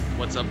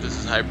What's up? This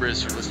is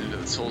Hybris. You're listening to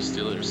the Soul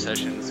Stealer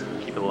Sessions.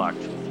 Keep it locked.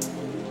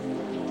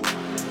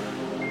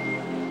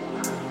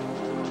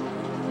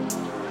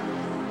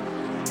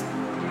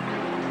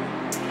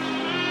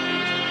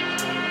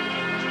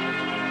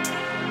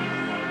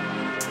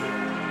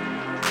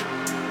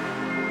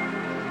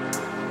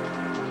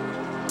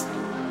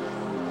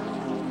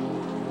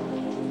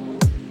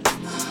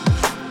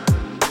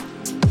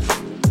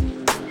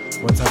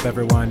 What's up,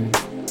 everyone?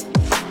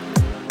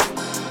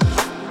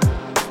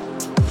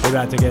 We're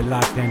about to get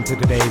locked into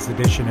today's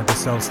edition of the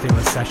Soul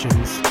Stealer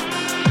Sessions.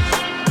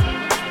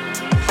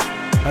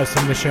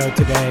 Hosting the show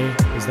today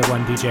is the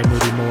one DJ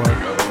Moody Moore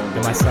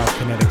and myself,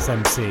 Kinetics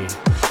MC.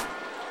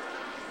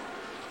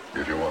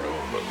 If you want to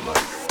own the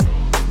life.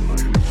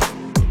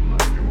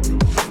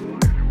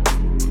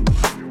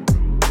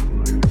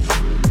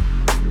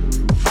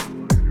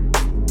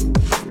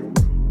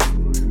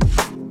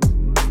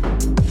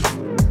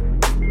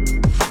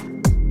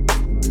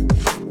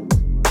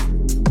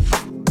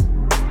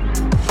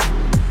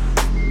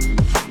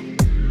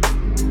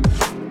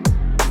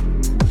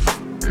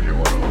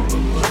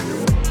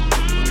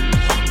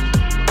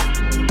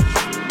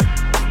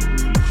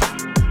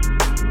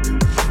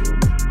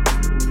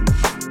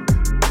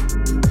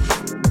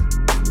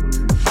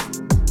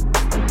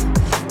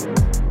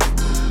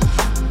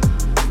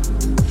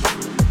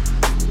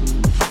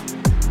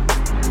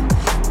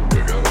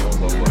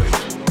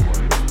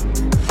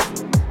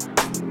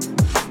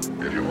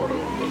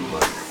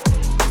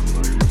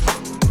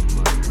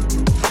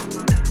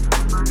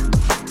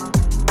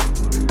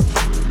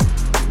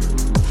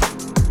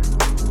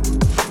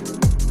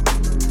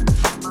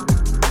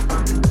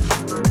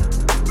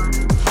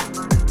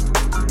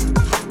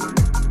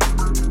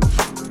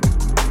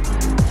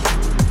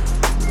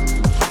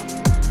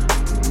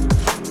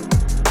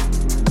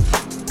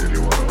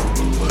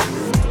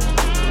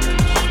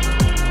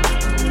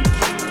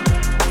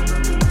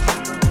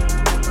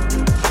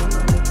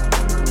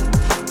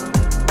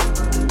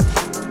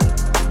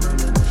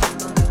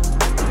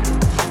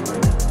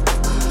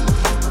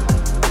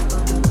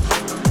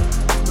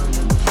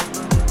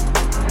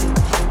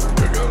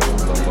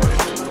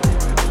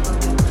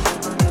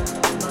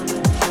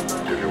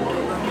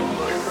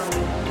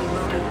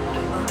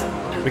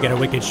 We got a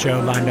wicked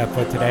show lined up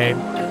for today.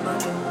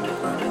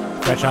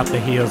 Fresh off the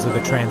heels of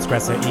the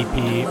Transgressor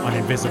EP on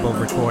Invisible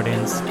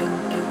Recordings,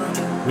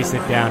 we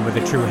sit down with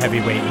a true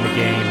heavyweight in the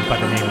game by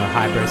the name of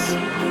Hybris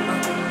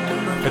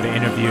for the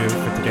interview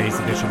for today's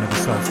edition of the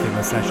Soul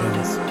Stealer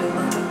Sessions.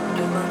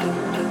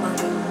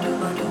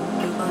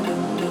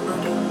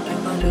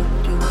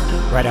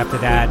 Right after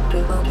that,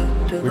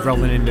 we're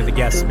rolling into the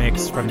guest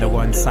mix from the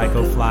one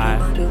Psycho Fly,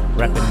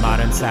 repping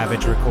Modern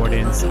Savage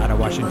Recordings out of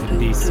Washington,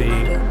 D.C.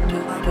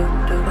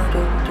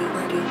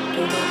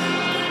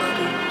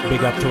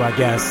 Big up to our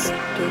guests.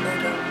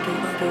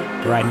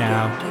 Right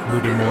now,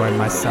 Moody Moore and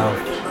myself.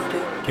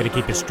 Gonna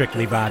keep it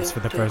strictly vibes for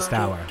the first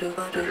hour.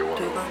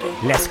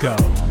 Let's go.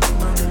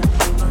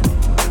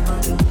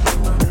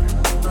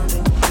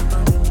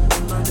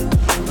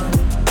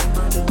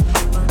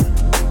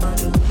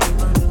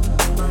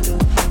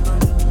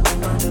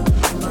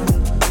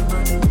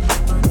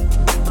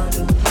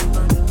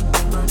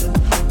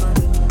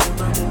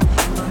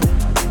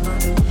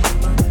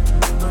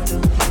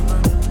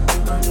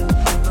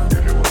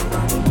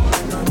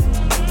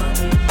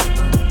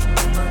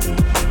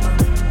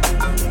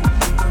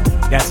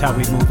 That's how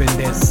we move in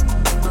this.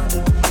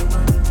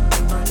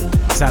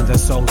 Sounds of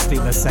Soul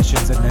Stealer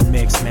Sessions in the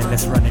mix, man.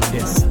 Let's run in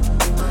this.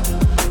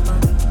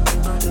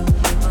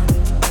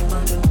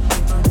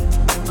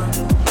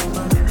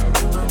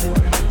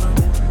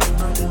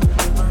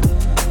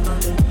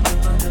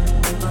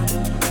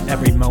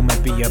 Every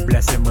moment be a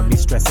blessing when we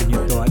stressing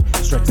your thought.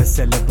 Stretch a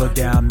syllable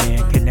down,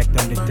 man. Connect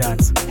on the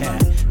dots. Yeah.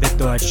 The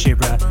thought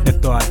Shira, the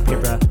thought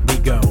Pira. We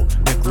go.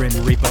 The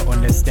Grim Reaper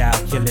on the style,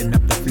 killing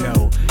up the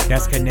flow.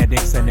 That's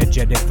kinetics,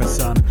 energetic for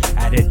some.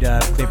 Add it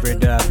up, clear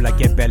it up like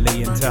your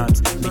belly and tums.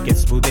 We can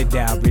smooth it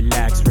down,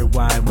 relax,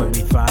 rewind when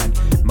we find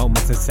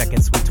moments and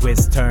seconds we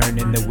twist, turn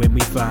in the wind we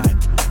find.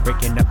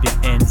 Breaking up your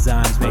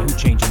enzymes, man, who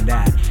changing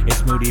that?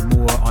 It's Moody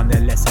Moore on the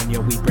lesson,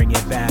 yo, we bring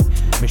it back.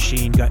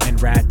 Machine gun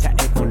and rat,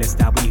 tat on the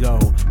style we go.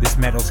 This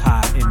metal's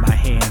hot in my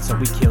hand, so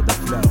we kill the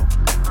flow.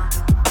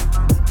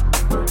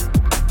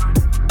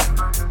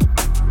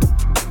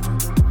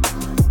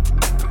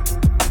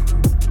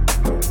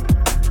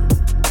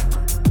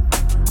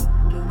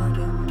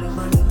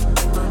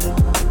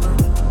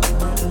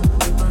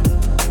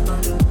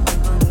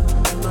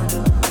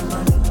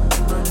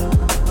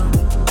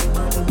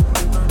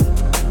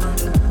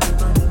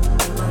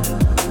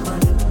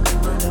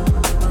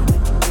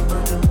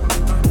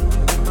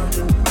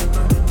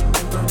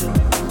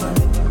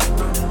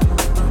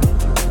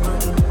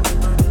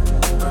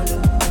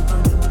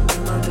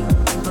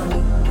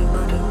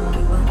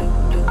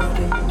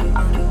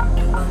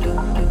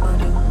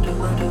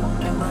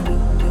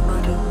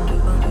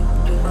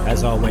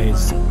 As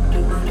always,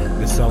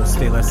 the Soul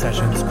Stealer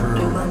Sessions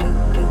crew,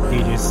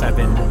 DJ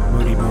 7,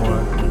 Moody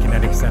Moore,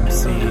 Cybernetics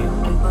MC,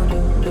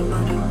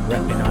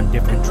 repping on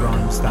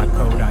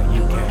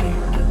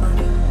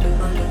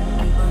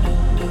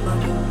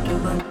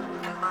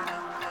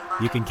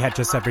differentdrums.co.uk. You can catch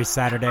us every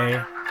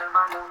Saturday,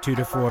 2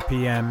 to 4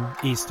 p.m.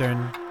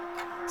 Eastern,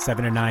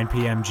 7 to 9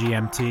 p.m.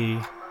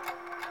 GMT.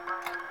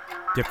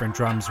 Different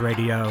Drums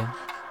Radio.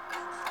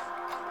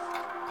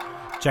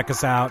 Check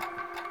us out.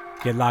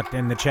 Get locked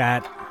in the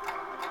chat.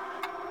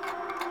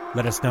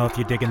 Let us know if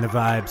you're digging the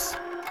vibes.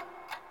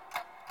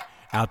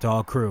 Out to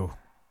all crew.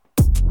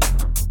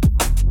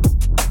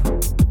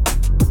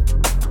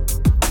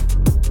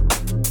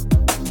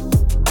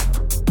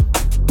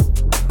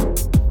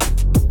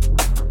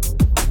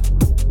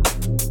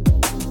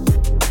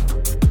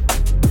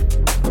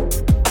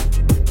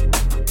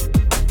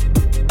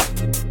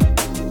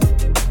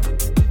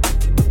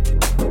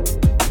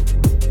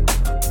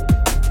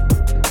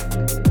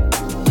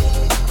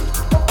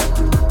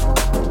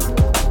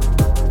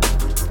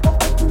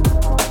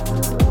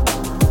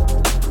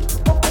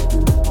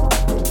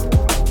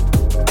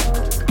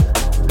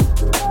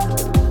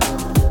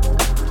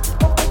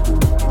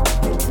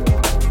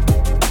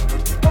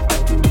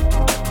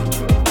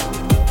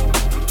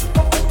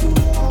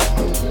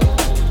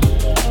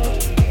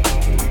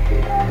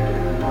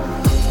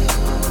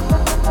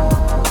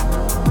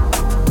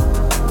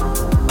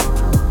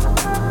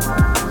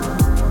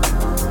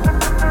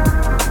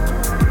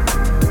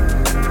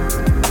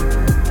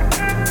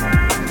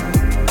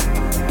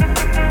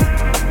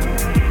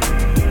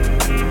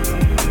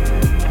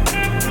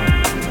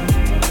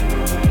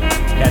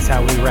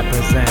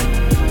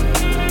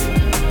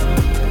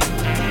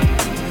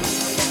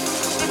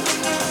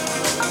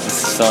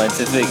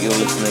 You're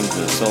listening to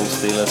the Soul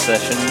Stealer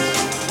Sessions.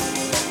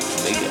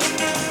 Big up.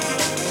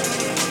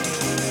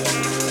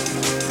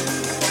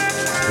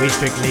 We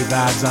strictly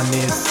vibes on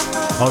this.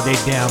 Hold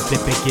it down,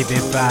 flip it, give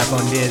it vibe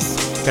on this.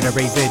 Gotta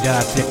raise it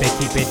up, flip it,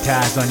 keep it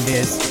ties on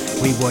this.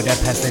 We would have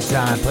passed the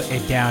time, put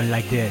it down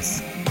like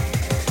this.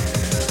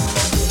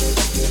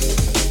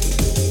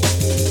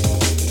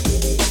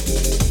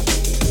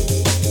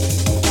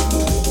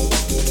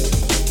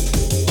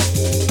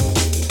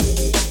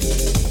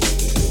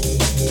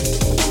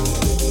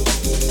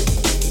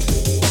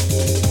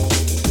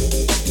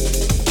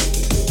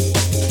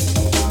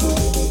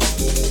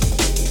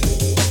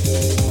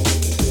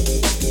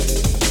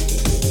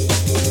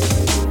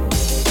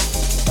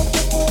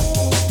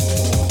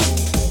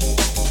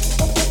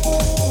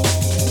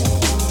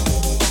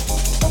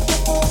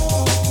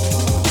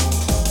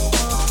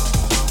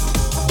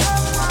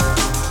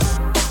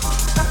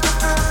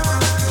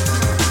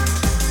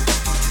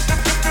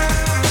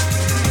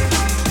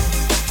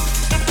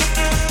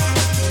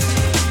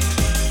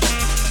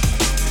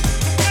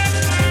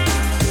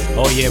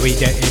 We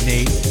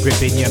detonate,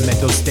 gripping your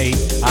mental state.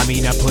 I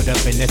mean, I put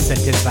up in a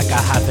sentence like I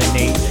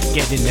hyphenate.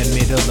 Get in the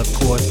middle, of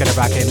course, gotta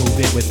rock and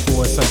move it with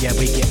force. So yeah,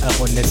 we get up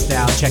on the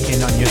style, checking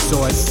on your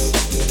source.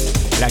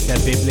 Like the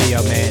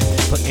Biblio, man.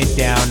 Put it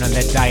down on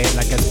the diet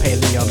like a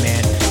paleo,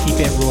 man. Keep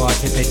it raw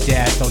to the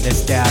death, throw the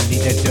style,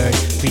 leave the dirt.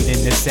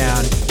 Feeding the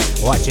sound,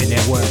 watching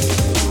it work.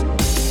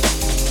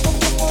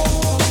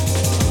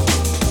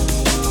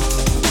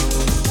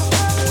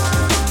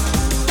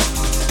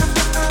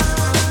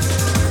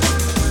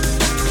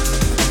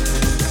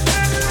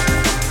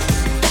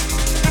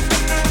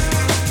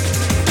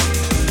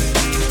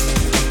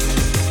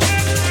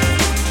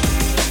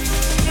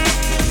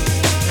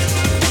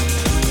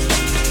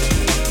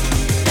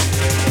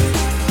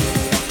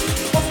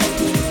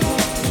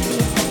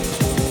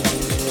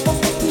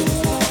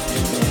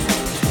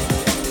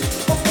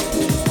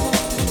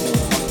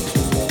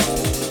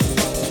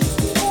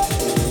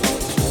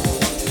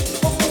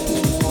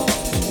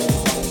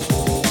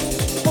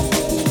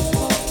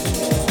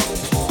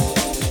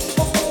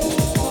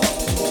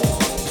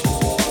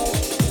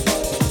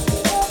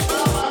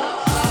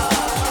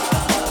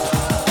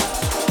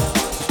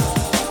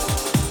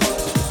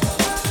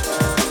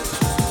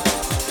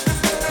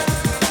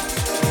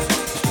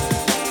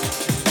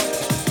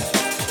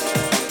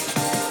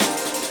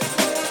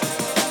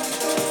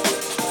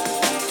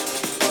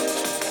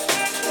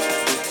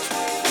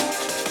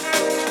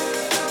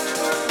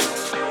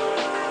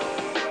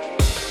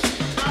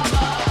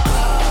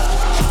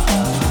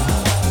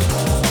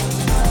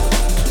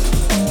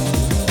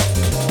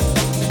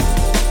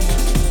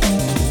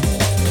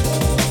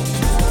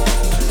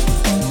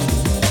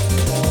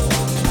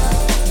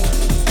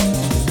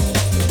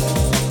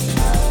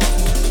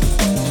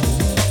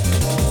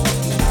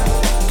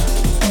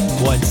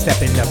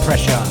 Step in the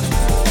pressure.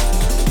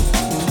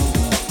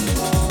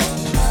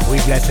 We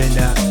blessing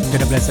up,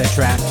 gonna bless a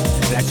track.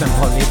 Like some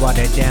holy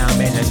water down,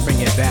 man, let's bring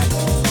it back.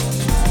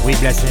 We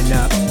blessing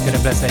up, gonna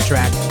bless a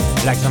track.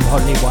 Like some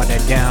holy water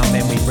down,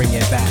 man, we bring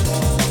it back.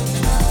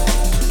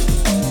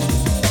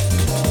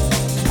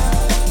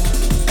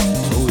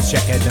 Who's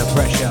checking the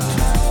pressure?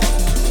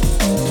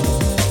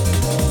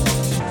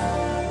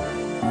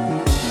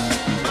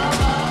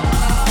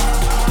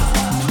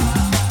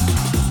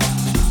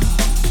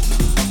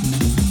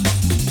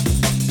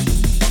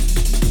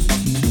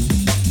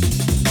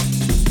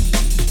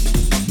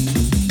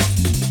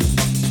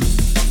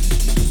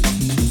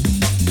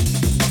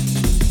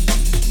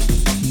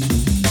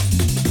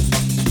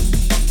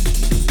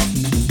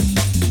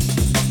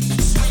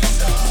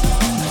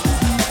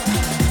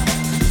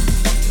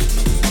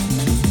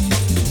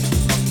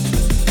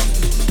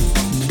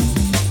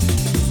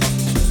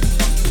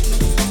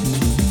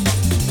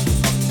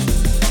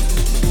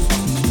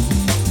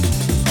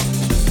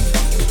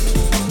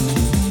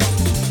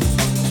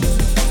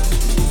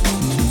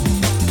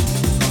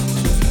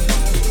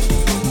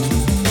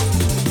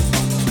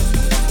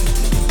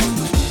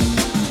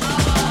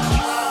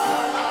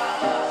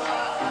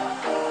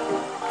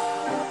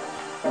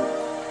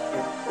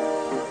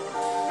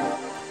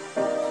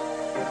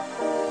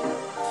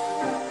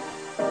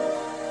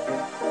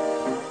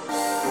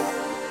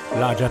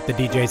 Charge up the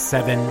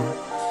DJ7.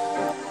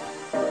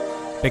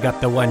 Big up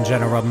the One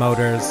General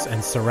Motors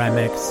and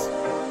Ceramics.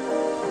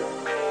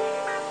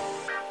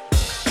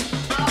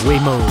 We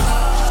move.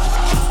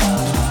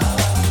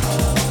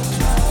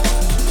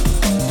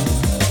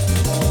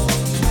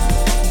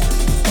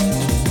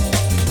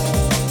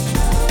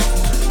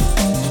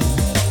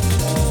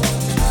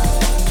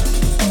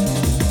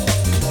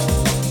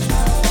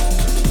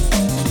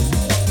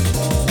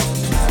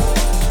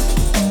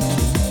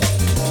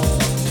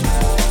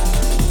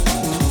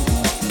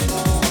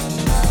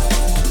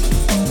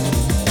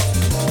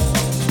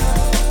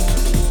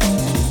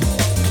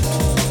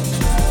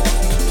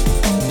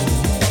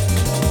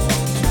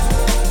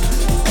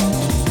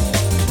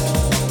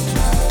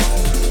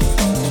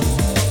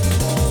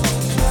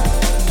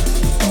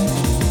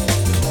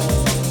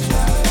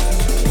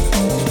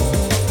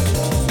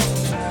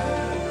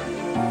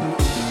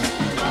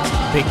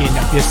 Picking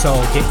up your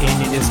soul, getting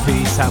in this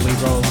piece, how we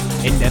roll.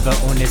 And never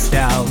on this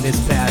style, this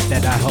path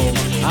that I hold.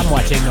 I'm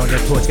watching on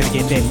the torch, gonna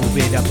get there, move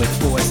it up with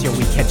force. Yo,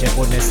 we catch up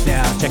on this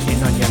style,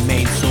 checking on your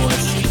main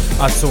source.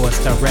 Our source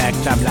direct,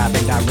 I'm live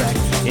and direct.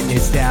 In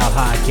this style,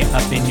 hot, get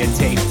up in your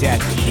tape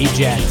deck.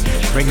 Eject,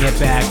 bring it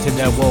back to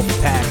the wolf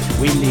pack.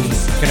 We lead,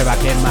 gonna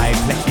rock it, mic,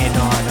 playing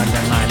on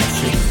under minor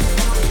C.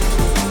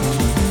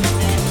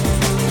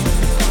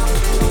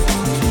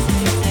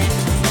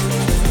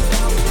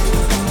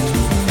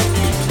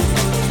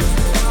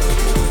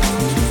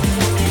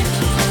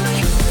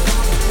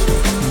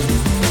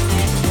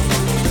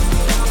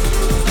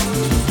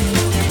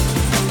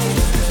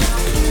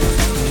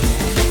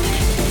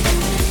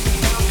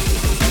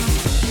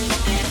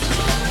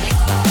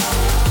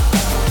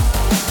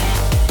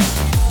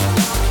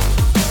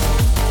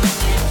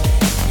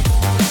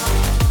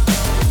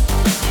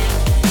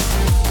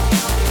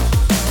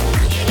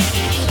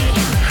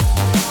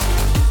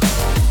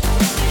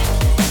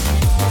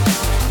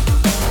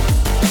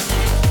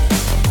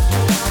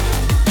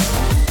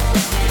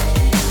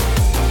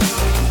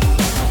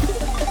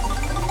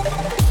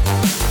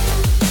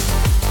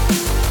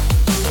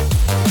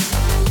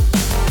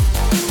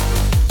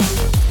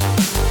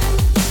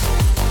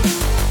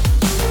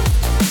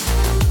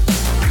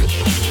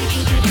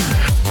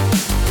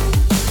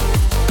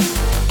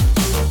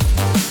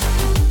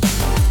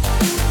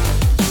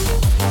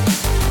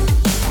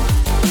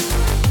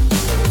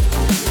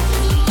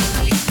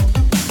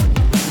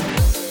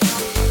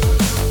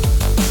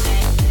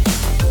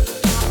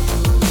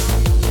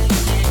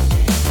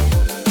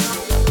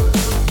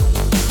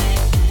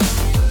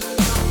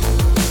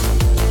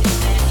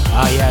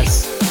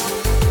 Yes.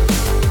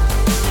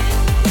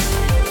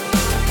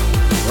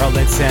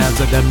 Rolling sounds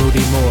of the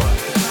Moody Moore.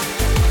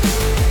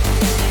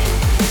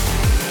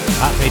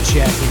 Hot pitch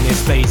check in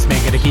this place,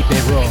 man, gotta keep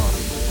it raw.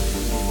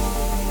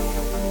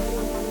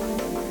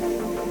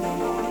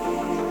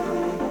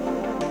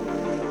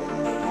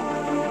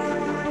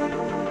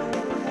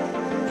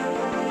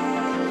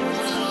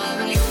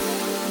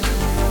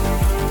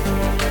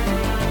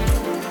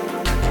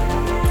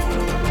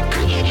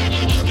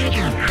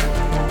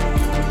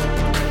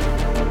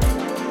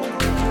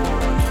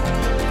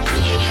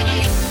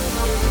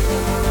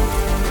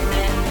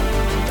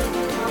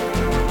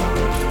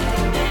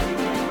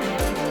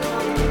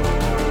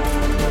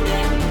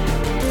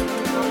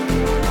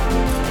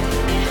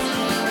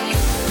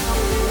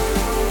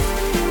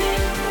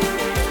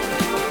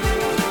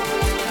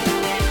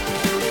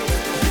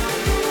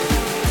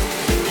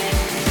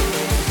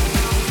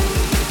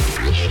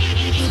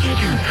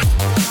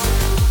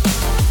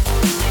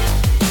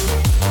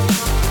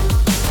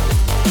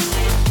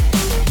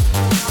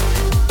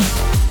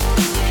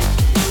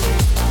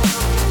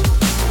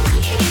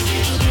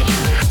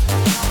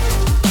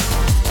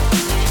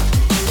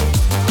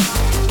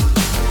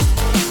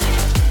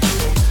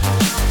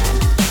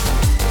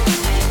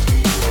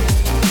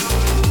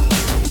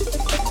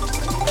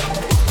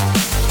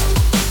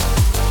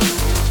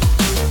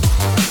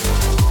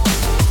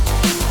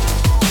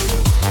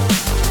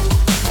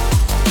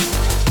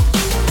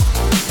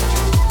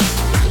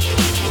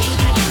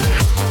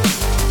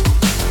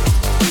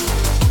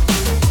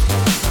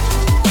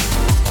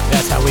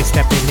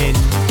 Stepping in,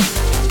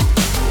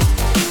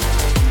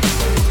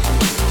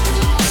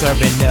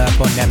 serving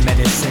up on that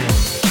medicine.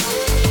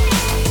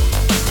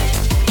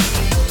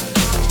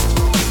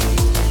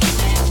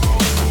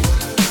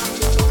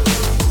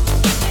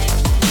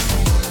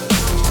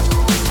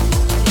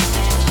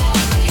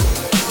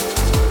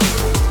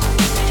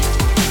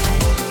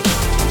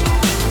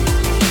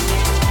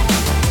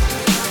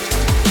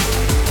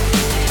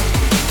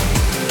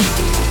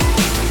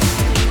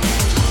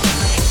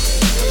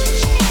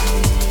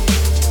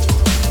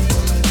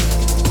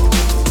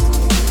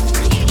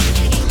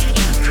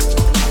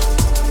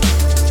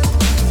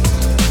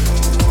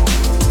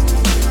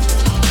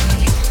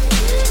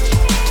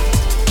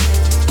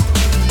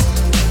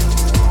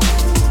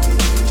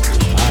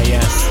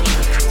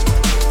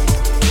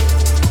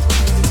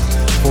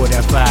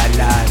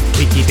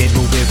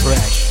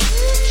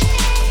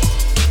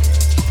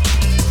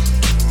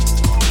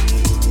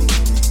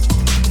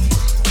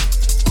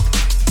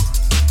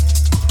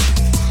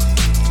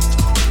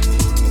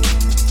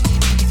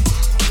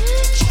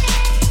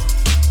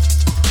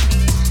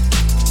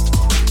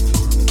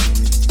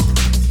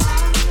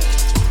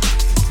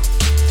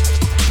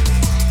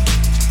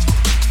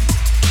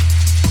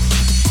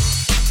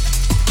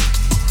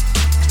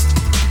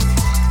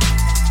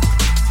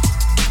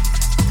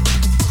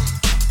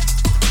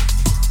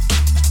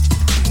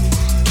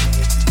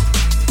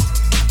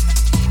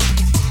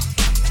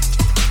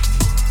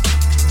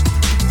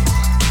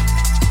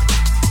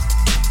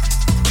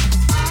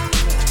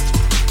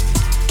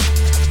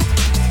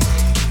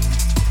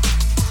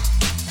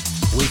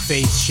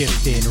 phase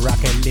shifting,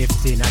 rocket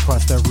lifting,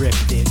 across the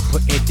rifted.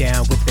 Put it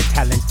down with the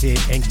talented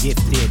and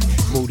gifted.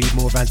 Moody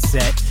move on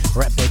set,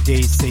 rep the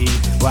DC.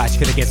 Watch,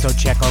 could I get so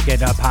check, I'll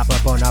get a pop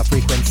up on our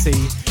frequency.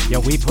 Yo,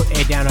 we put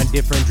it down on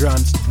different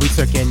drums, we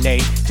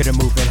circulate. Could I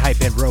move and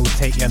hype and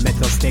rotate your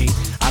mental state.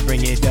 I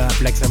bring it up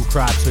like some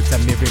crops with a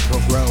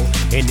miracle grow.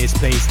 In this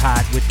place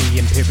hot with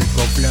the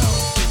empirical flow.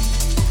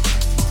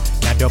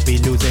 Now don't be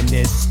losing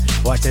this.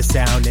 Watch the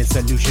sound and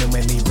solution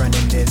when we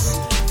running this.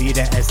 Be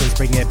the essence,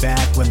 bring it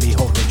back when we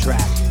hold the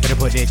track. Gotta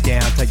put it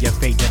down till you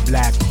fade to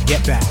black.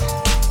 Get back.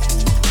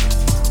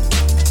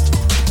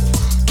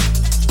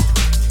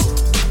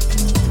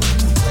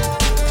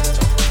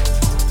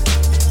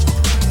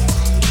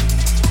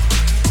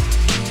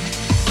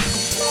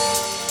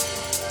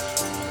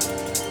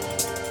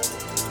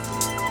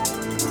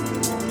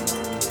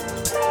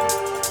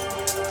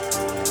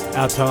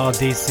 Out to all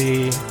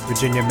DC,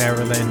 Virginia,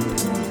 Maryland,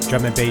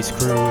 drum and bass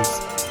crews,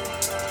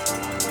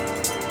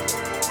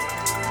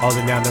 all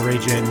and down the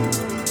region,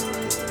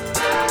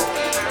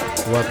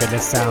 working the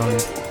sound,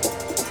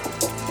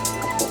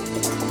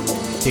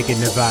 digging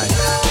the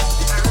vibe.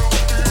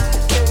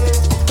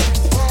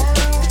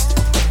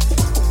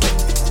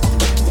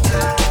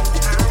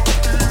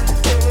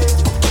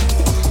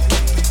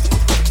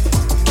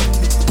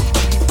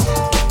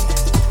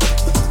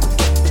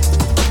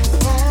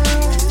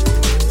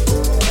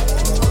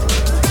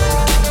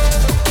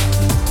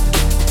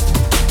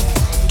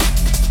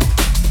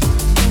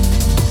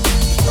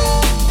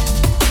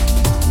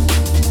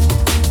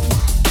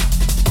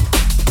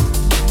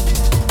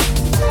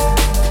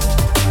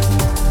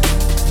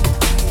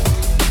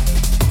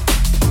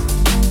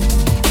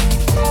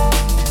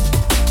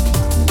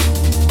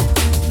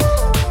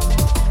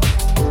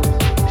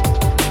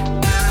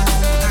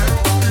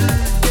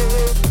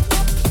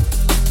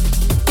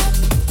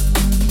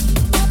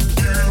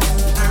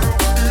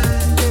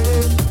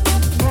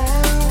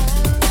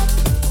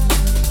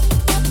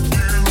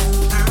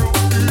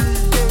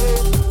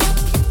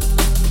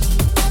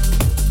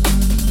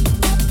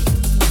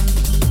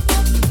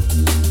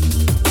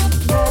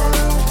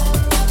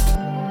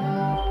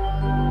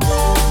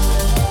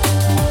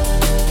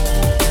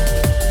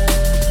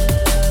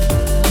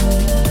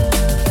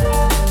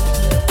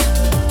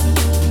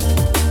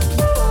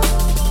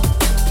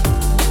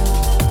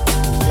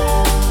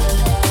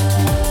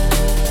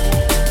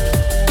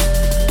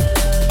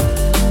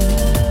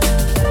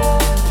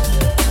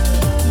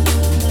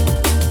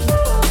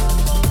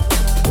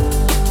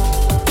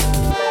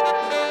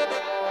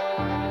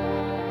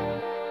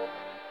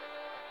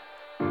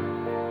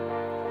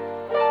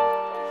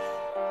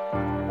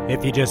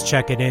 If you're just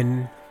checking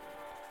in,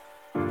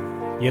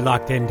 you're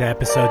locked into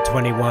episode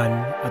 21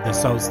 of the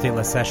Soul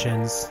Stealer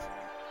Sessions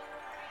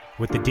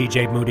with the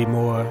DJ Moody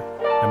Moore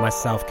and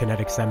myself,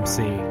 Kinetics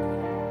MC.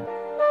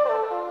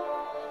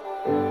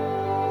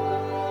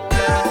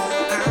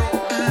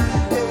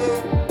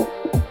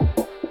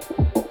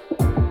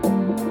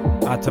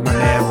 Out to my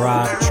man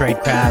Rob,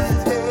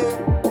 Tradecraft,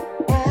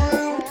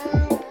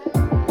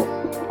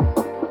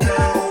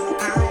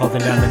 holding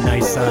down the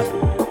nice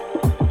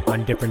up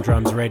on Different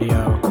Drums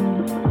Radio.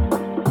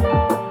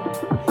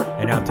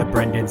 And out to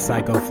Brendan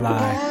Psychofly.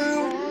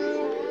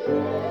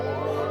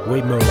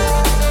 We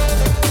move.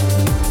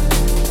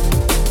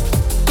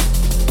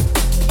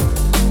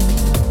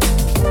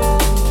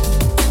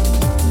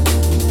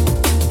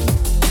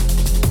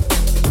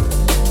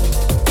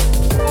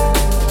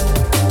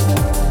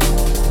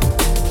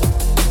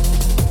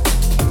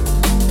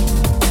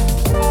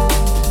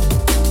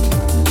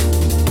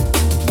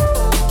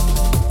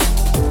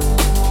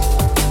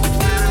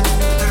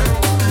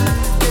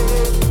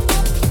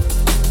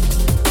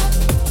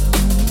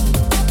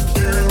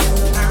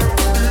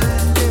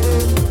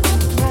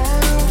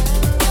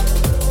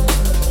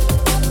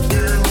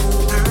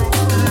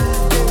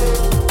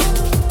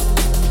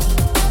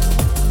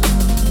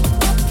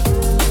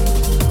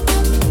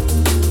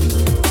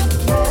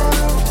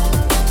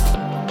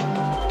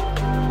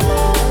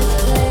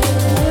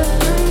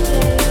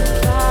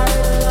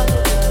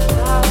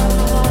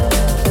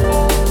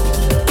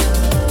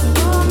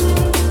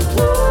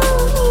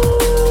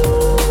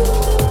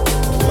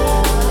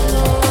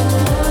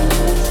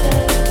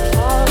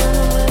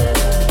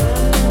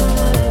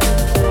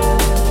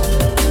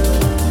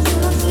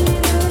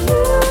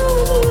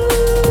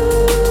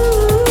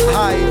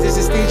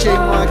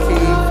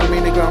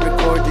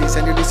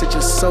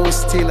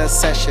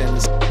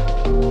 Sessions.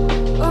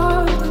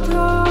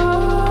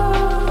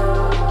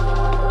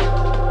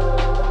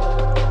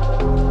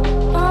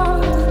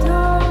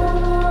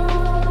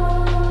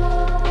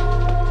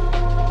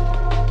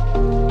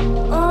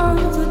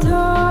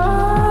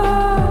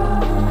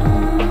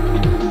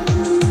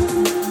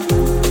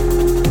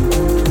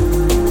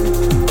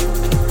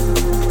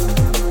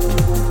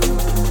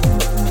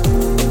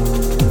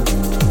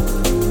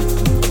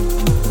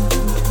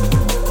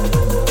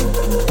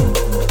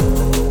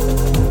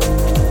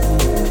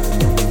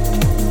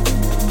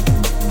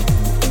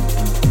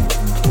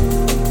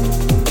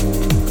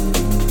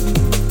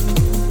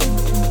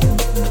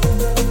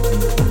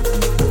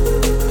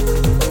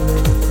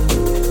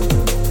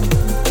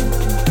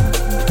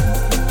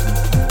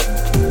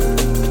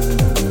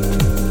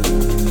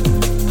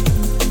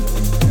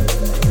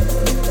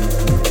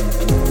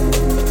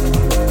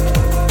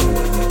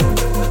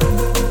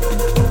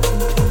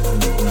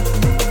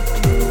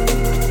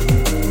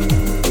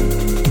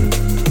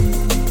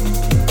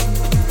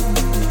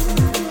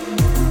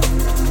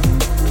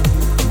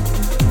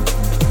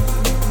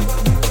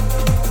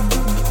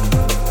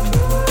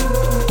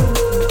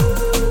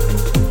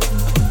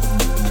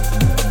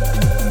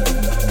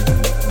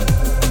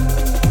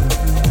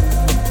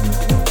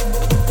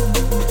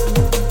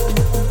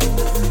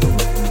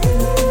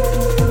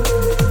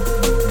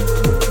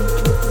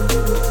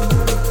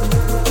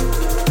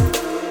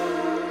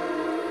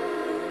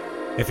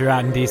 If you're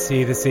out in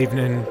DC this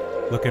evening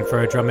looking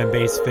for a drum and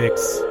bass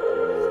fix,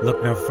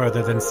 look no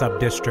further than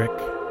Subdistrict.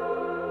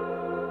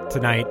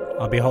 Tonight,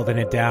 I'll be holding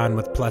it down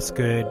with Plus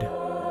Good,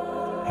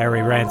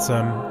 Harry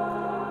Ransom,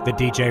 the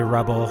DJ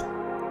Rubble,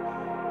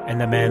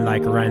 and the man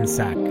like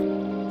Ransack.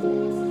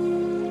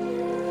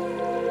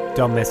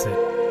 Don't miss it.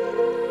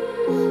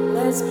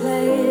 Let's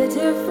play a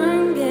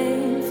different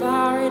game.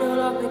 Fire it all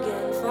up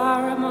again.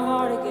 Fire up my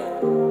heart again.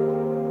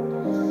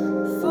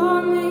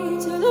 For me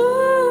to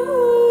lose,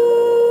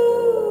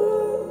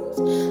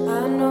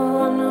 I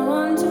know I'm the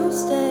one to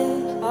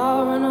stay.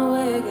 I'll run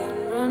away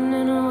again,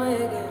 running away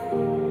again,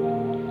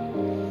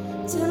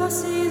 till I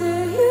see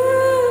that you.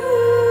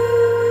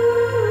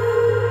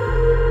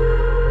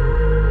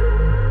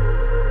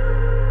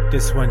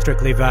 This one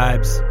strictly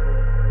vibes.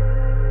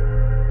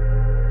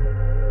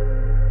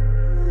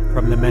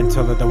 From the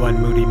mental of the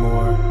one Moody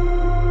Moore.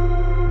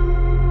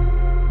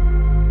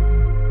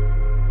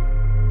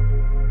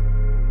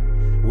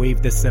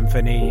 Weave the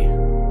symphony.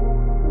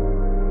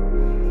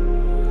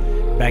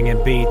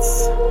 Banging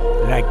beats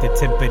like the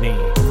timpani.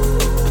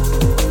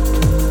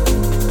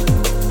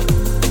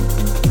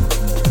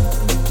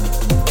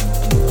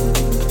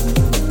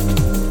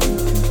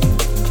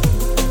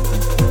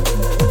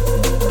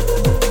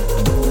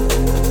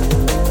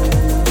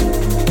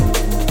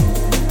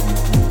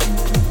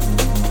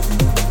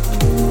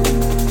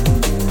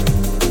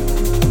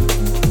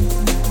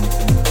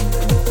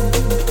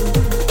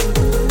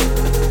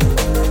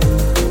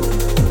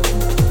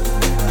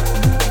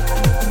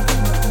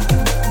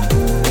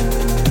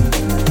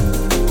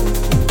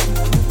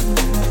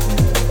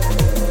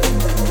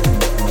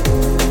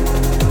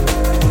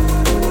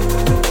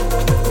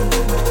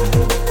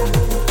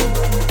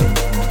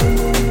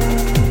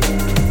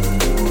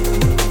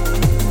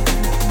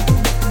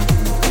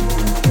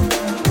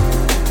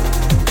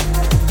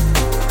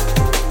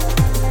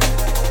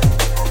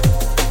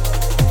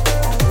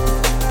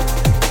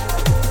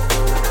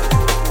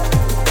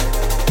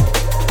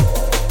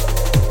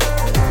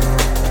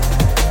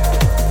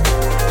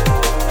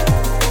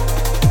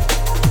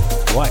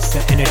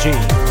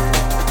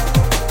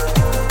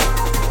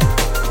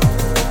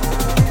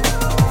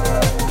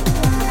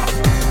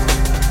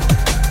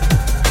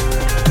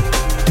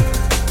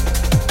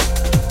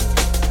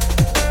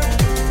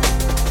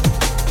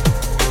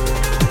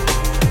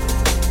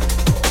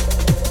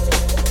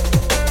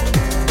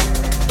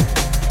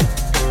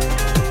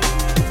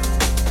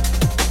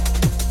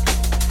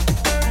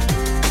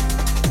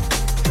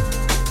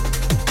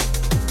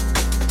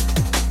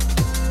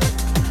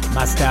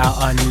 My style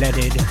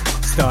unleaded,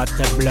 start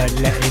the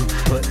bloodletting,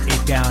 put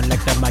it down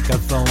like the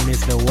microphone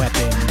is the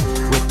weapon.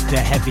 With the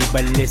heavy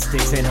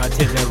ballistics and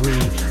artillery,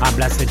 I'm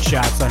blasting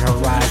shots on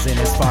horizon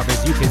as far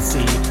as you can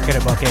see.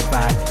 Coulda bought it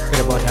by,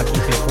 coulda bought I'll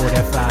keep it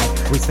fortified.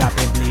 We stop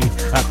and bleed,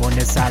 up on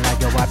the side like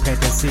yo, I plant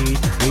the seed,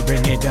 we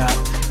bring it up.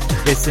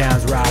 This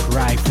sounds rock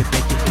right, for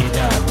picking it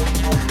up.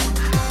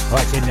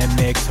 Watch in the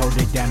mix, hold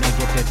it down and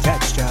get the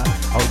texture.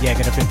 Oh yeah,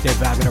 gonna flip the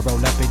vibe, gonna roll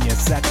up in your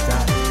sector.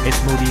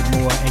 It's Moody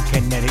Moore and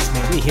Kinetics,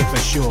 man, we here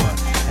for sure.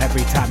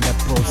 Every time the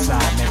full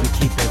side, man, we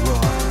keep it raw.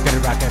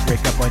 Gonna rock and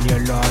break up on your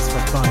laws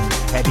for fun.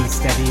 Heavy,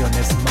 steady on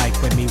this mic,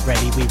 when we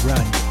ready, we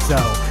run. So,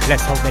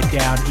 let's hold it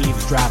down,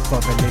 eavesdrop for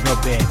a little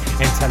bit.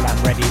 Until I'm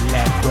ready,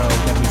 let go,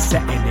 then we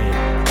setting it.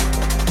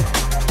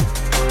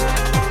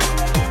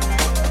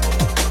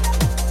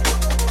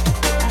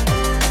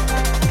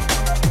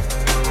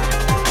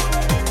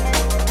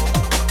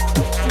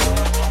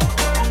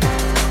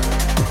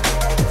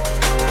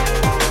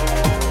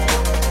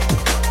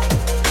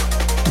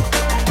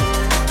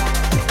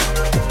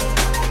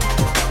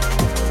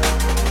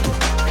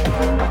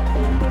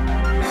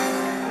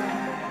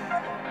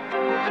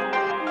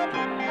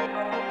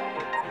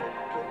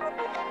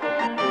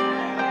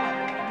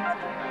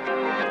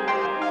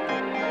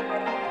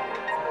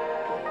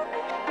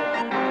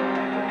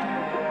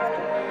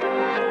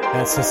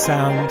 That's the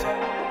sound.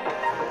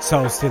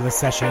 Soul Stealer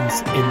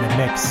Sessions in the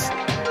mix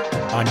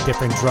on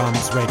Different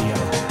Drums Radio.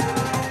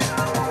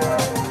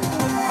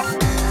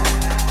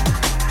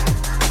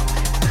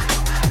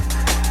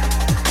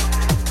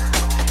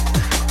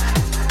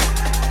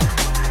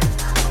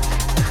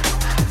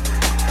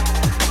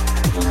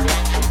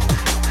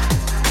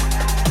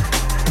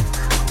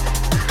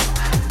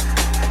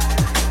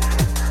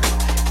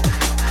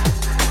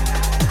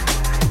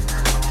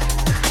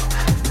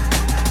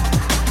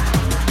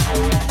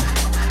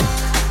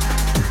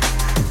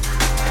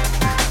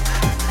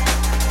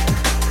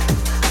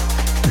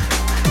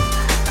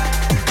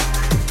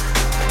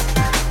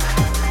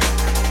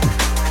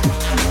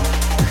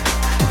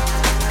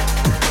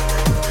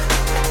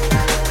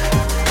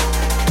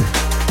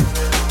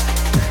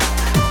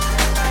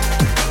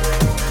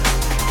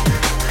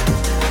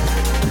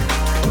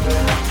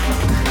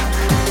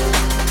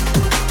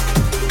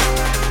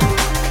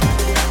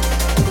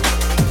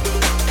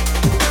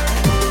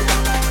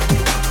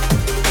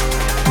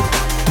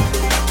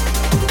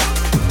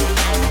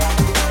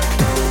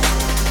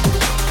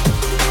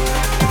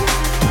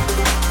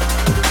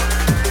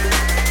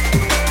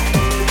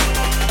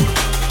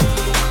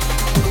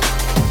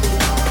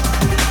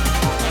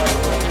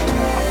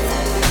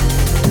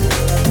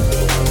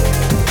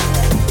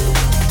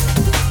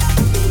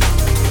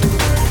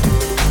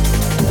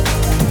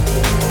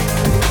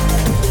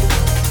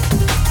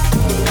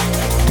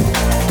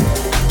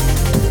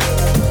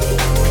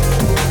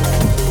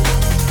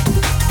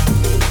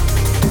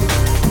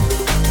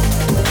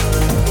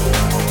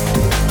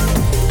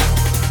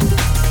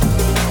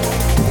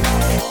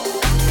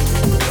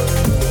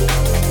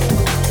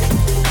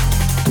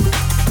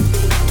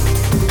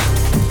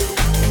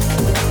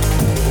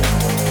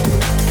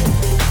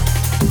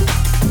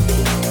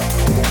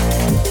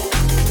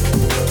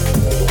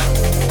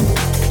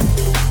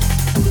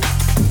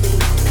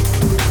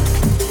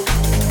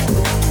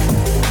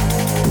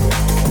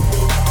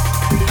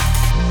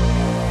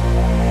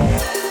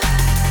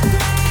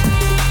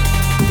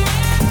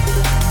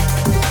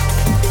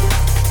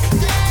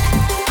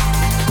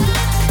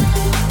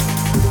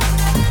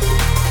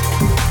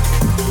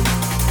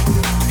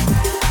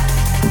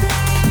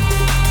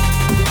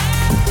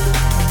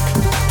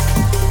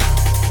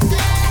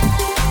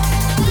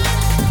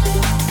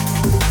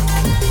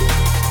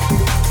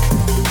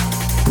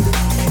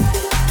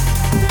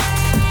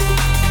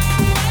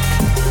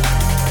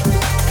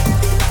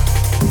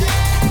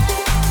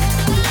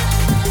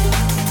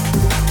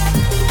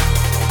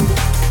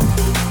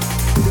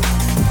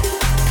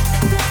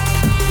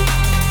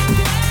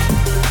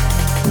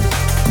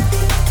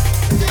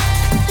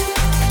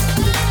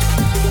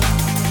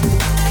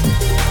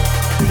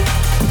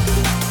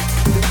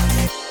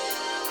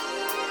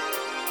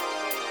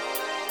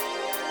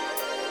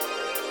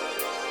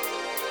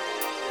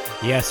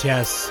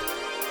 Yes.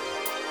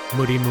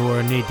 Moody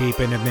Moore, knee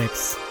deep in the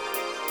mix.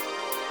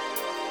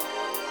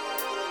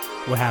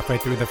 We're halfway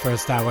through the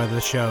first hour of the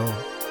show.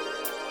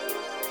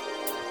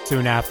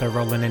 Soon after,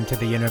 rolling into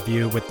the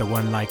interview with the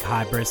one like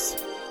Hybris.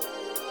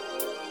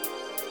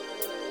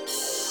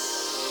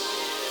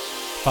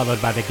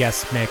 Followed by the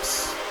guest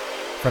mix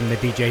from the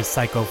DJ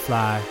Psycho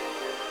Fly,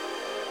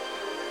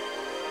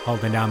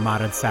 holding down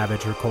Modern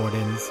Savage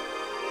Recordings.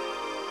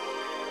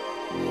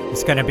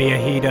 It's gonna be a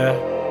heater.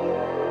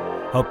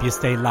 Hope you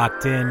stay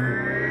locked in.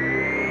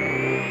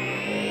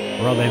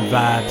 Rolling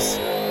Vibes,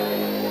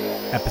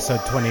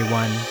 episode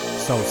 21,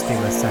 Soul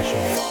Stealer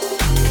Session.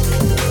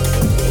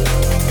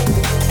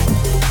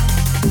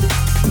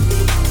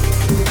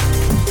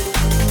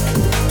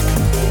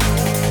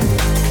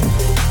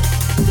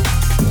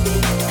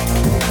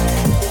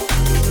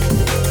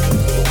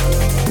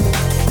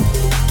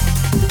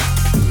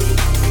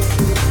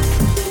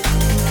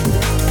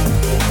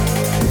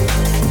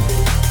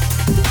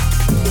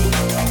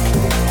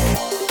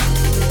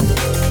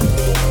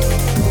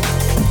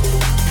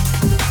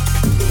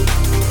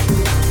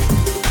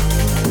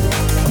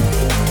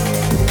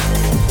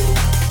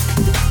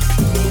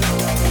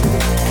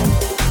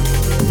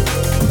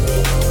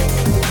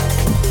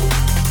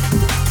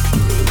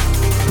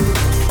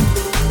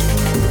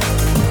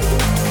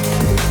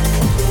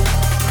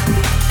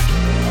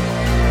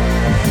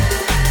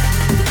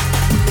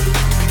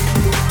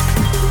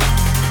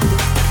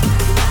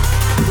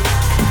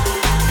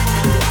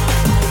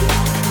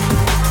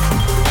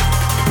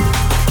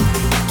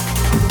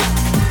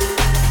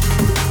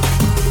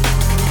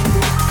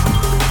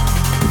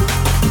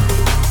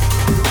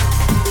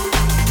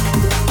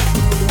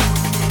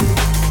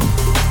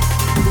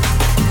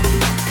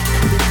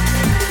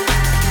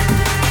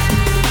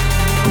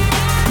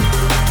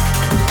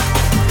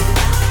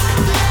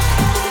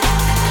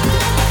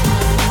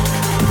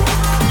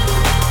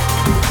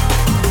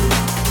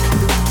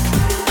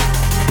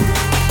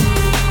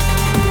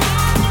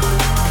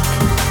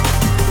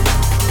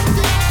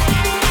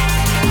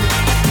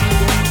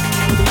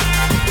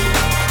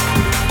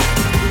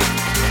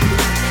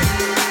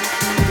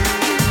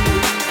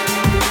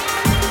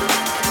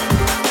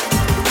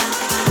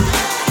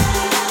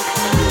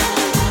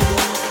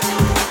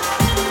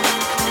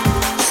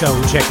 So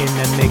checking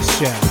the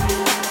mixture.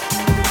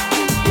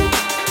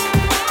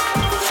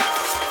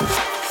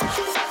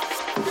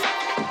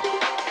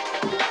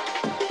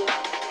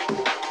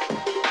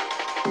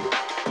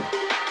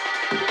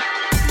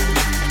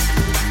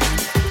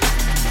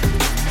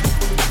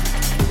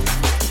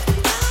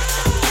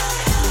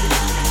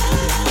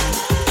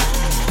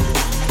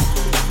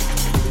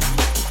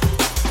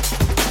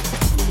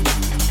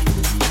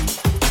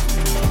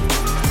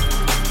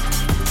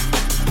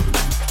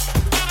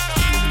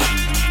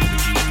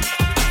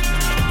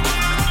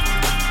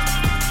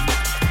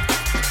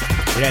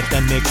 Let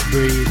the mix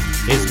breathe,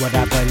 is what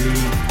I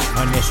believe.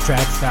 On this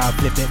track style,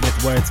 flip it with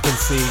words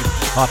conceived.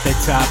 Off the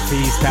top,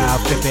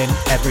 freestyle, flipping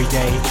every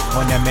day.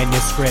 On the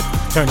manuscript,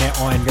 turn it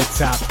on the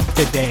top.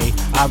 Today,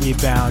 I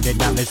rebound and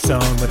knowledge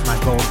zone with my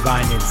gold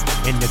vinings.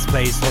 In this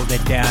place, hold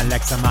it down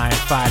like some iron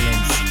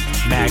filings.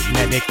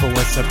 Magnetic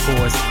force, of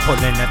course,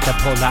 pulling at the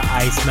polar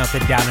ice,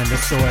 melted down in the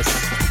source.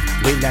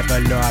 We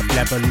level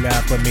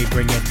up when we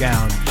bring it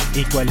down.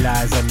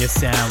 Equalize on your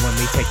sound when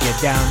we take it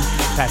down.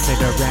 Pass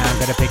it around,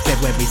 gotta fix it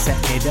when we set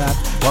it up.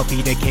 What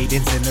be the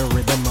cadence and the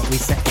rhythm what we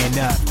setting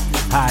up.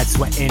 Hide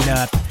sweating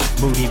up,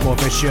 Moody Moore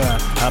for sure.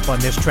 Up on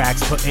this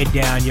tracks, put it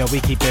down, yo,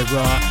 we keep it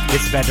raw.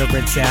 It's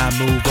veteran sound,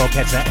 move, go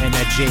catch the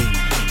energy.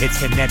 It's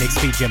kinetic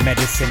speed, your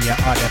medicine, your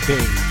ought to be.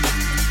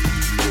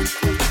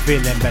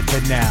 Feeling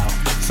better now.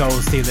 Soul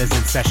Stealers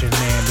in session,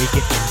 man, we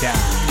getting down.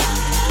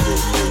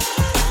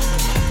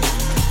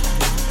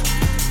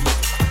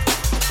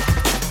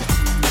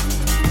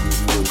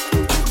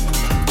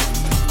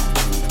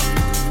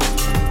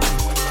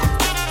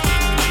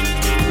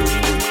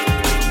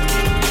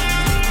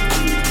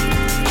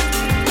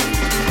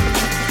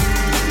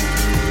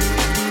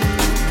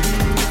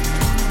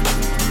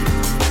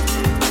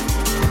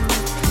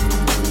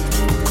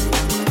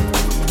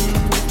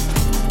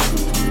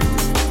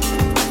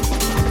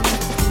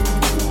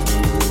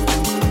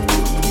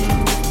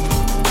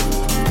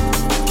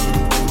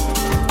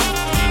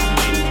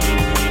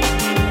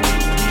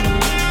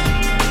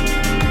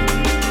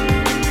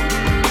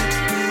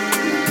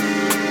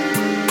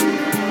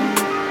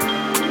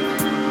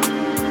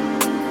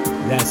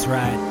 That's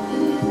right.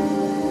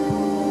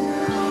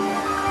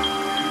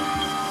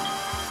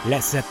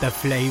 Let's set the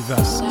flavor.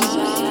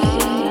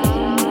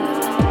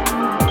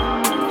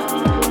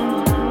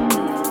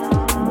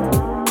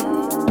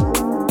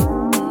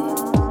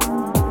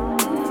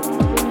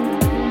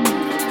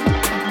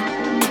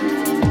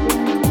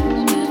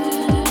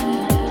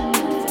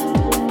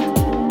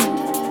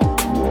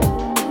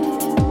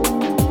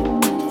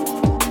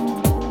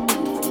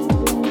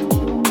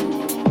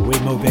 We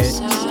move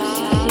it.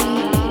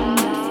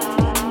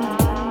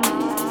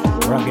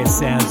 Rugged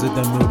sounds of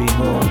the Moody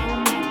Moore.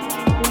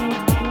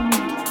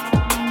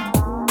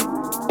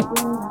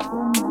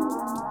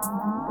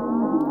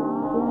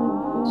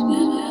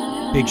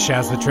 Big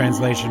shouts for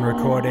Translation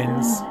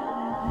Recordings,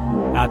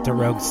 Out to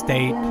Rogue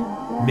State,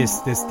 Miss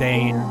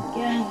Disdain,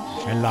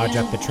 and Large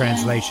Up the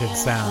Translation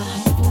Sound.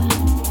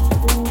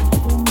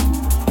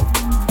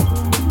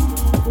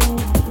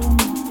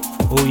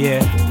 Oh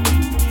yeah.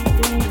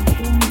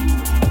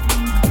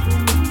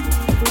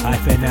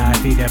 I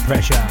feel the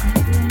pressure.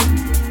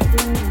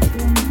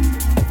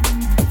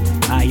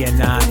 I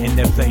and I in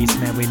the place,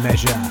 man, we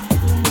measure.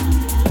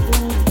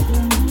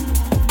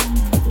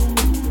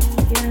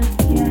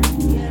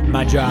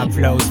 My job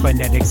flows,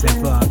 phonetics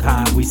and funk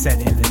high. We set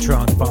in the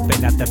trunk,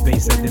 bumping up the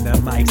bass in the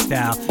mic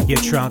style.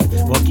 Your trunk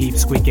will keep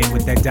squeaking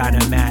with the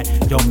dynamite.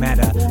 Don't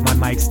matter, my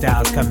mic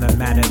style's coming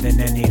madder than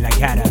any like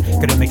hatter.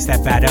 Could've mixed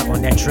that batter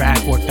on that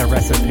track, work the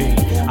recipe.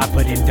 I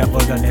put in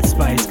double on that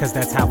spice, cause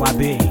that's how I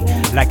be.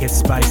 Like it's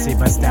spicy,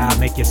 my style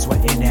make you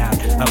sweating out.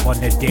 Up on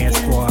the dance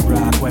floor,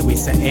 rock where we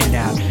setting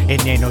out.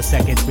 It ain't no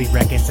seconds, we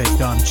reckon, says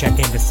dumb.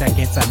 Checking the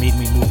seconds, I mean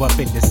we move up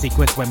in the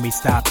sequence when we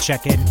stop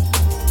checking.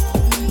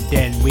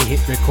 Then we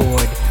hit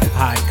record,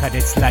 hard cut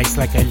it slice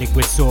like a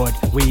liquid sword,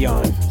 we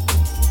on.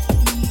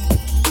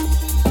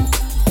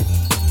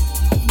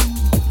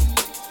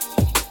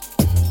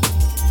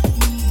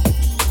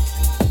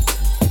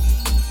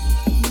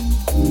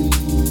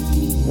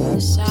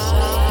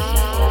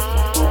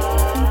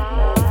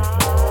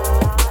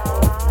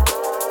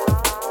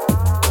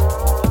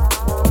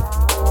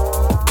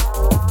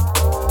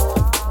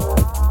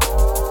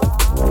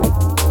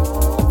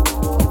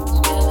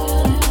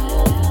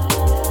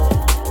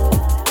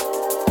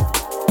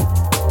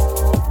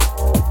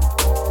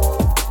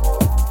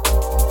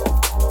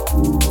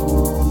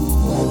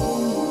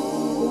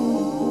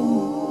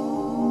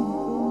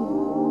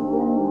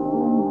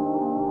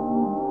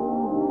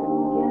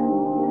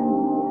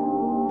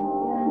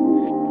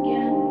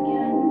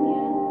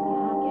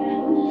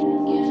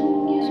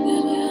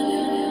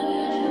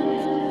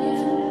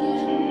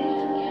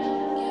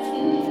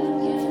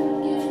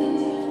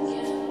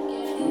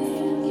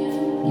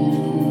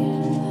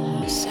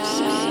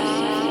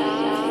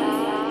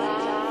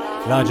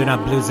 Larging up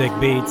Bluesick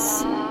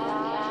beats.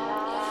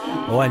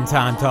 One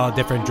time tall,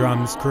 different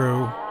drums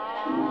crew.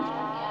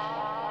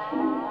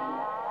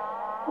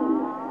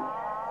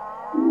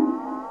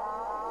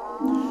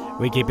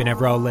 We keeping it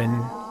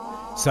rolling.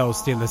 Soul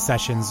Stealer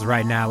Sessions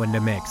right now in the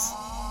mix.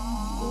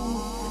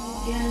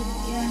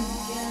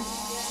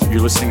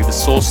 You're listening to the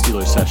Soul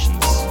Stealer Sessions.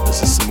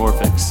 This is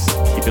Simorphix.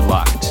 Keep it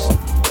locked.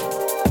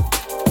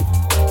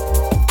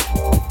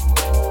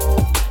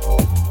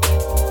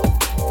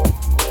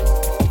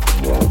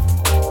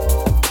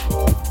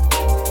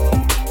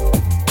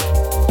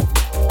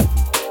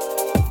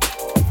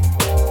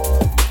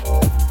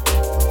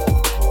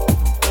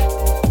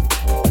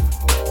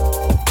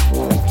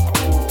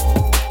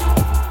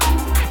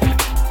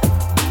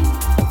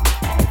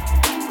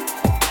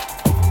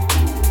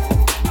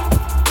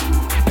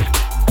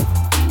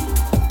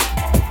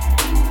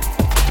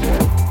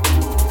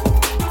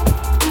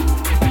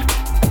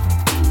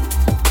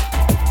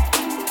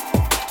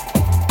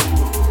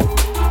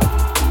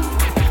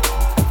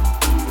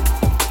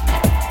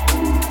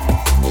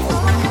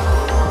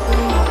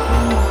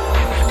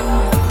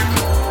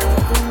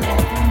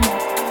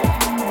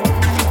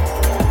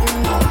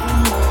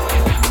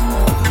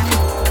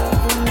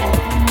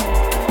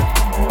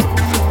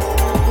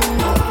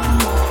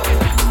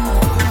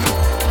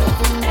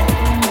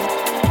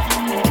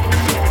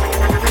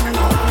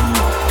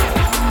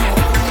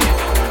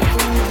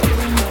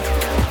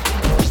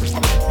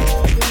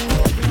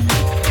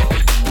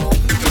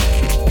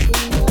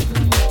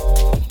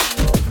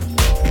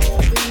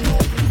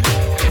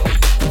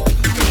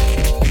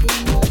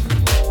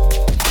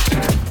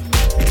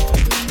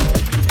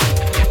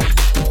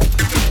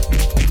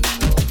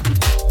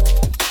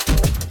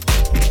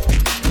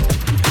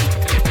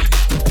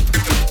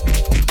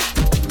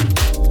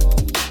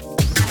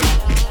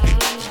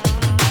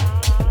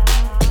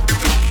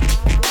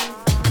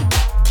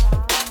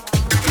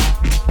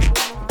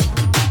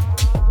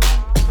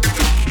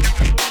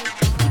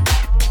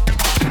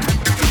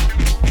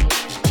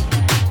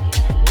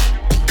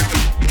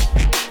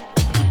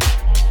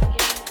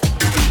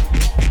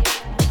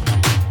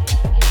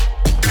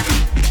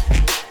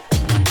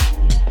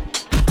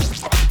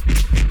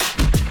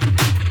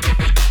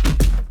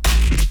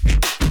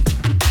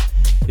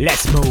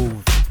 Let's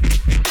move.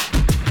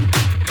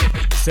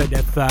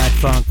 Certified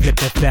funk, flip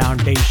the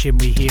foundation,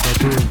 we hear the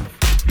groove.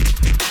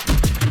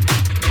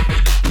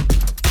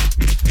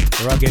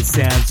 Rugged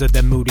sounds of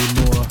the Moody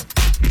Moor.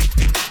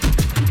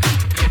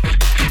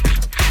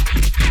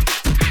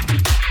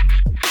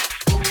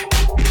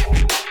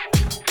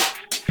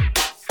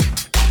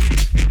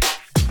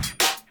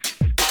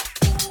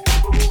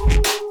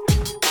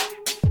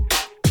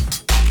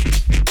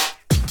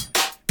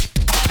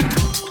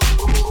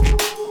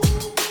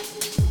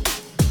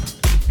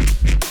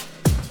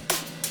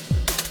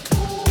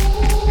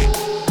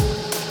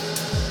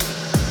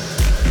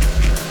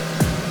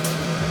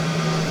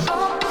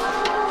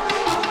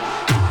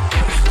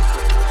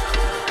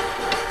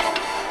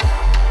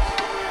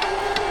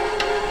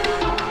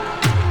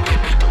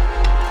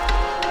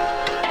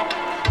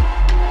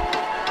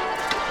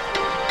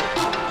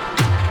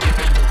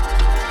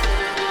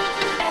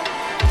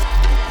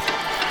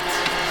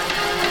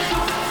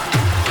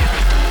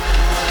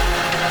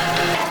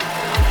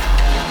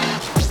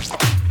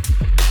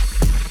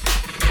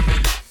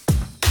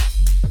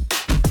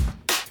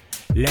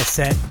 Let's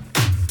set.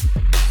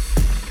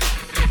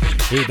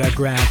 Hit the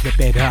ground, flip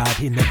it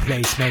hard in the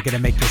place, man, gonna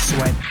make you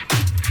sweat.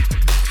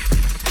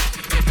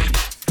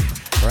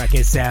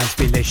 Rocket sounds,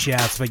 feel the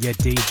shouts for your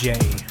DJ.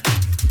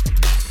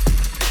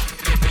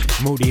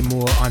 Moody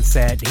Moore on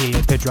set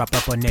here to drop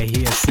up on the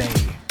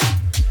hearsay.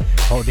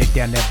 Hold it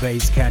down the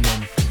bass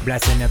cannon,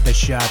 blasting up the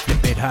shot,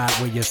 flip it hard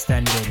where you're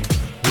standing.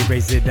 We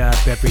raise it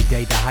up every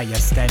day to higher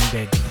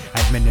standard.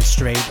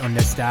 Administrate on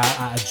the style,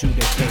 I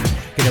adjudicate.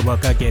 Get a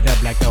worker, get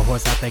up like the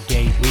horse out the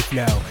gate. We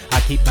flow, I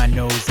keep my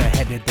nose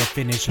ahead of the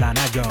finish line.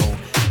 I go,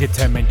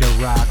 determined to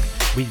rock.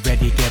 We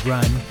ready, get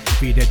run.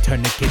 Free to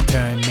tourniquet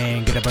turn,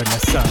 man, get up on the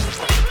sun.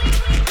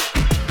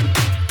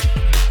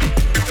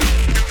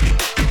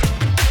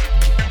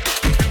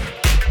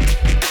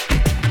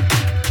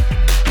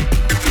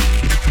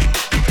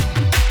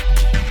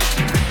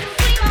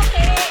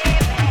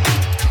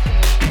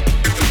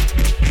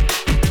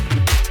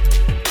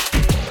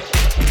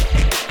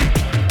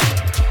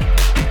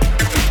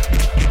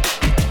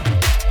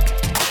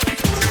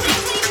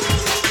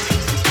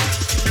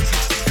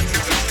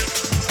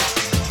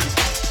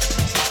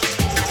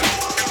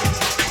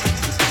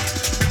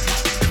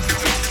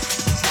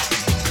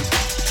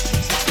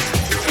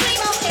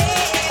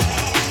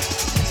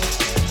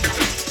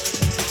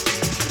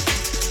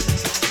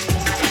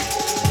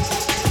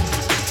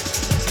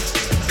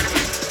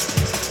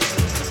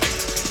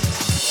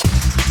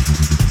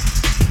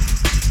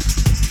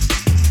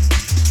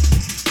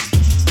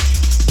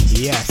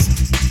 Yes.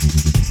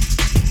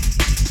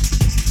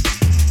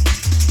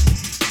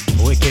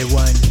 Wicked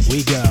one,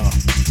 we go.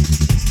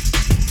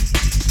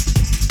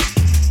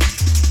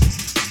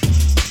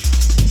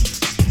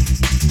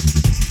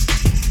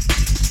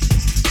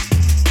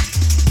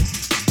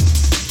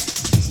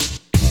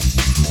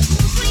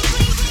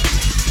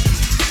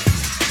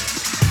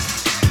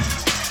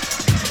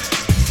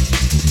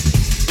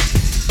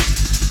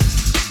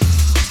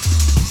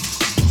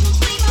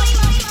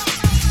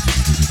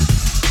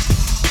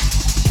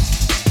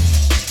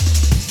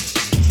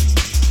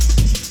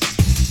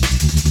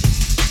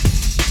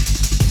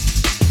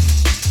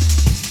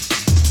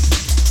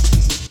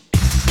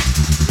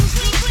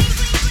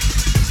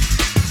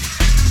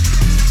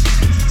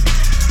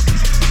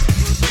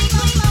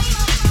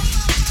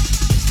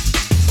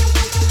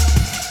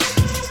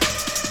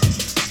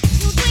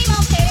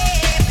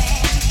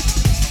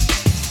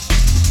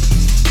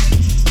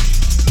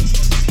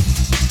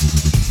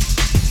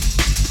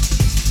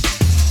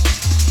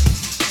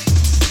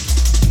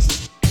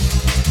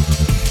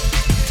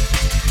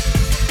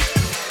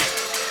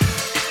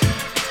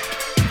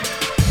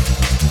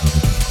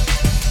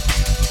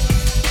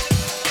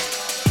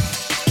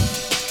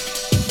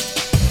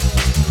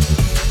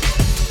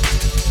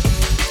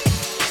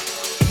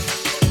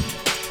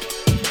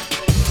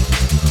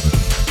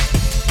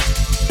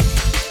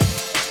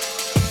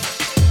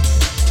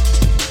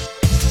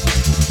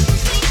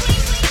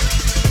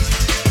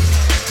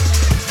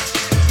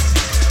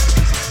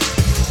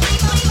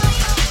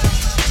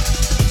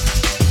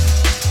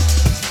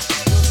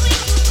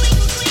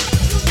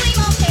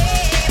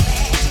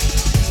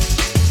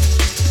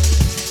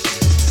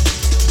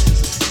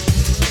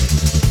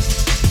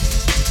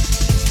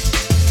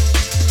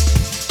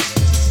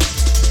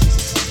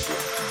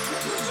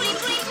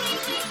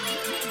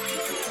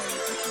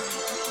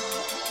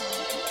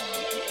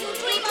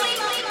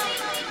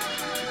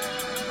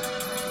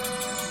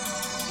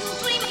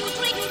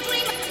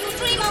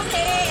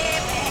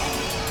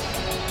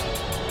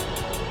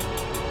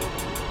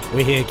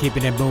 We're here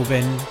keeping it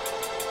moving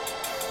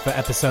for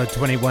episode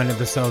 21 of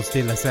the Soul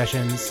Stealer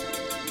Sessions.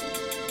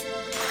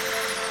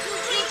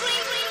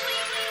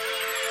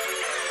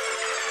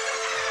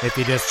 If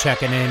you're just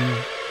checking in,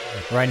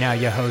 right now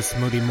your host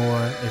Moody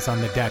Moore is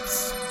on the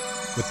decks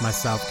with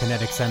myself,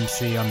 Kinetics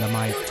MC, on the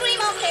mic.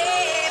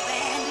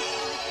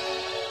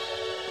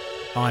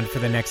 On for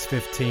the next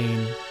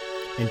 15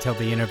 until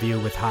the interview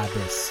with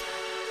Hybris.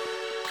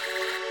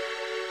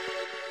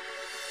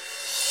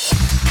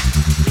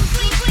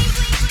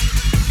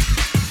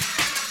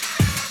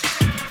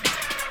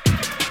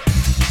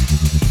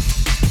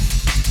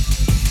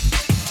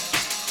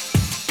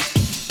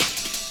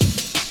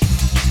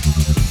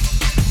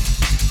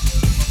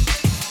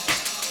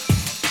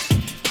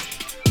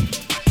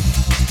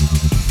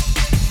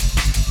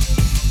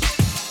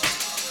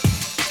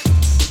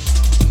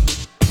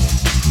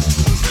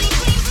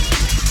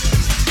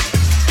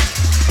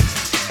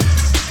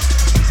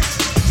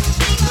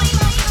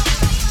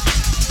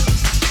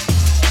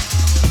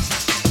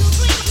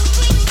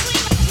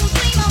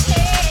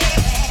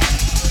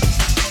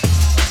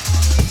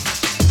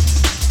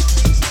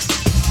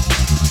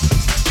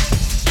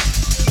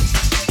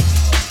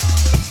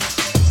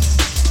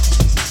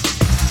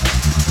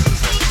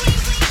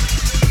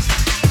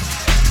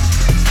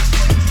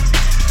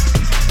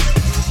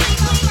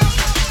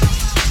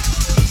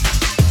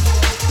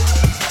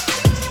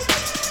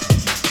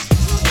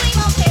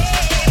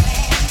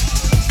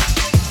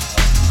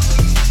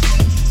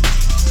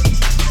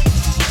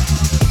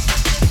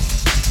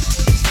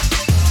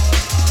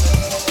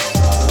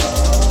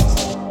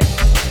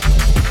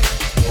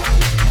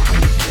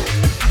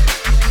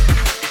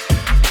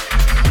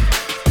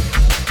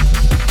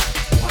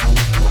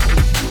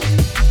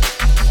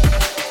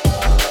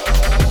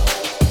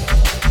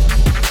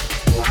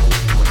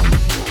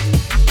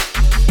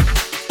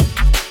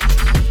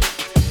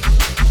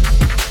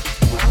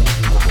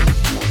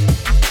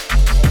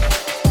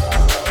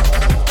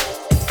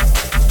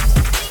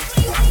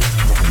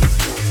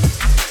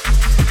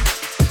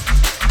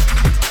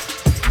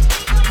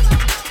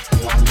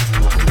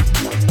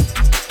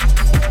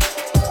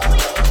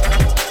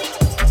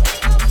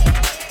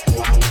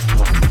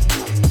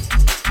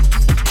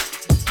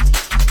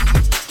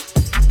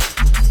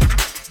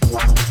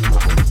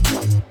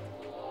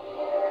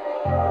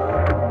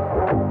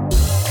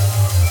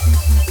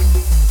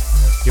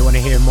 If you want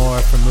to hear more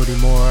from Moody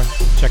Moore,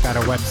 check out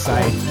our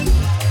website,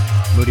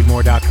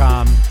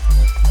 moodymoore.com,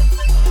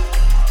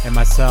 and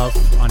myself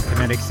on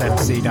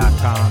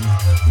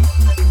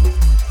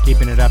kineticsmc.com.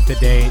 Keeping it up to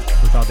date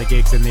with all the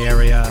gigs in the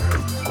area,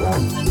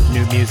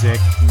 new music.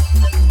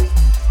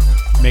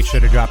 Make sure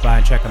to drop by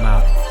and check them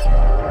out.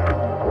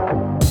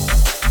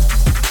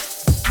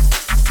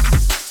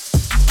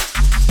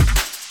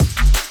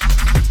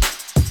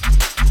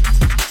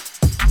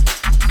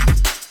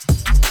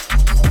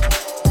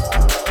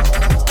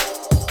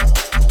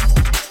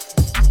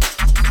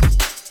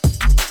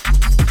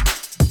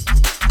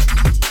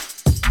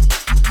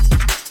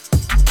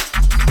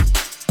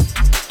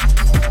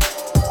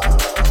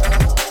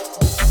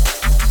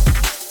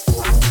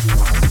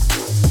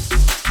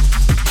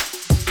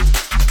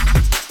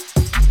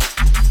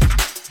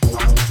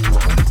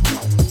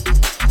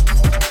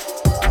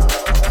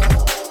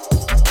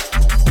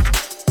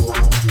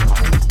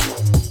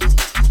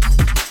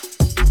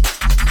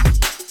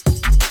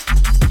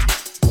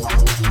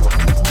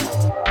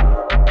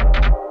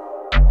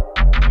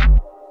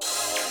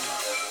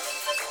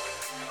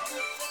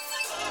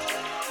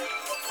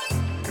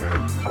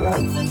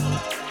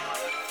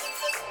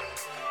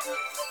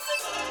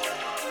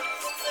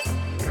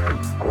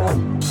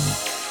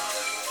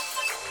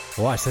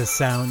 Watch the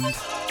sound.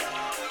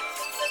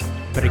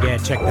 But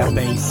again, check the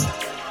bass.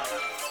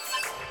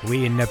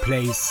 We in the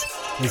place.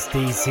 It's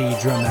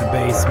DC drum and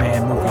bass,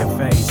 man. Move your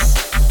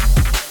face.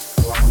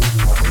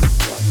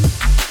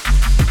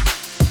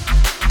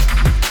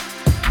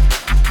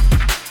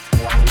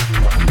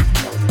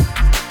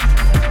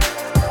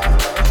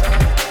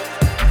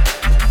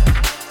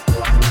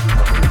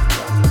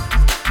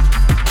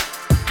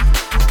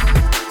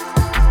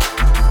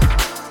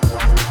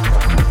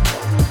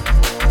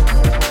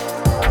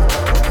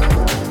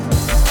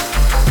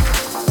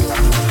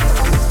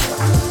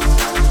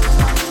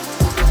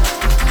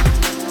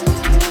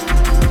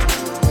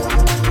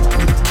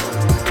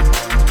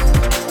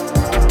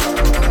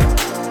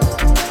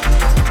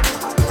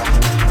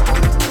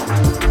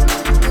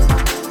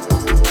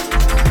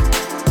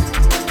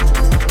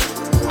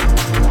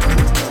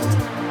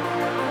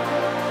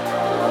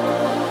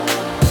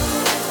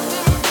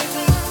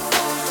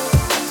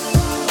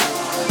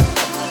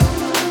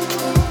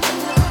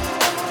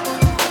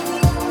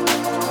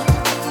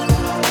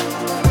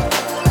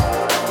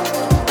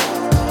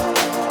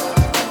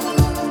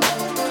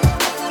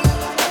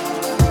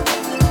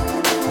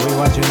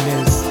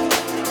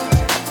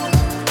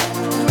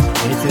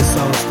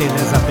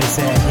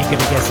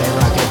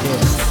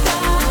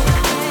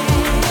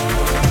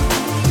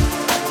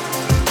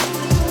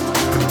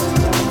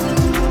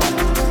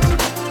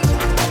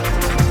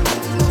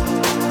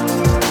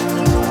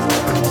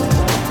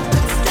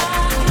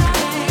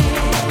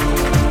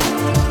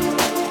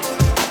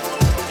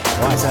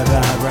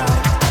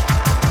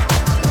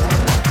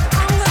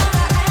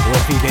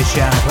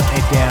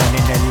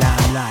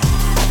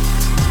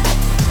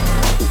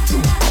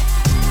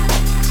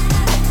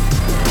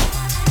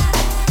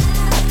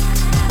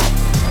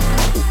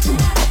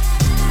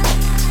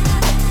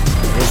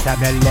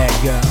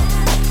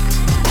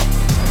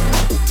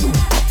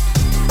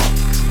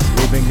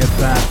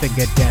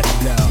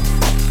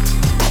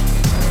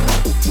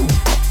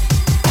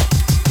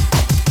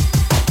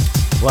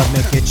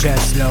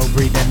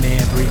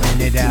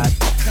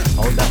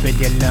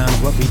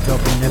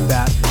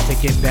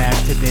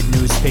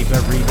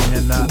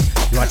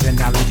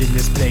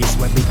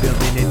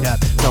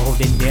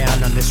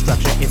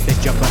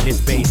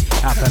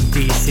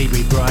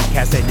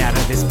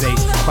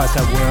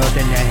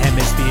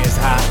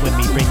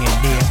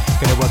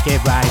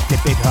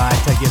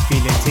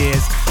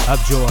 Of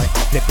joy,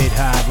 flip it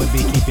high when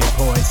we keep it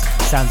poised.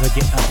 Sounds will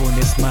get up on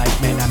this mic,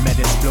 man, I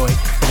Metasploit.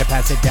 Gonna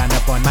pass it down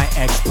up on my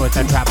exploits.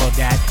 I travel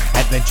that,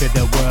 adventure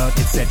the world,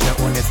 etc.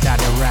 on this style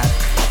of rap.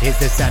 It's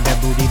the sound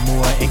of Moody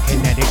Moore and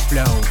kinetic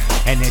flow.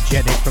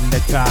 Energetic from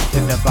the top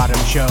to the bottom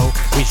show.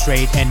 We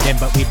straight ending,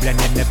 but we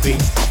blend in the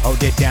beats.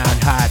 Hold it down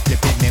high,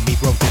 flip it, man, we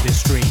broke to the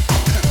street.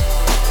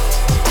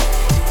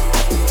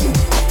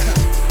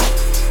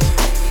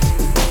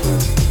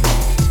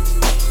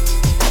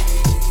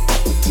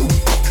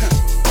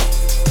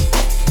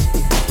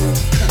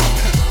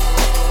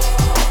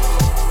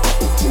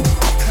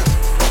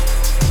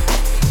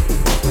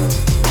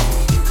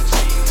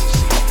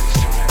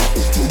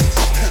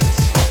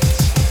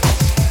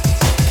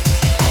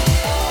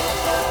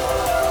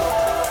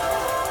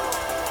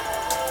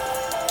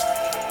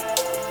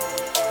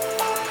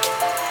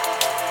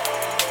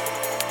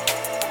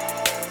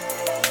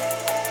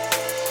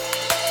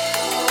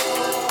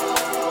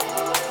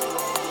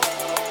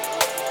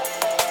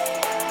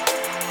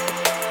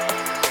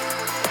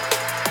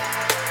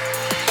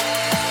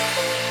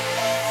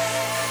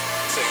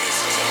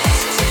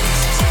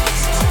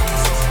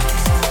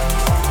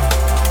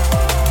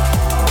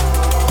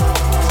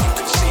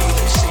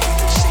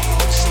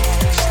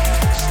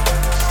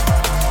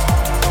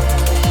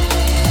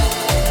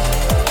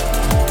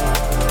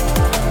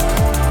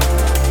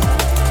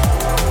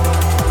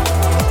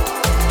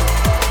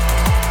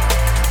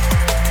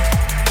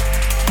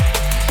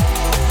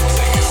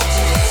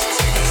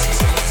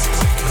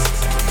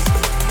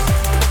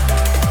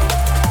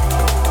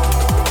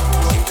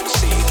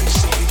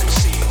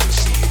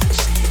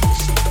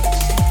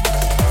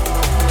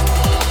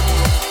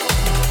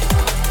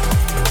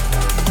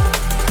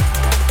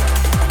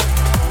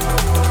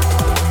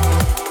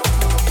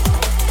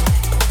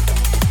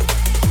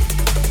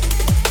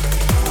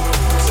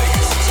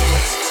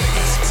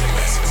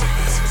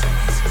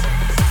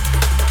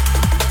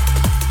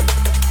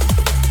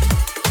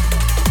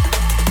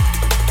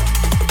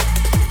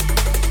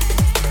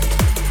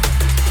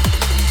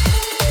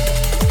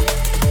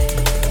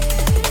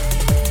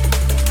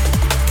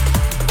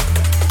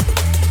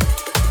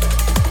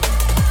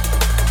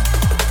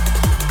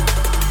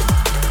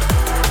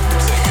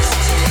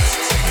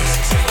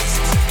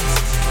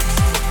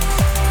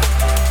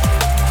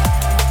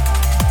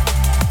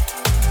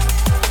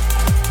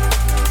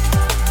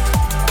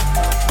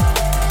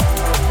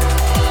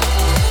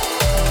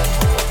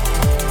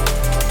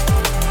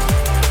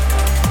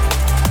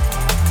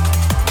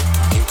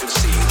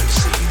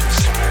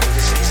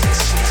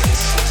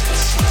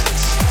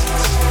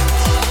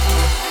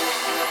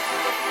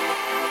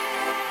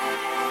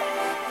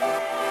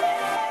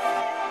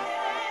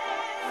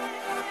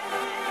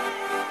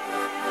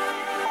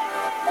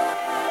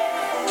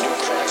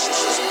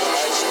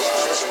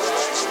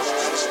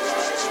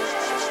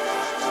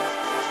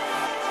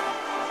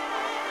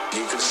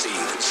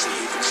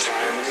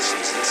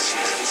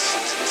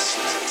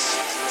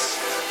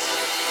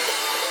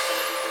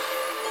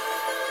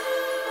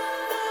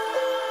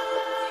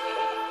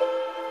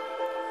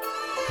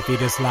 You're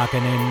just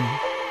locking in.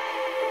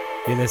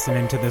 You're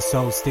listening to the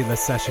Soul Stealer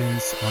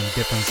sessions on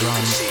different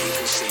drums.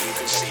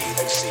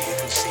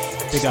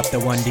 Big up the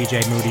one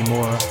DJ Moody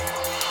Moore,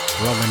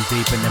 rolling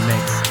deep in the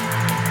mix.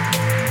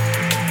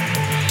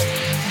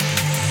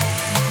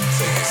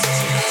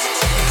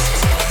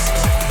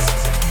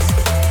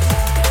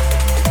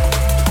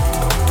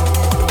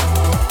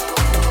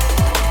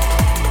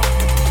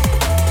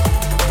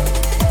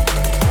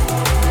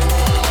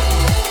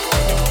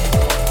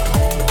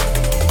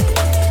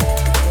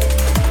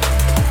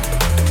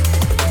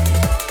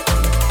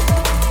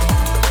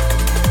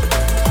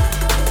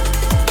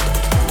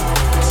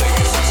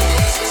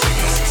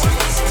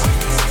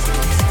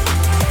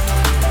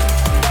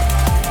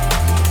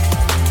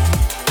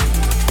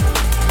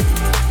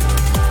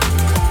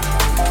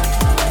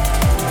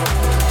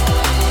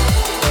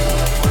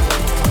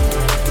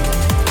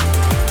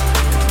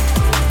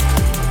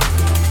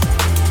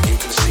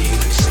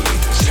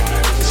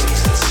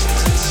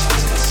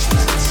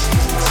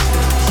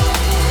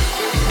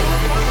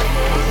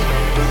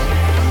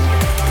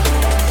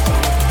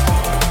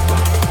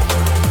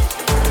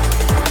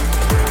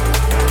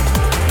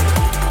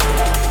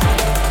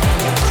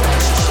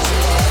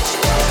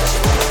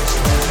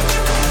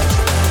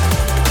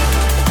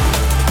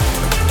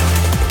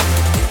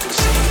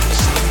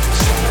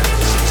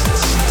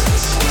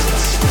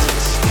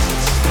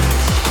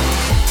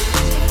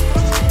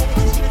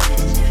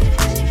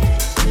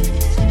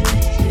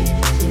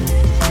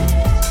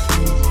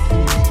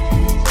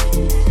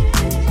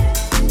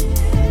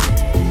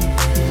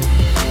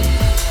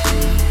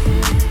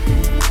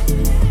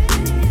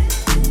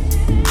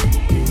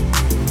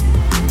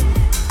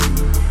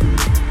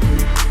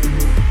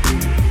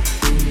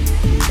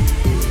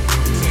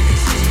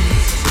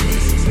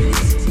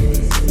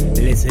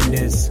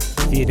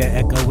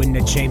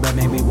 Chamber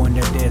made me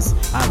wonder this.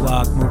 I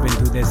walk moving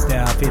through this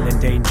style, feeling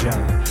danger.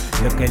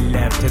 Looking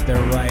left to the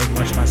right,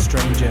 watch my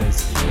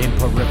strangers. In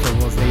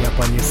peripherals, they up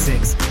on your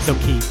six. So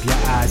keep your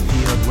eyes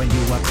peeled when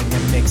you up in the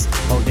mix.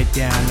 Hold it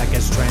down like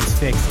it's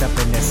transfixed up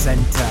in the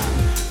center.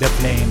 The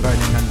flame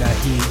burning under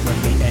heat when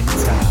we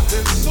enter.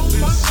 There's so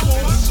much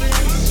more.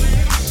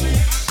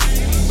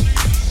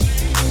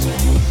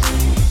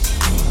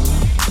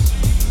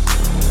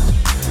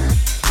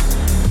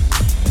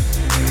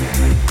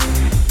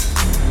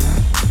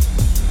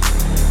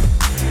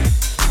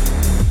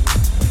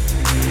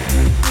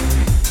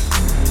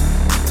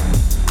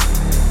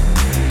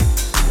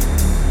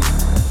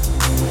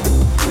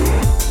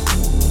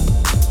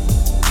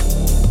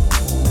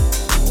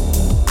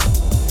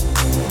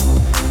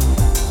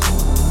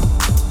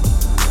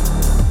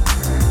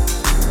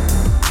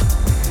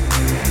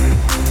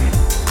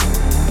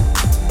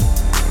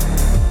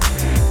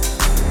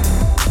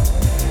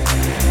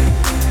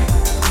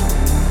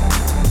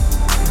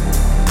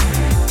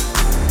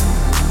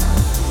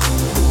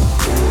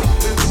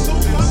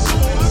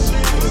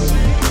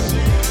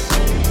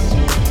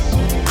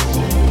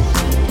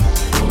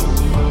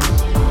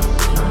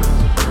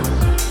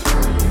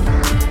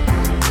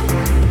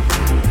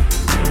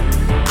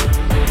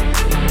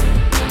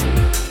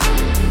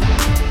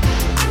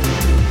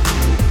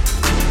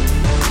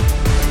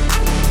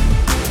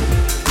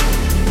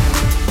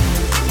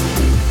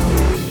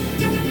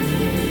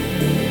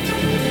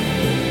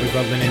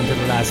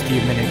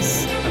 Few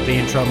minutes of the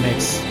intro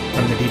mix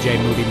from the DJ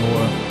Moody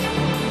Moore.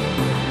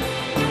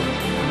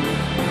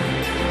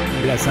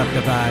 Bless up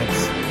the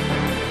vibes.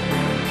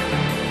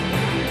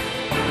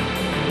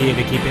 Here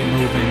to keep it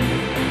moving.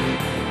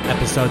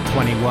 Episode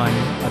 21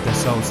 of the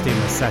Soul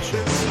Stealer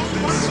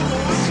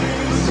Sessions.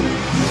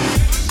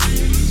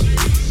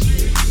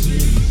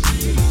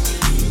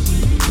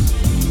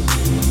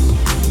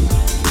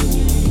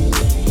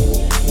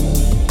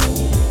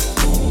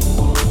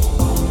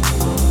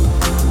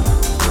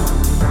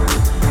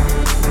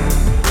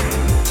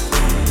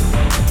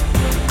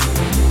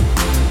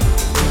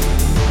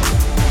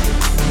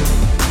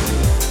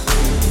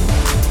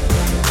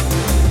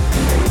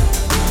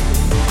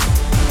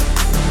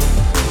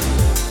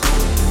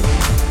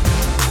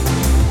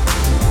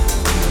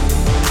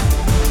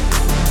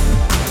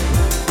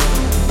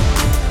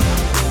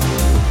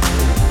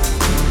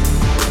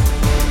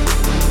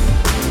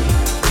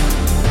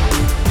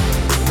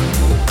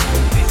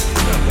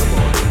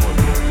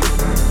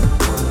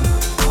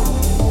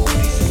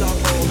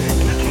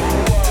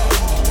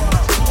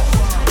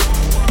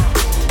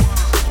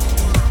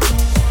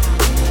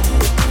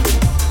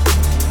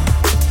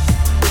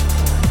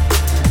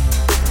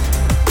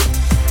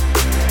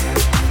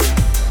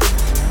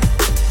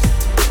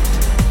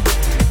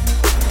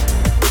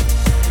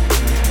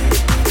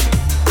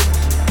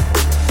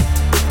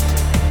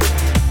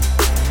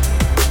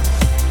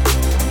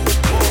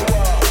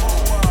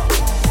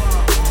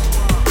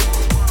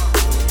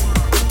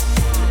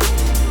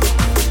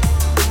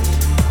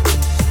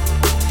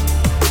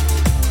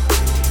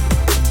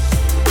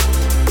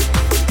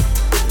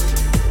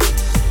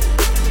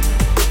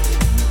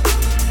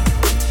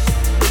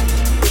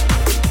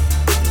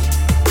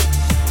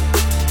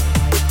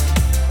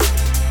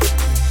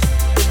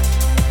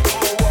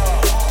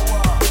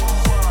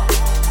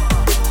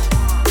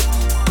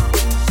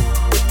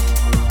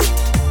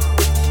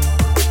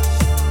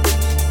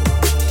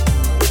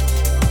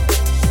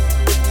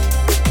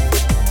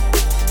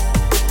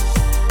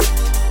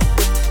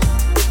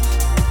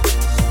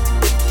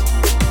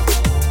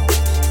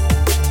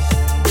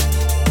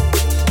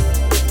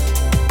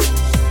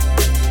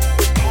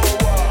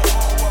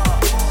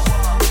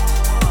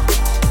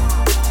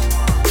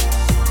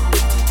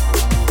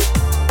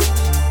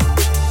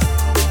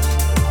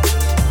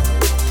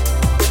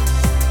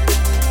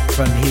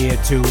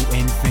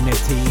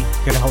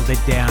 it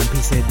down,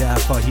 piece it up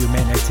for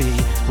humanity.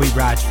 We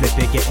ride, flip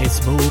it, getting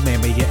smooth,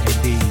 man, we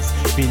getting these.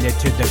 Feel it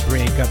to the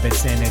brink of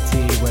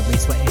insanity when we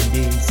sweating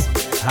these.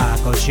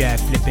 Go check,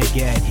 flip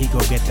it, he go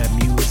get the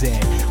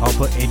music. I'll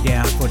put it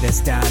down for the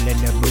style and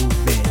the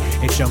movement.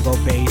 It's jungle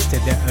bass to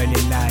the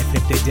early life,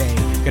 flip the day.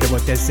 Gotta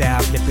work the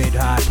sound, flip it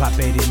hard, pop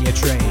it in your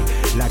tray.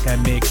 Like a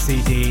mix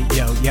CD,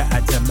 yo, you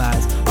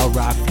atomize. I'll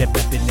rock, flip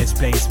up in this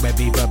place where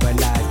we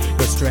verbalize.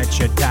 Go stretch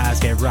your ties,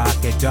 get rock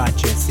and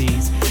dot your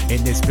C's.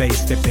 In this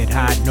place, flip it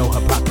hard, no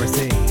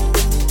hypocrisy.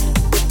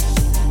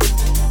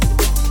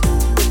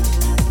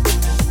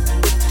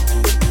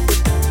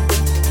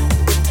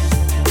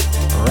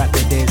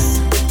 Rapping this,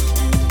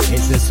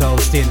 it's the Soul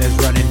Stealers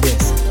running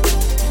this.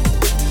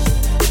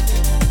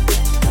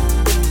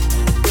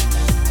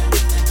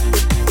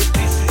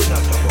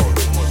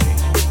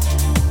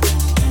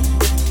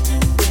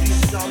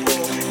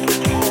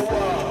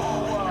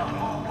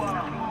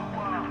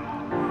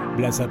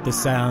 Bless up the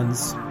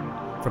sounds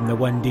from the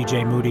one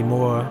DJ Moody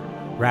Moore,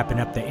 wrapping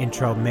up the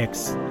intro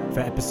mix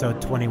for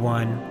episode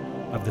 21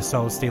 of the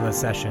Soul Stealer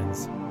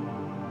Sessions.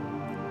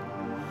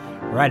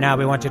 Right now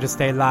we want you to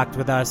stay locked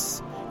with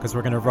us because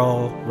we're going to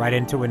roll right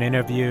into an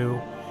interview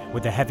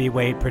with a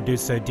heavyweight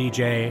producer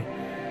DJ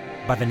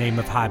by the name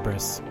of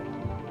Hybris.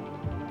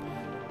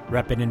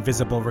 Repping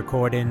Invisible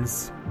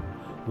Recordings,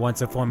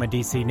 once a former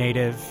DC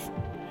native,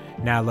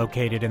 now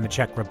located in the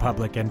Czech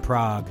Republic and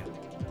Prague.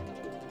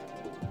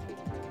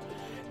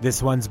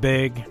 This one's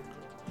big.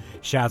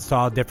 Shouts to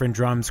all different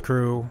drums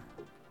crew.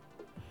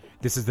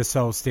 This is the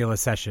Soul Stealer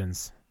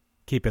Sessions.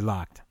 Keep it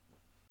locked.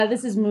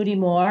 This is Moody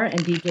Moore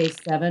and DJ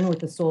Seven with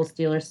the Soul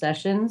Stealer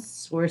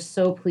Sessions. We're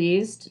so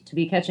pleased to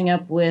be catching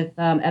up with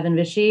Evan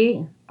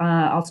Vishy,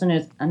 also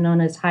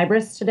known as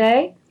Hybris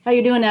today. How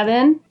you doing,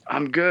 Evan?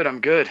 I'm good.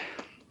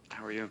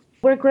 How are you?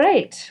 We're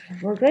great.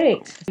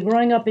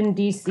 Growing up in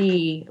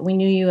DC, we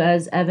knew you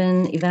as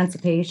Evan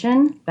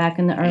Emancipation back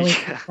in the early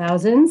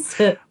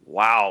 2000s.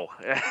 Wow.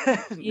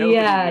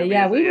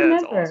 Yeah, we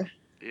remember. Awesome.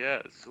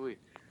 Yeah, sweet.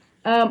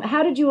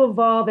 How did you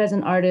evolve as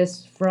an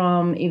artist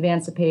from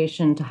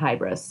Emancipation to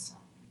Hybris?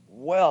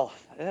 Well,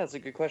 that's a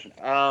good question.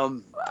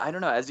 I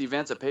don't know. As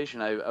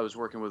Emancipation, I was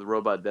working with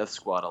Robot Death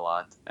Squad a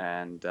lot.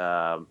 And,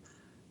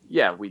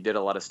 we did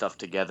a lot of stuff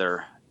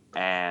together.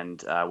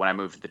 And when I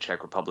moved to the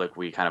Czech Republic,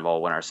 we kind of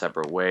all went our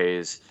separate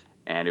ways.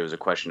 And it was a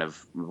question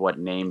of what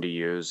name to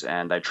use.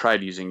 And I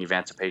tried using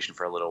Emancipation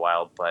for a little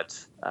while, but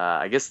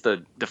I guess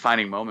the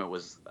defining moment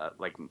was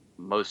like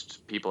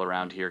most people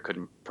around here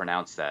couldn't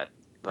pronounce that.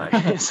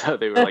 Like, so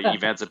they were like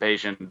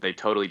Emancipation. They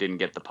totally didn't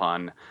get the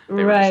pun.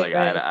 They were just like,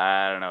 right.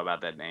 I don't know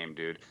about that name,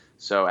 dude.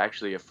 So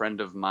actually, a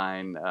friend of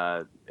mine,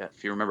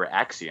 if you remember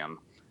Axiom.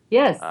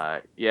 Yes.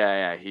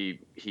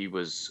 He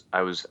was.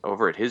 I was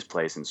over at his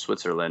place in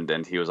Switzerland,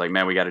 and he was like,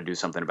 "Man, we got to do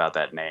something about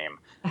that name."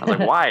 I was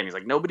like, "Why?" And he's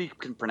like, "Nobody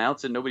can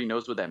pronounce it. Nobody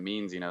knows what that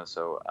means, you know."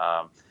 So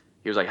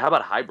he was like, "How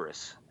about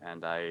Hybris?"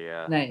 And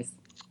I nice.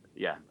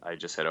 Yeah, I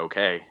just said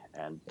okay,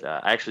 and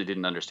I actually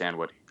didn't understand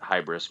what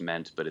Hybris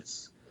meant, but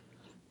it's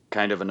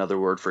kind of another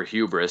word for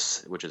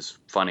hubris, which is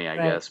funny, I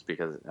guess,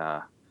 because.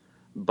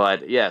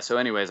 But yeah, so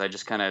anyways, I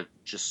just kind of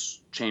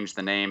changed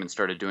the name and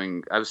started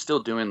doing. I was still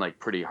doing like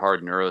pretty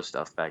hard neuro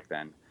stuff back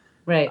then.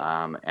 Right.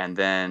 And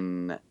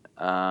then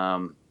I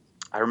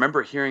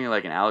remember hearing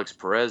like an Alex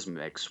Perez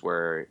mix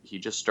where he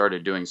just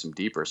started doing some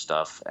deeper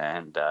stuff,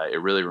 and it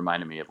really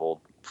reminded me of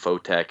old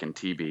Photek and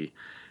TB.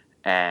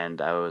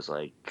 And I was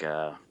like,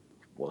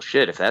 well,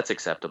 shit, if that's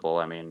acceptable,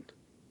 I mean,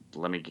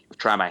 let me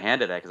try my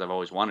hand at that because I've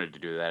always wanted to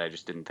do that. I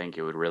just didn't think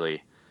it would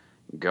really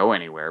go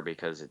anywhere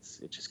because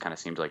it just kind of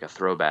seemed like a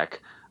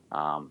throwback.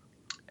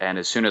 And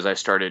as soon as I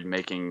started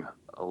making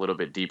a little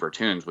bit deeper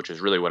tunes, which is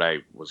really what I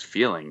was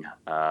feeling,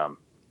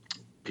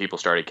 people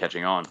started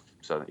catching on.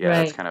 So yeah,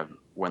 That's kind of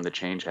when the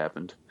change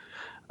happened.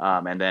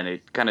 And then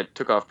it kind of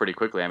took off pretty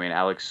quickly. I mean,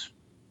 Alex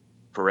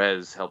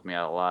Perez helped me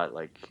out a lot.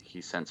 Like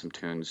he sent some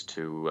tunes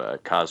to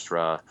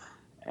Kazra,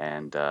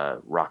 and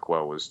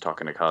Rockwell was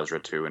talking to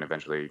Kazra too. And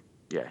eventually,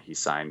 he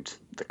signed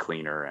The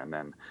Cleaner. And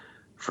then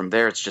from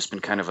there, it's just been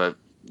kind of a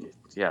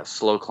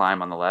slow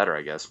climb on the ladder,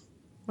 I guess.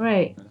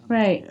 Right.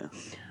 Yeah.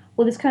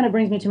 Well, this kind of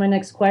brings me to my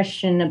next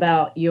question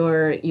about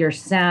your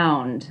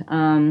sound.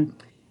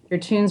 Your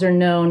tunes are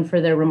known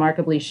for their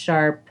remarkably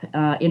sharp,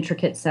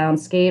 intricate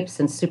soundscapes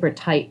and super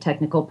tight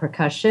technical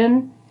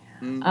percussion.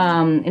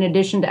 Mm-hmm. In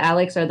addition to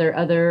Alex, are there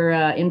other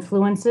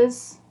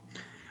influences?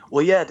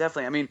 Well, yeah,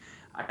 definitely. I mean,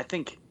 I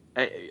think,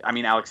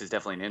 Alex is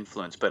definitely an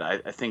influence, but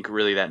I think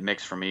really that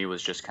mix for me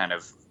was just kind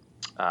of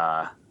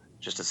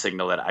just a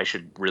signal that I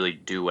should really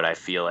do what I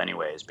feel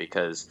anyways,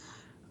 because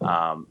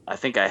I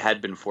think I had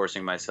been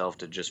forcing myself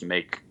to just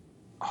make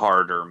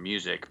harder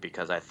music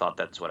because I thought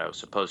that's what I was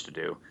supposed to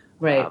do.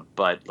 Right.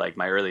 But like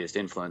my earliest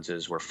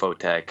influences were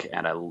Photek,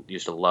 and I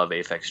used to love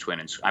Aphex Twin.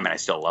 And I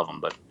still love them,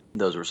 but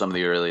those were some of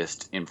the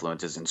earliest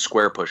influences. And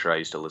Squarepusher I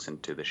used to listen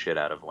to the shit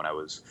out of when I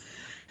was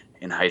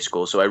in high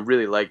school. So I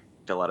really liked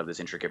a lot of this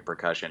intricate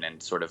percussion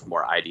and sort of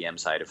more IDM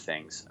side of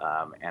things.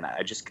 And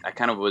I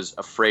kind of was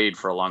afraid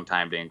for a long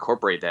time to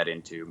incorporate that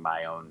into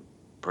my own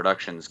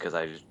productions because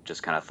I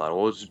just kind of thought,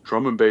 well, it's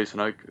drum and bass,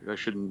 and I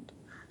shouldn't,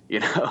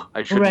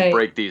 I shouldn't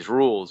break these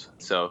rules.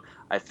 So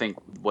I think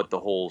what the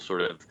whole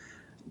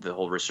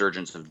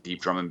resurgence of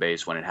deep drum and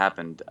bass when it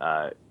happened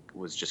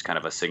was just kind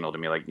of a signal to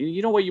me, like,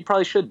 you know what, you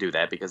probably should do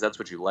that because that's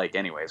what you like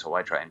anyway. So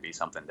why try and be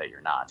something that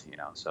you're not,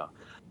 So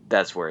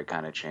that's where it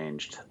kind of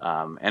changed.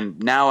 And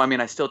now, I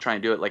mean, I still try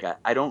and do it. Like,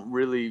 I don't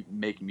really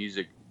make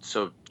music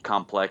so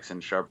complex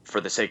and sharp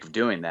for the sake of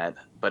doing that,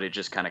 but it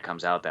just kind of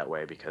comes out that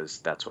way because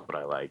that's what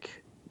I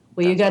like.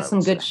 Well, you got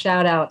some good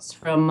shout outs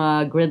from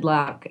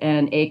Gridlock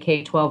and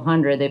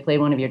AK-1200. They played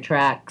one of your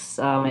tracks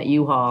at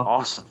U-Haul.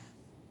 Awesome.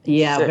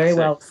 Yeah, very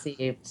well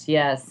received.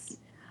 Yes.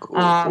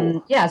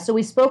 Cool. Yeah, so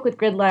we spoke with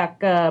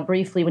Gridlock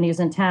briefly when he was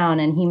in town,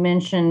 and he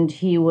mentioned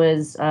he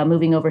was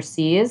moving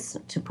overseas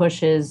to push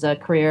his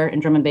career in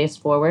drum and bass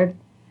forward.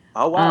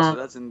 Oh, wow, so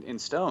that's in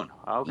stone.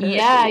 Okay.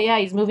 Yeah, cool. Yeah,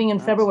 he's moving in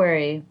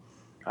February.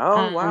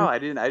 Oh, wow, I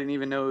didn't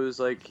even know it was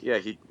like,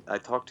 I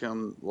talked to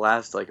him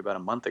last, like, about a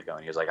month ago,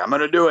 and he was like, I'm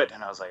going to do it.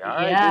 And I was like, all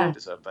right,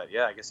 dude. So, but,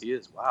 yeah, I guess he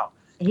is. Wow.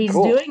 He's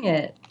doing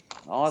it.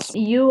 Awesome.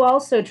 You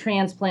also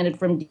transplanted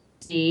from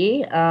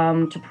D.C.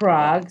 To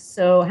Prague.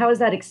 So how has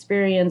that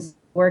experience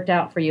worked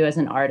out for you as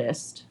an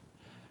artist?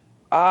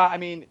 I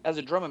mean, as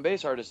a drum and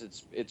bass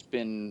artist, it's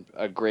been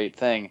a great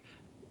thing.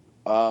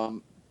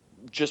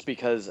 Just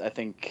because I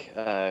think,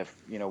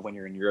 when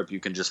you're in Europe, you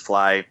can just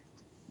fly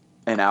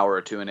an hour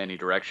or two in any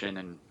direction.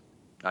 And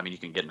I mean, you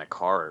can get in a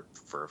car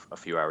for a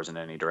few hours in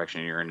any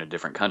direction and you're in a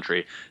different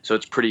country. So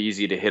it's pretty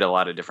easy to hit a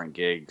lot of different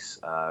gigs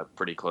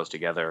pretty close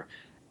together.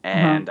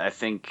 And I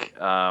think,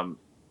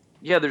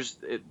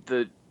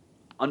 the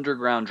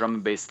underground drum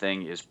and bass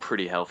thing is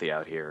pretty healthy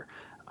out here.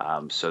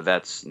 So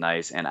that's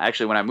nice. And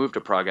actually, when I moved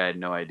to Prague, I had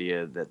no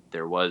idea that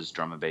there was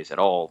drum and bass at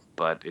all.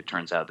 But it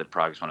turns out that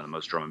Prague is one of the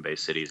most drum and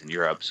bass cities in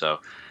Europe.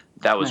 So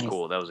that was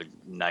cool. That was a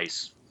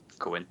nice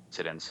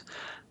coincidence.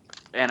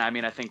 And I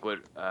mean, I think what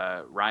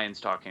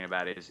Ryan's talking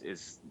about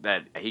is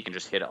that he can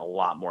just hit a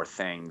lot more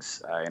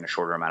things in a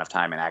shorter amount of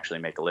time and actually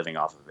make a living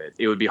off of it.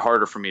 It would be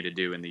harder for me to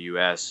do in the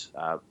U.S.,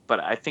 but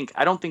I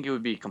don't think it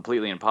would be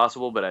completely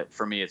impossible. But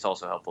for me, it's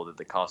also helpful that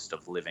the cost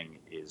of living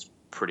is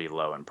pretty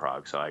low in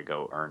Prague. So I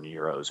go earn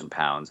euros and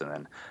pounds and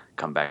then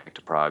come back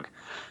to Prague.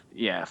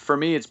 Yeah, for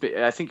me,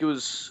 I think it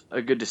was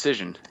a good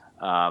decision.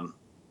 But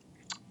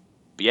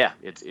yeah,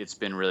 it's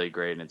been really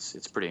great, and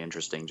it's pretty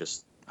interesting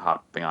just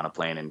hopping on a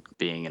plane and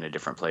being in a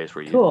different place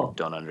where you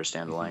don't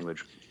understand the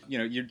language.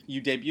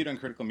 You debuted on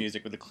Critical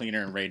Music with The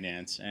Cleaner and Raid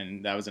Dance,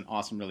 and that was an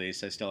awesome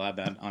release. I still have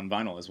that on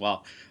vinyl as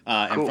well. Cool.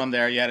 And from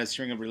there, you had a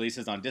string of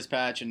releases on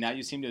Dispatch, and now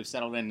you seem to have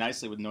settled in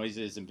nicely with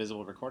Noise's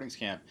Invisible Recordings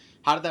Camp.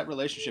 How did that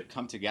relationship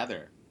come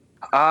together?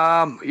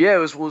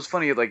 It was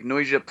funny. Like,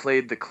 Noisia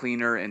played The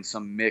Cleaner in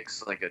some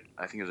mix, I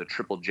think it was a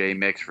Triple J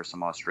mix for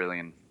some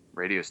Australian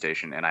radio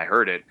station, and I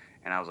heard it.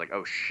 And I was like,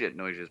 oh, shit,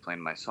 Noisia is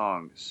playing my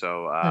song.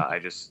 So I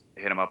just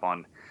hit him up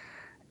on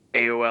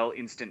AOL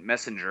Instant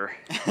Messenger.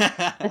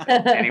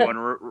 Anyone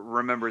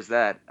remembers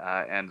that?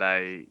 And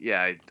I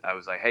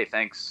was like, hey,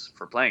 thanks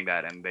for playing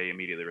that. And they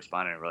immediately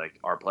responded and were like,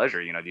 our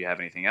pleasure. Do you have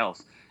anything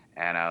else?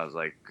 And I was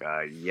like,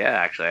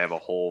 actually, I have a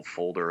whole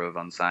folder of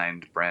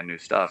unsigned brand new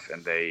stuff.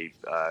 And they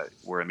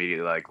were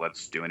immediately like,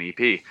 let's do an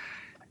EP.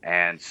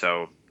 And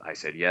so I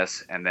said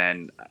yes. And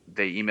then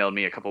they emailed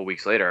me a couple of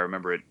weeks later. I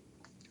remember it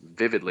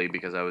vividly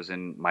because I was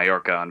in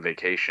Mallorca on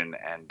vacation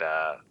and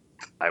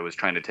I was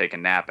trying to take a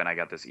nap and I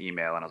got this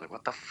email and I was like,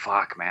 what the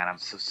fuck, man? I'm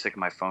so sick of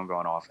my phone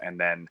going off. And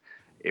then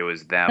it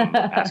was them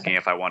asking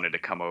if I wanted to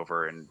come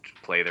over and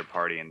play their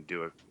party and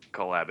do a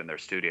collab in their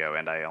studio,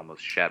 and I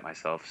almost shat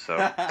myself. So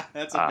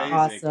that's amazing.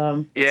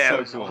 Awesome. Yeah, so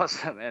it was cool.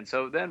 Awesome. And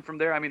so then from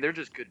there, I mean, they're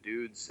just good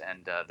dudes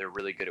and they're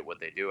really good at what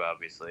they do,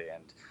 obviously.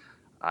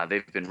 And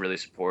they've been really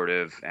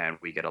supportive and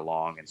we get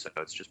along. And so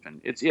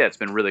it's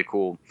been really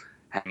cool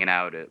hanging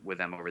out with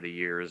them over the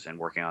years and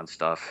working on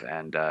stuff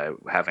and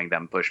having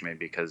them push me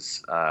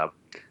because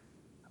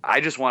I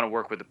just want to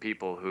work with the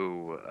people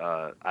who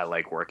I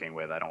like working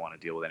with. I don't want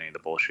to deal with any of the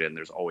bullshit, and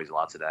there's always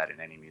lots of that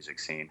in any music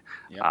scene.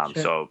 Yep,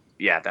 sure. So,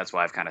 yeah, that's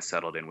why I've kind of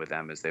settled in with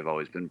them, is they've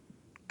always been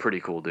pretty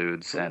cool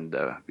dudes, and,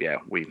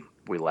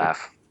 we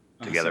laugh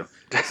together.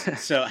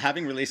 So,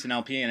 having released an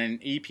LP and an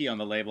EP on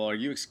the label, are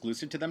you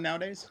exclusive to them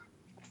nowadays?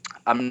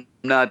 I'm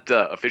not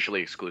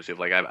officially exclusive.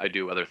 Like, I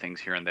do other things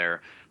here and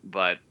there,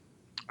 but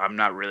I'm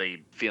not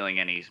really feeling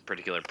any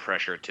particular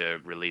pressure to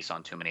release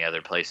on too many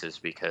other places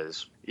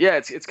because,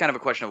 it's kind of a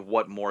question of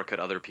what more could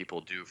other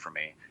people do for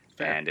me.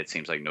 Fair. And it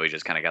seems like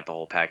Noise's kind of got the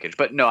whole package.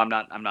 But no, I'm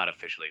not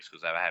officially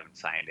exclusive. I haven't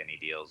signed any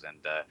deals. And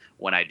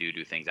when I do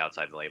things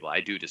outside the label,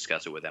 I do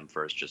discuss it with them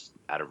first, just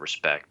out of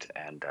respect.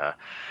 And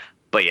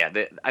but yeah,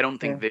 I don't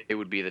think they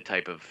would be the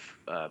type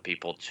of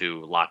people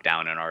to lock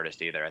down an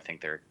artist either. I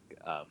think they're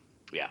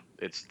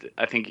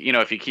I think,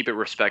 if you keep it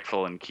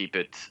respectful and keep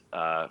it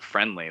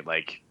friendly,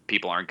 like,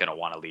 people aren't going to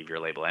want to leave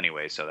your label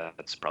anyway, so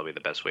that's probably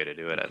the best way to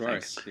do it. Of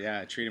course, I think.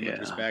 Yeah, treat them with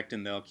respect,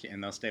 and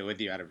they'll stay with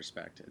you out of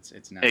respect.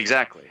 It's nice.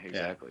 Exactly.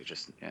 Yeah.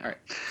 Just All right.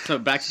 So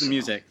back to the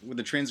music. With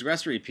the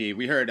Transgressor EP,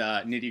 we heard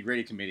Nitty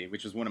Gritty Committee,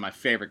 which was one of my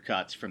favorite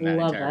cuts from that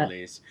entire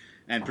release.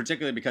 and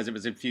particularly because it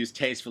was infused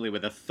tastefully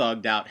with a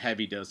thugged out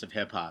heavy dose of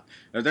hip hop.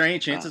 Are there any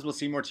chances we'll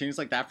see more tunes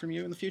like that from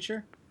you in the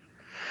future?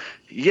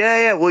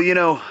 Yeah.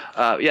 Well,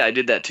 I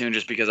did that tune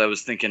just because I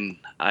was thinking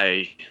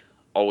I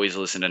always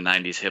listen to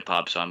 90s hip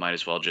hop, so I might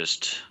as well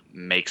just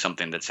make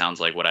something that sounds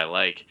like what I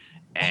like.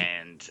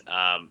 And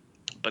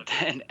but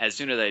then as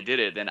soon as I did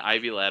it, then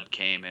Ivy Lab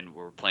came and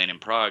were playing in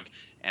Prague,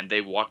 and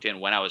they walked in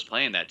when I was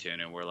playing that tune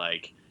and were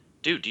like,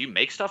 dude, do you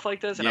make stuff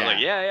like this? And I was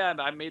like, yeah,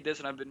 I made this,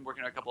 and I've been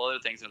working on a couple other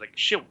things. And they're like,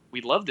 shit, we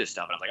love this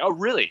stuff. And I'm like, oh,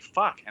 really?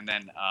 Fuck. And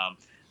then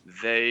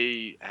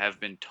they have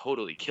been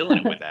totally killing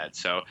it with that.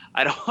 So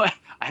I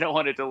don't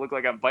want it to look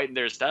like I'm fighting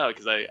their style,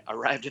 because I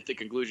arrived at the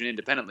conclusion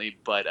independently.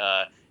 But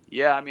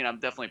yeah, I mean, I'm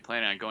definitely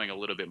planning on going a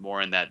little bit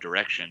more in that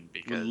direction,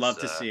 because we'd love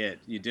to see it.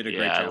 You did a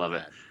great job. I love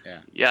with it.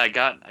 That. Yeah, I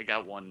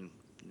got one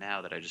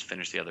now that I just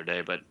finished the other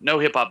day, but no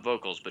hip hop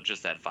vocals, but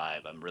just that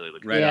vibe. I'm really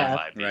looking for that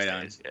vibe these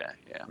days.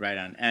 Yeah. Right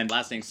on. And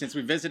last thing, since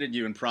we visited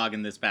you in Prague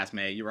in this past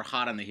May, you were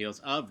hot on the heels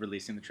of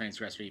releasing the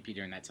Transgressor EP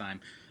during that time.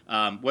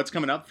 What's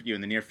coming up for you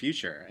in the near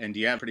future? And do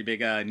you have a pretty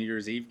big New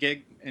Year's Eve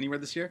gig anywhere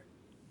this year?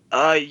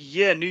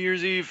 Yeah, New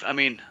Year's Eve. I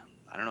mean,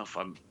 I don't know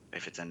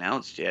if it's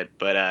announced yet,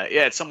 but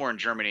yeah, it's somewhere in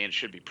Germany and it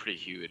should be pretty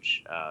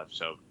huge.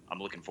 So I'm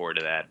looking forward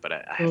to that, but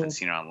I haven't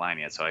seen it online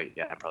yet, so I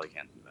probably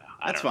can't.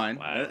 That's fine.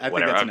 I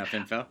think that's enough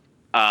info.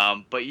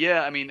 But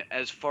yeah, I mean,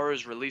 as far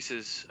as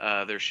releases,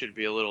 there should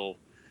be a little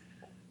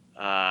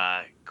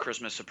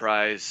Christmas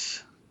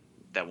surprise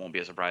that won't be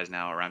a surprise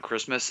now around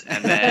Christmas,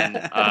 and then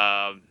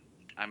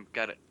I've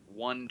got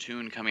one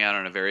tune coming out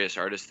on a various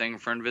artist thing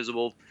for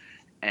Invisible,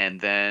 and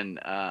then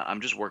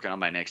I'm just working on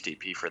my next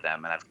EP for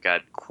them, and I've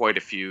got quite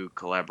a few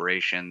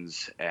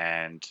collaborations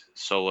and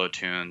solo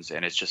tunes,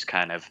 and it's just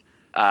kind of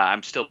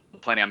I'm still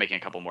planning on making a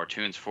couple more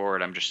tunes for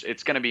it.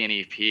 It's going to be an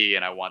EP,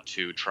 and I want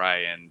to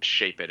try and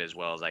shape it as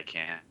well as I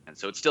can. And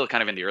so it's still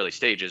kind of in the early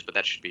stages, but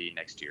that should be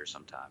next year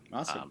sometime.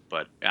 Awesome.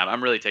 But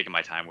I'm really taking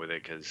my time with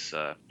it because,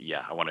 I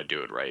want to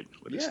do it right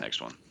with this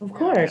next one. Of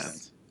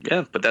course.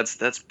 Yeah, but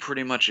that's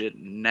pretty much it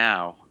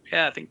now.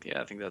 I think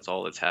that's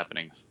all that's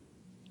happening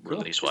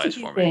release-wise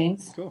for me.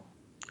 Cool.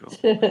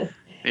 Yeah.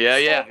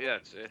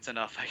 It's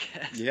enough, I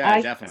guess.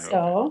 Yeah,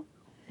 definitely.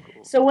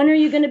 So when are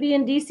you going to be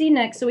in DC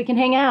next so we can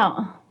hang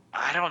out?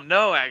 I don't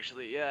know,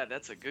 actually. Yeah,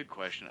 that's a good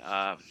question.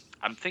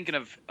 I'm thinking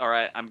of,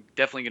 I'm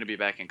definitely going to be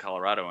back in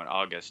Colorado in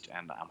August,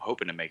 and I'm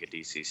hoping to make a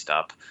DC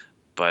stop.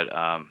 But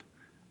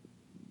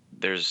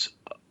there's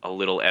a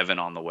little Evan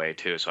on the way,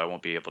 too, so I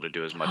won't be able to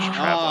do as much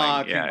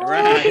traveling.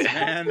 Congrats,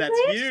 man. That's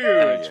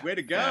huge. Way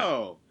to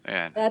go.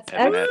 Yeah. That's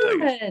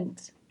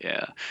excellent.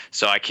 Yeah,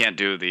 so I can't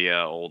do the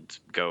old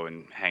go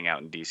and hang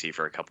out in DC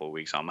for a couple of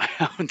weeks on my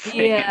own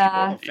thing.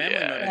 Yeah. Well, family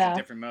mode is a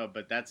different mode,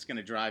 but that's going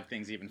to drive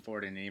things even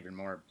forward in an even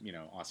more,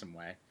 awesome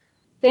way.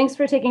 Thanks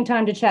for taking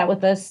time to chat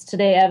with us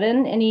today,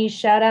 Evan. Any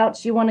shout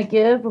outs you want to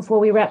give before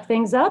we wrap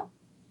things up?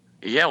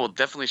 Yeah, well,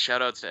 definitely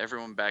shout outs to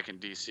everyone back in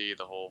DC,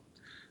 the whole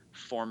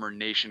former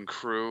Nation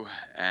crew,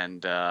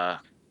 and the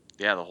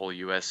whole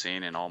US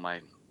scene, and all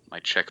my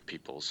Czech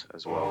peoples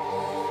as well.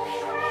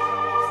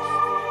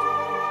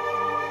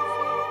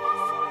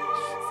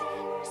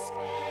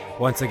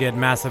 Once again,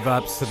 massive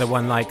ups to the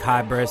one like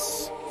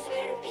Hybris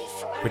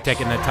for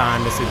taking the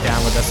time to sit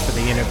down with us for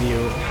the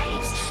interview.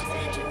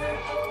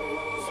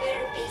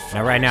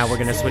 Now, right now, we're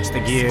going to switch the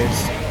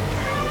gears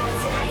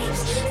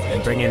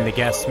and bring in the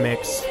guest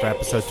mix for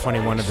episode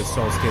 21 of the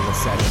Soul Stealer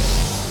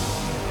Sessions.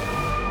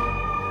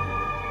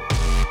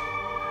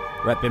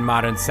 Reppin'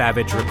 Modern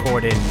Savage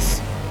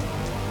Recordings.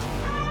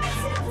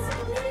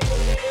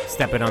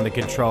 Stepping on the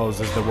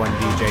controls is the one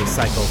DJ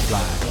Psycho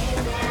Fly.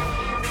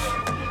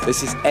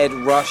 This is Ed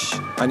Rush,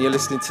 and you're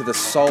listening to the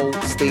Soul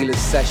Stealers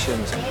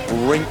Sessions,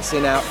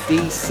 rinsing out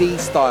DC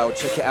style.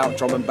 Check it out,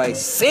 drum and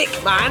bass. Sick,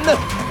 man!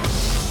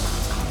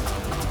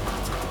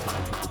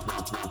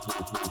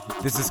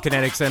 This is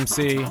Kinetics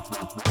MC.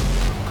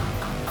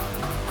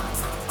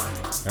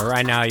 And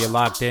right now, you're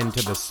locked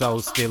into the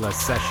Soul Stealer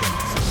Sessions.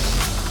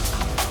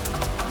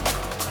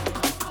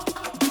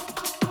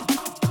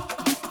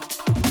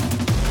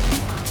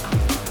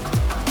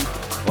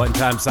 One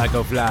time,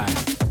 Psycho Fly.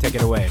 Take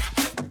it away.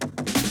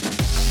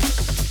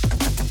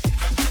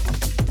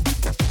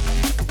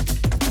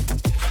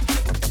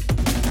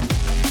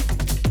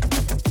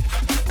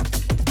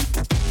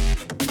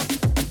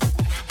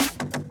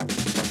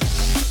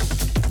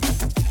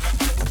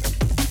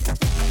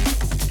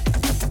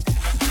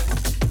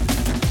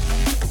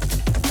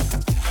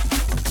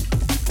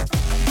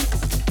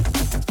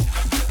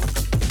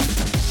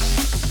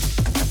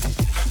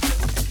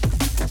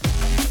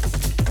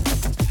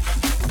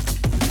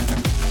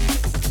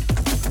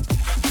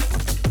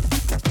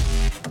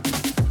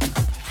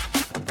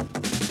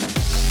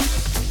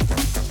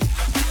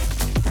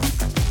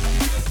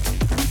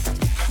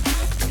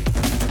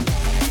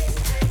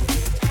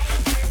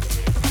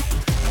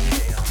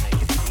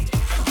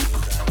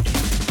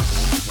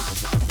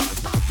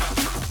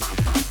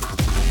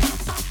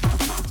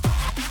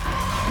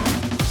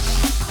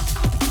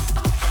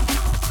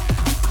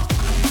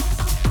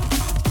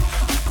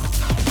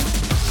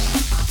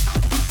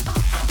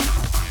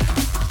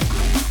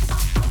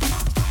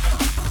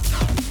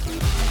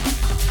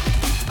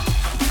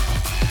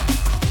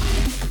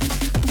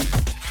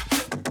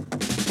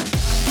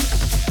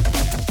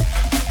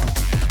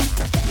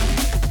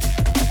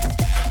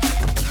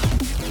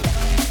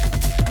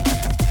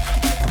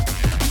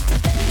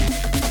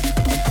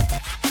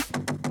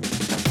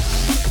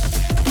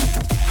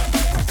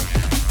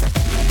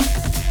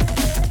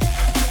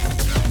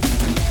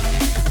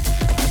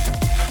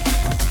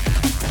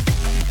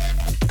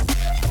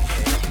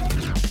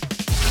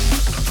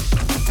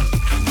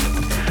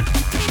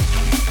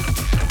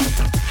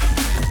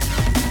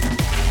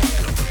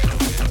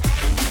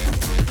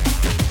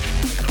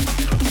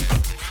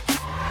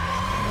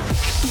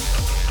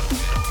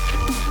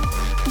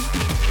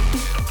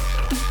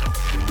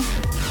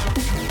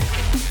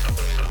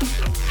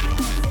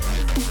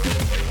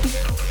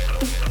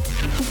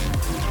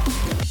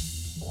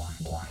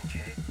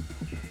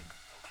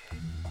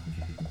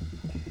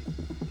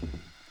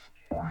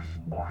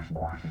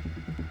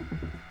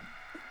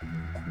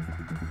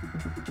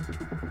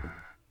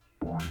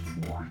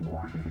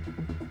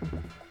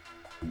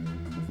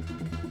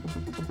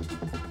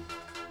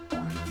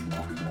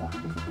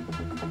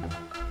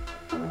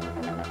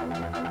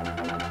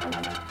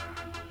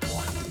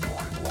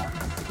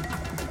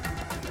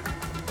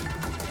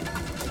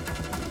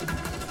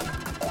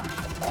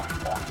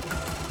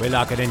 We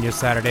lock it in your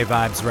Saturday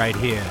vibes right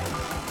here.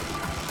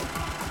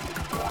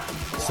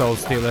 Soul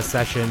Stealer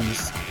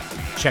Sessions,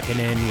 checking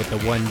in with the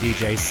one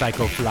DJ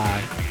Psycho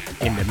Fly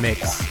in the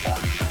mix.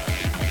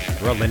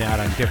 Rolling out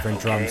on Different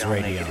Drums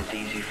Radio. I'll make it as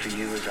easy for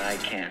you as I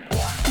can.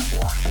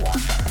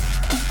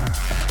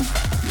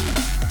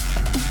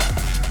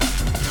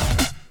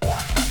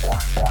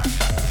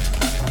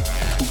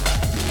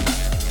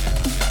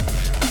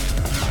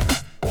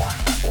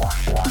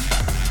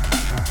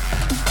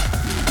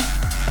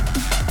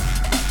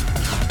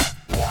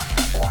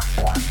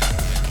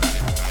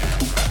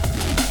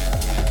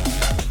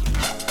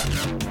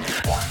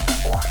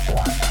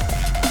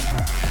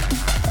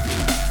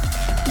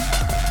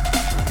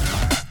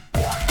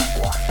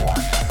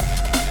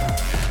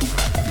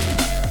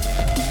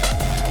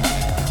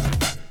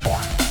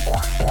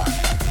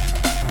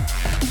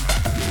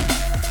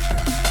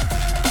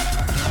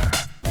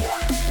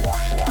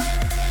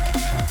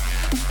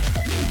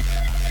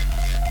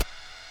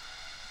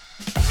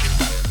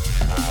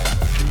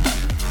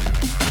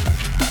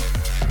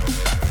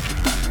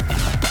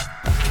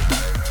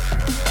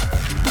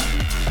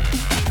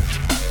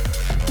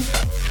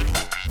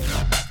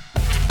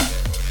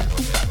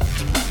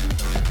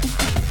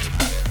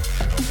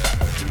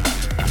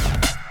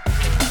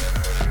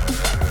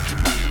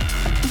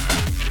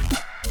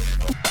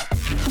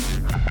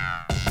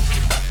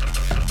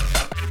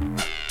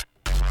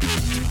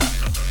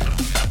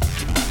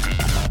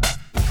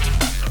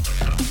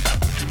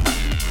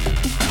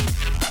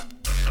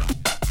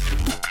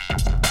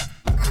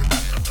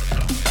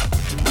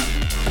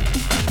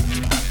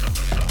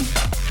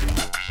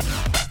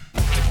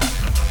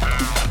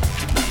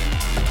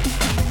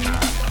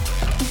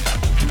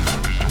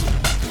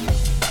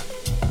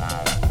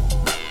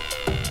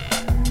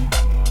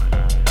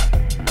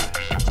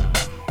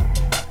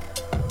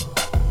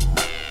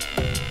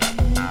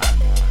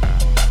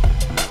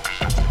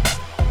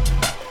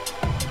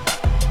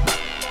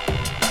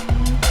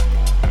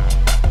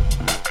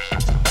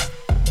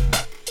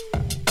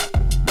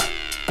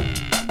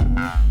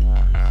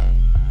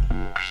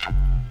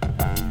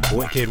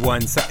 Wicked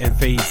one, setting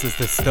faces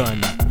to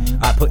stun.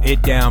 I put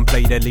it down,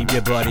 play to leave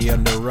your body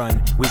on the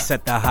run. We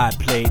set the hot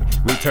plate,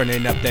 we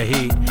turning up the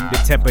heat.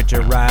 The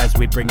temperature rise,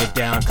 we bring it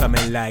down,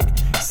 coming like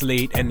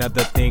sleet and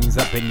other things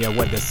up in your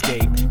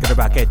weatherscape. Gonna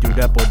rock it dude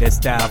up with this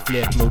style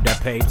flip, move the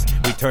papes.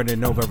 We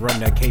turning over, run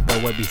the caper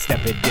where we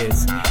step at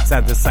this.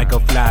 Sounds of Psycho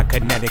Fly,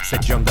 kinetics,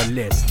 a jungle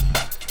list.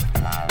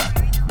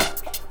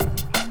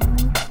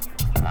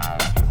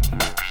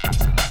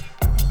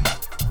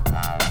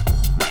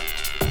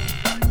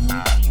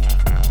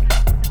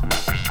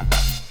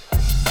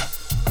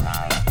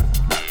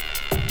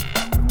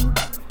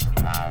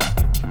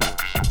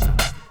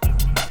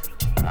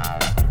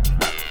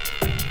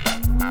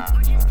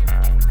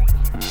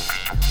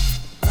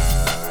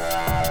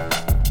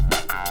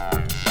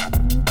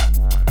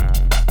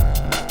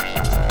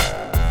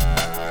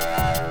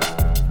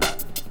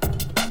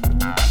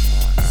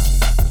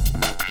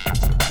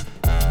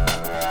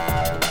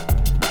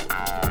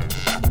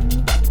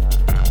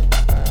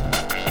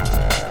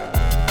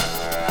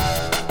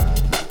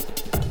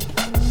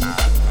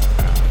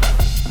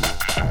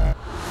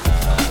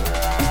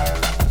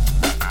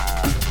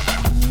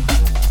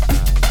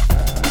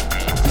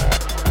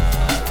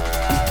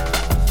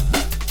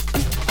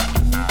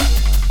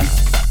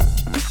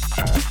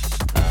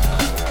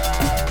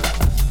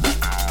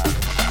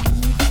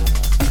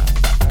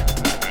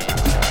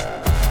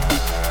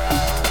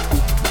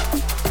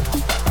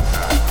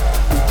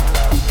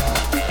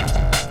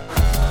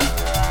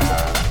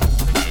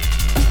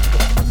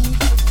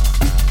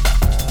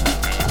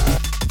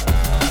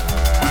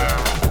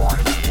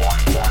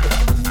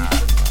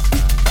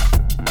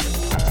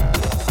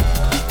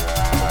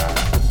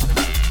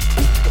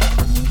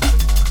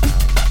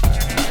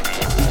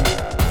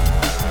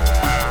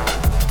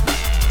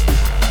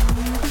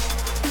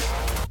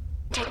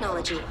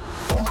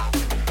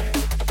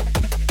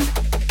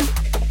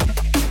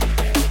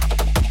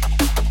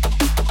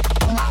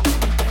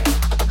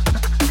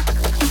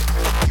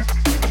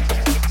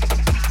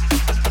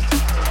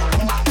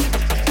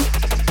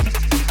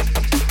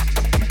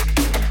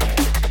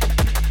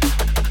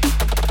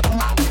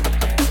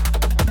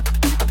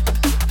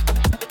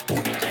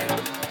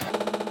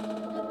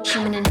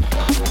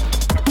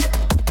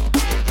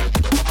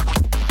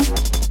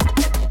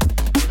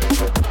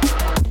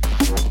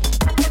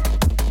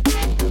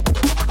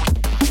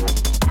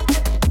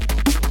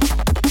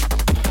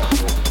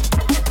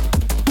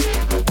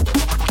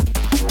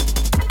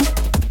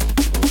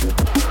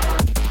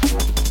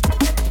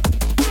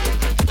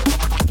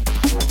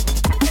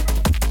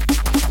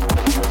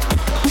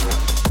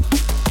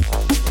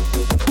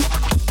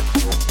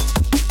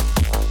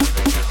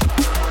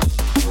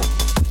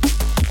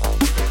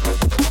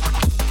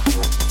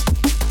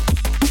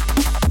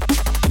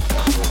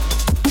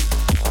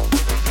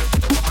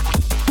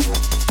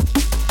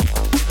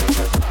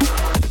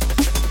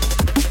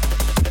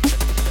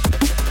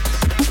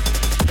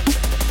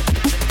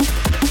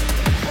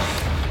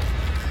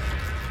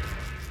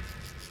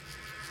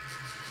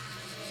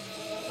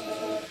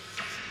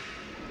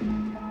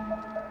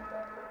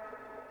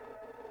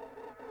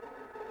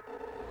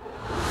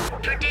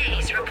 For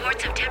days,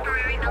 reports of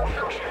temporary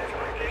malfunctions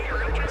and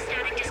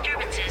electrostatic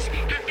disturbances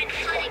have been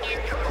flooding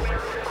in from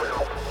around the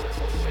world.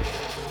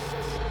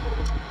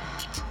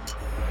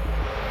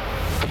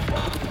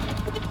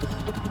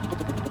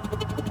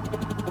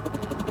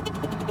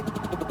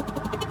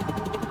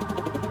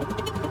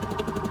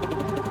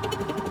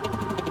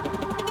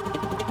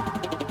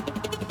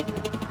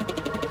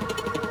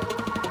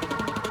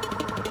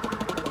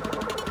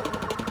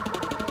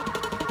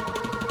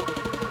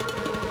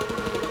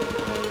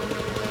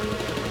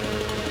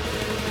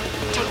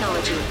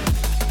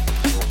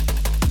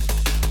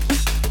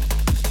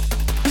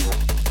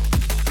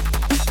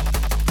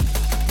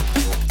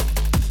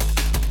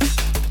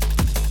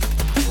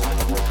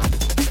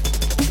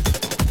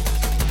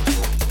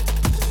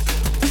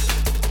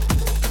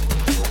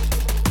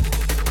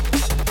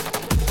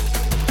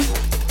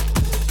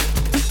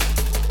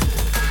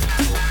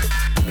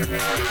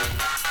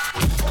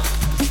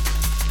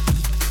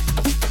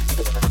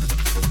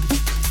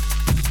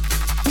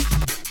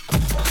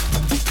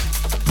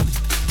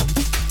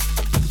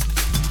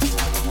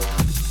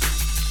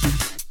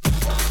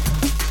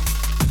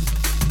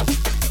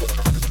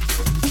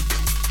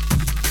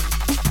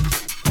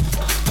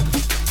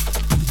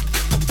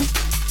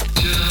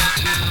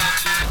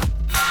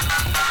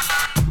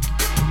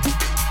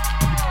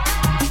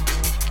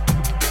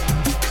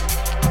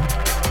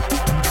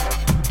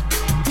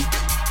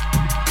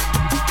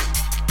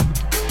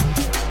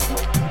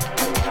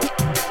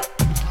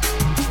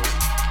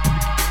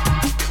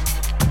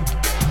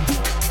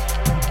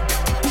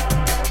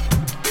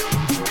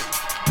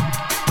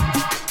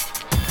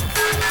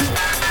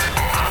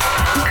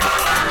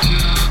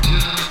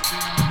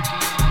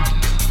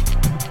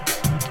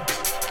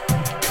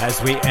 As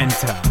we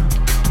enter,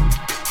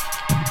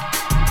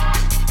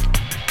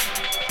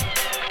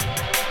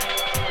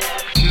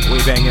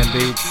 we banging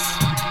beats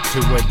to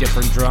a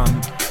different drum.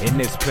 In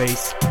this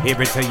place, hear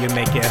it till you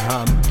make it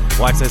hum.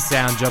 Watch the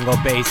sound, jungle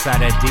bass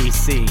out of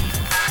DC.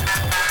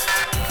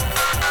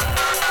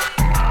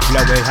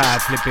 Flow it high,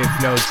 flip it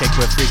flow, take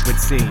with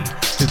frequency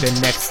to the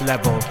next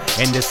level,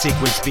 and the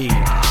sequence be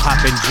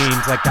hopping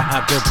jeans like the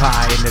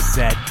octopi in the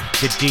set.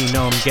 The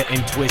genome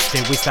getting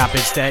twisted, we stop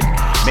instead.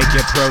 Make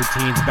your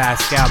proteins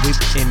bask out, we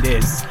in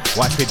this.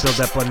 Watch me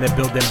build up on the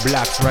building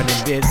blocks, running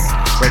this.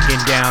 Breaking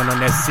down on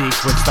the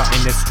sequence,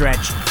 starting to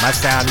stretch. My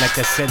sound like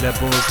the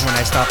syllables when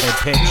I stop and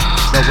pitch.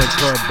 Knowing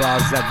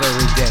curveballs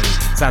every day.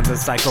 Sounds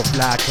of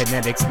psycho-fly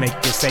kinetics make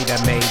you say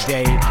the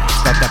Mayday.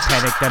 Start the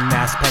panic, the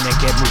mass panic,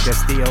 and move the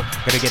steel.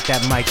 Gotta get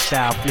that mic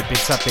style, flipping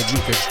something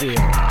you can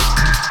feel.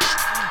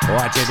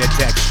 Watching the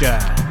texture.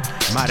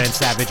 Modern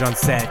savage on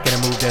set, gonna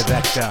move the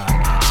vector.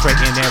 Straight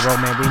and arrow,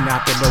 man, we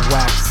knocking the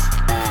wax.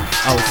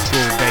 Old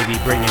school, baby,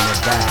 bringing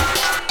it back.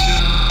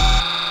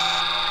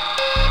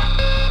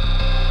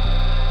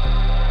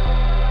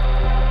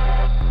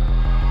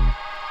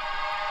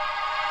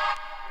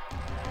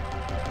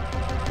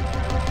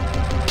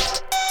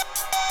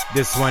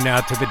 This one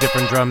out to the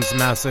different drums,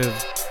 massive.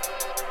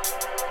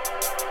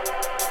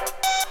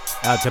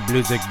 Out to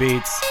Bluesic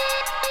Beats.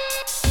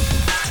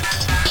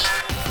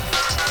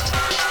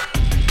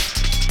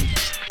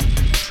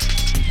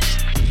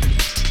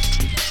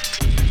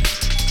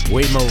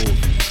 We move.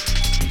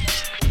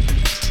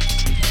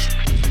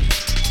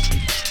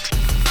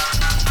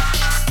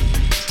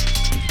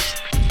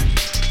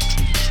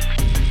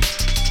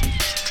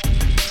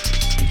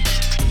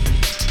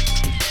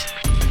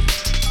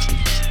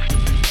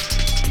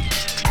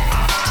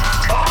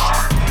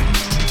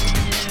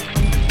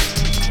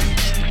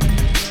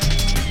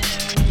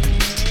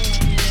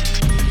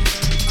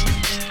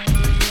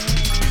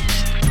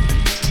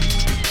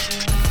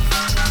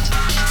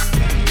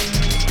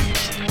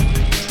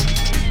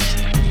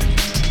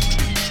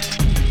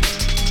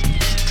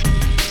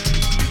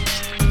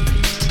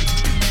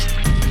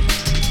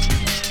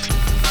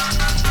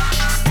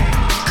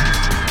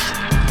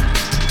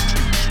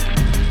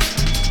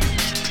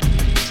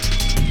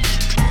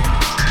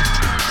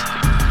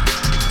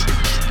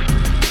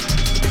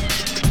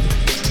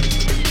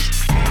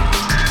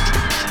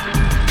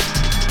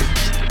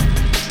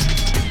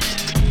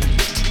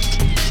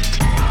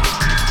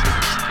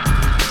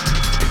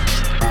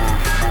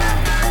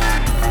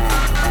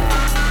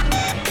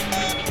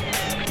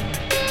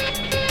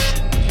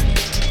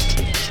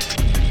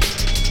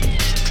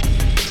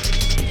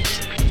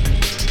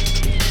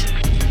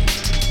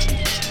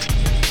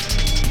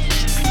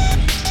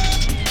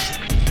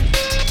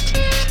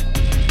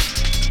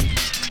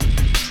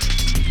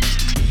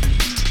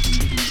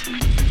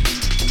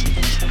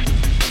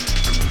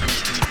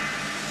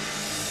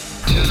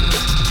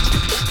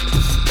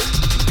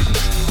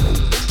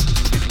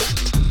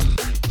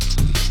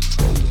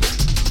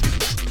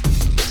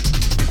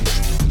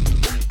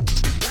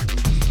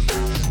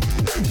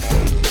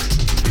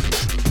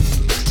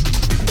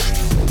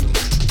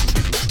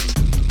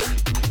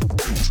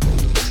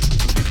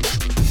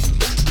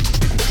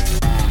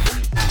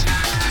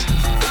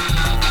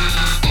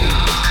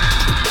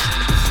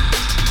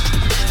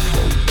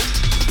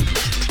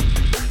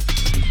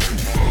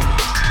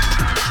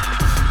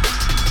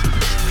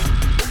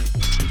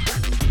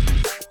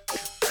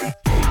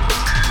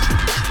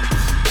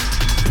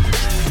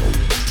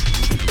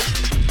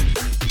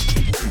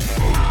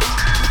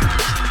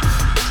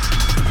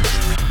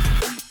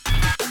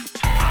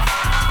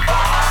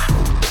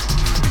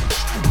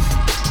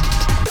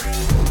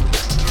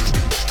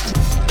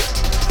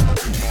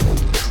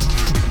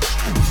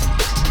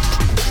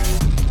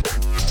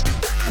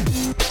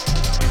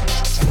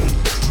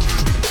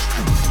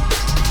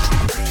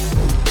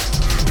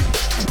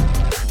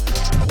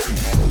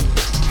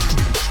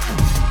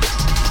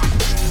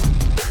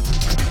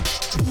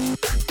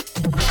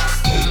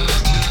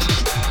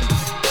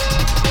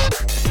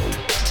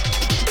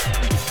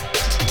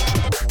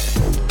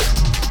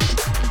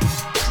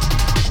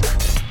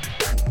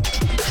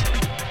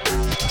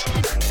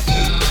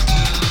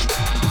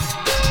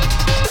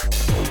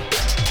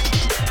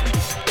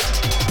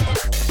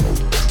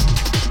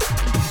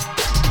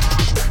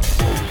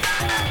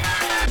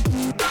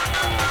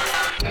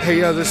 Hey,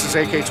 this is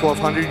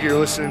AK1200. You're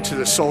listening to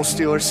the Soul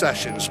Stealer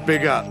Sessions.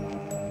 Big up.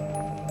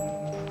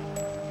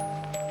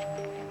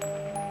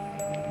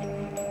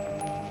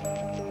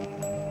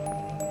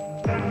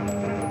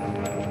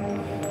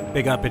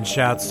 Big up and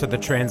shouts to the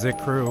transit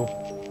crew.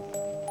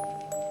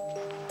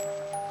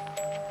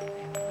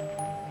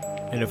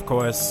 And of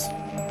course,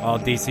 all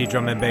DC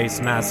drum and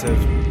bass massive.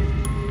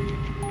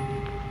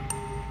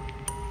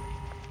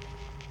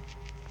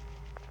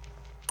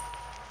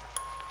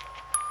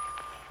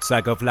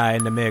 Psycho Fly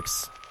in the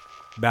mix.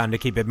 Bound to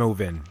keep it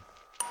moving.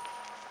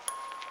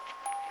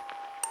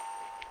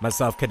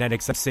 Myself,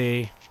 Kinetics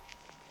MC.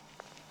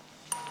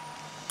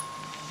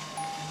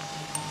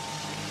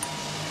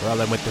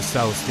 Rolling with the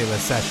Soul Stealer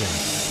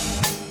Sessions.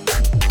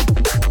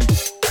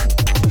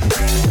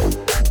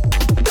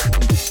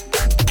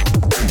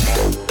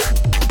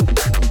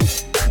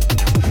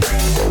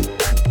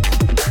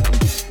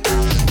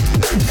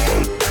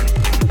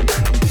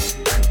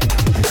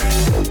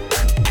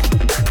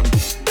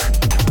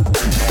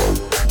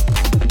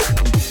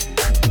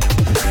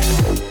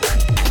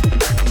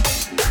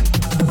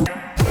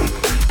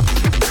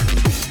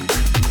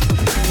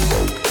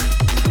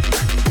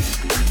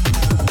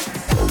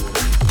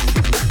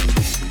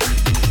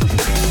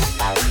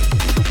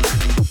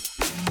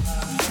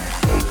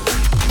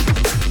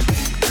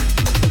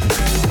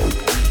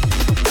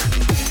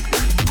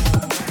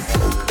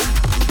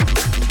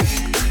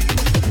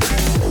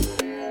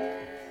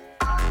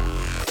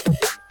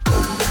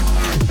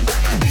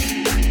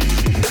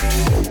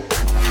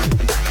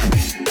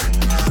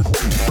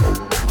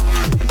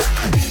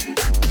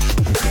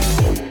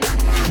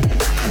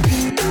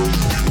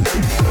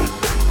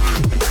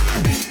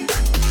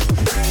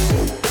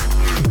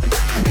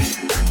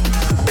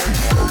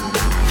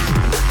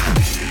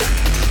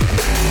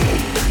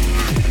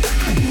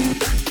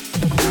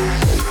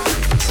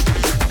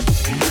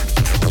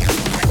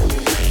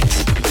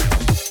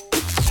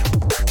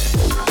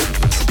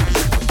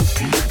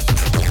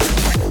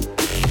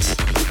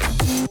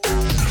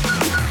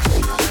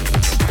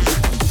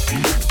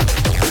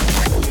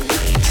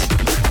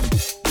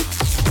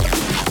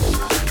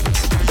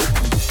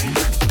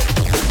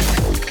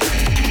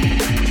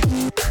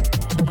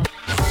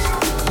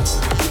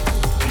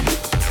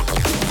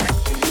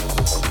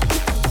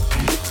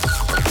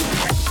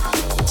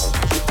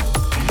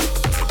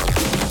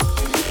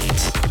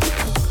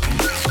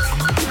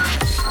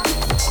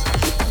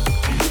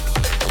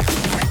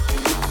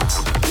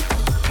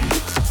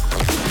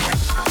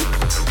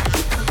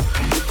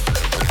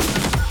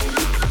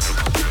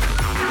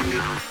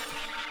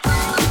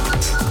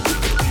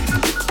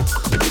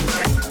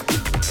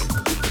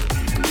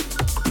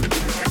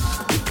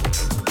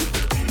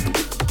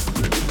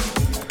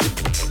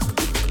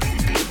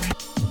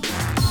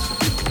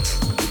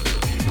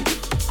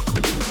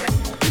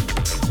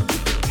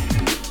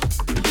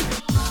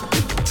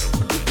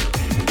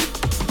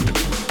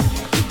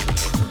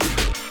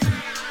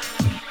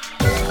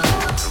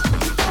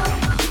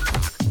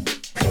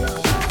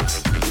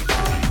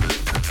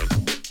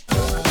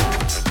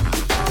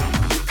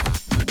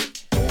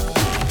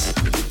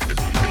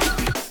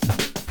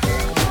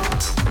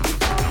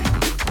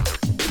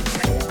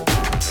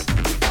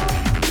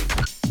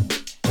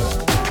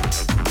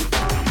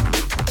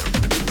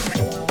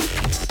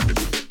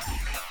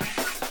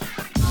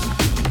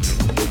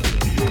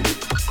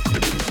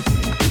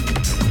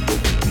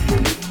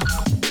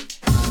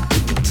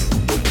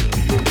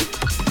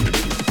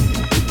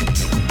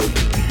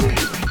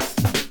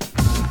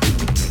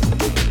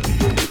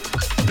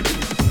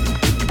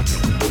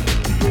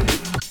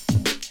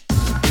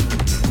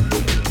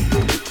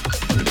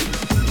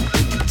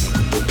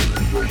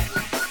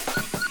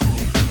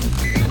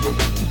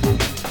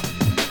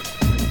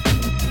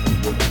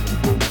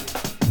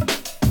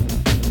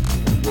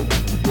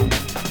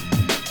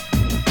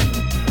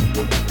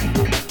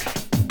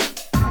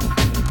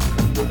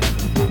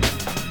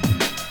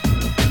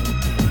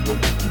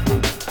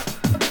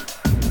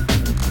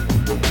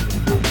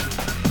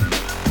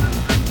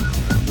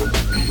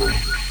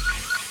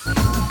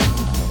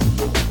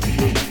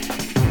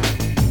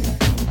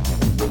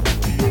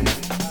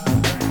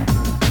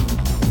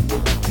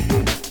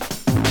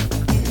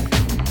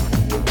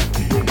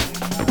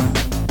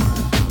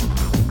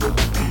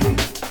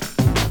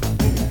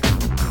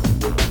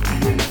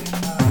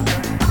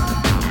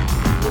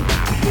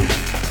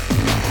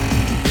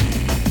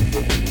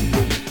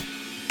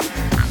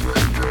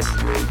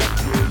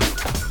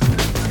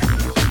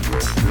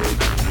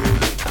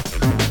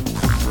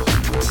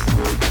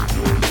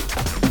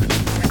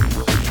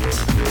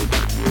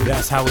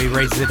 How we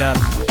raise it up.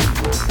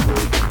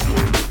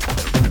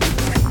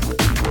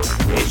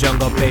 A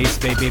jungle bass,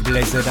 baby,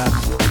 blaze it up.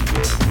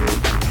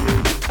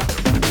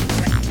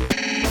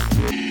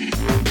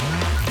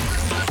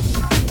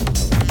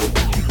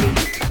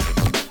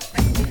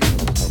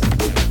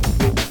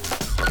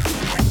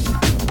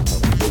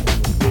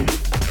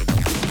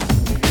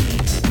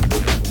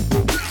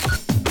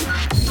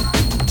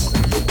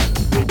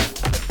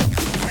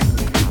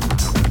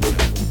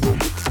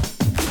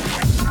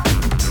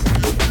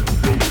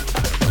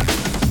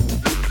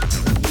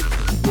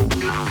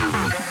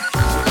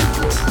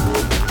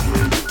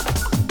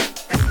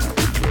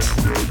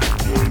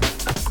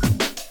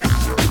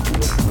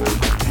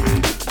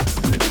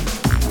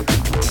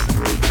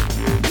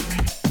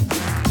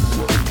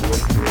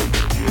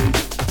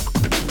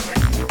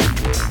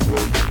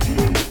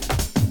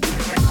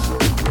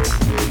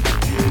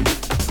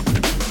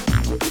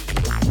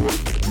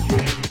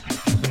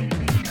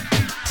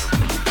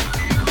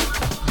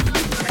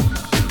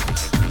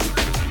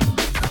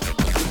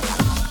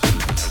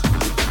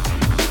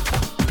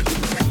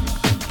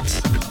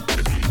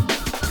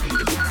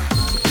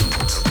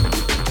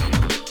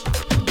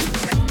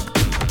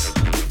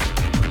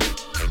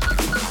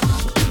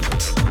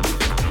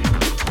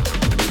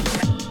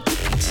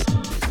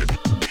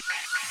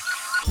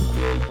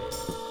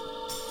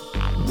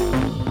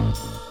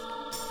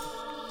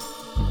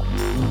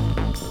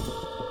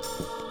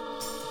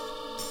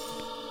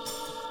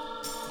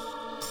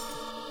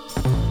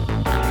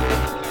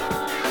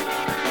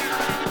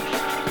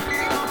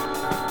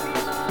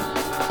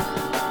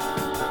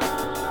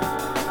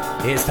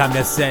 It's time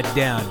to set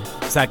down.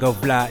 Psycho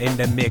Fly in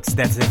the mix,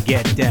 that's a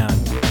get down.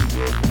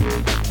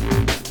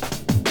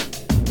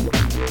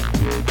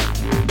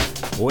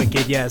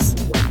 Wicked, yes.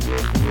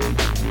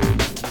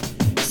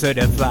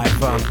 Certified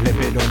funk, flip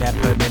it on that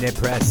permanent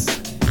press.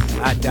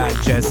 I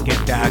digest,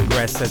 can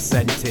digress a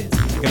sentence.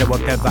 Gonna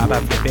work the vibe, I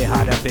flip it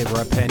hard up in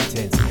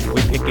repentance.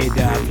 We pick it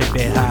up, flip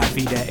it high,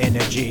 feed the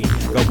energy.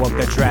 Go walk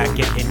the track,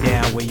 getting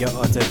down where you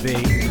ought to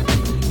be.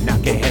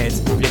 Knock your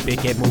heads, flip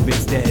it, get moving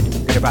instead.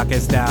 Gonna rock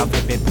it style,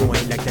 flip it,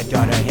 point like the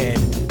dart ahead.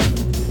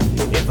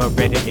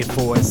 Infrared it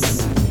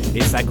force.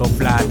 It's Psycho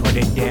Fly, put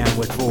it down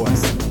with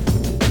force.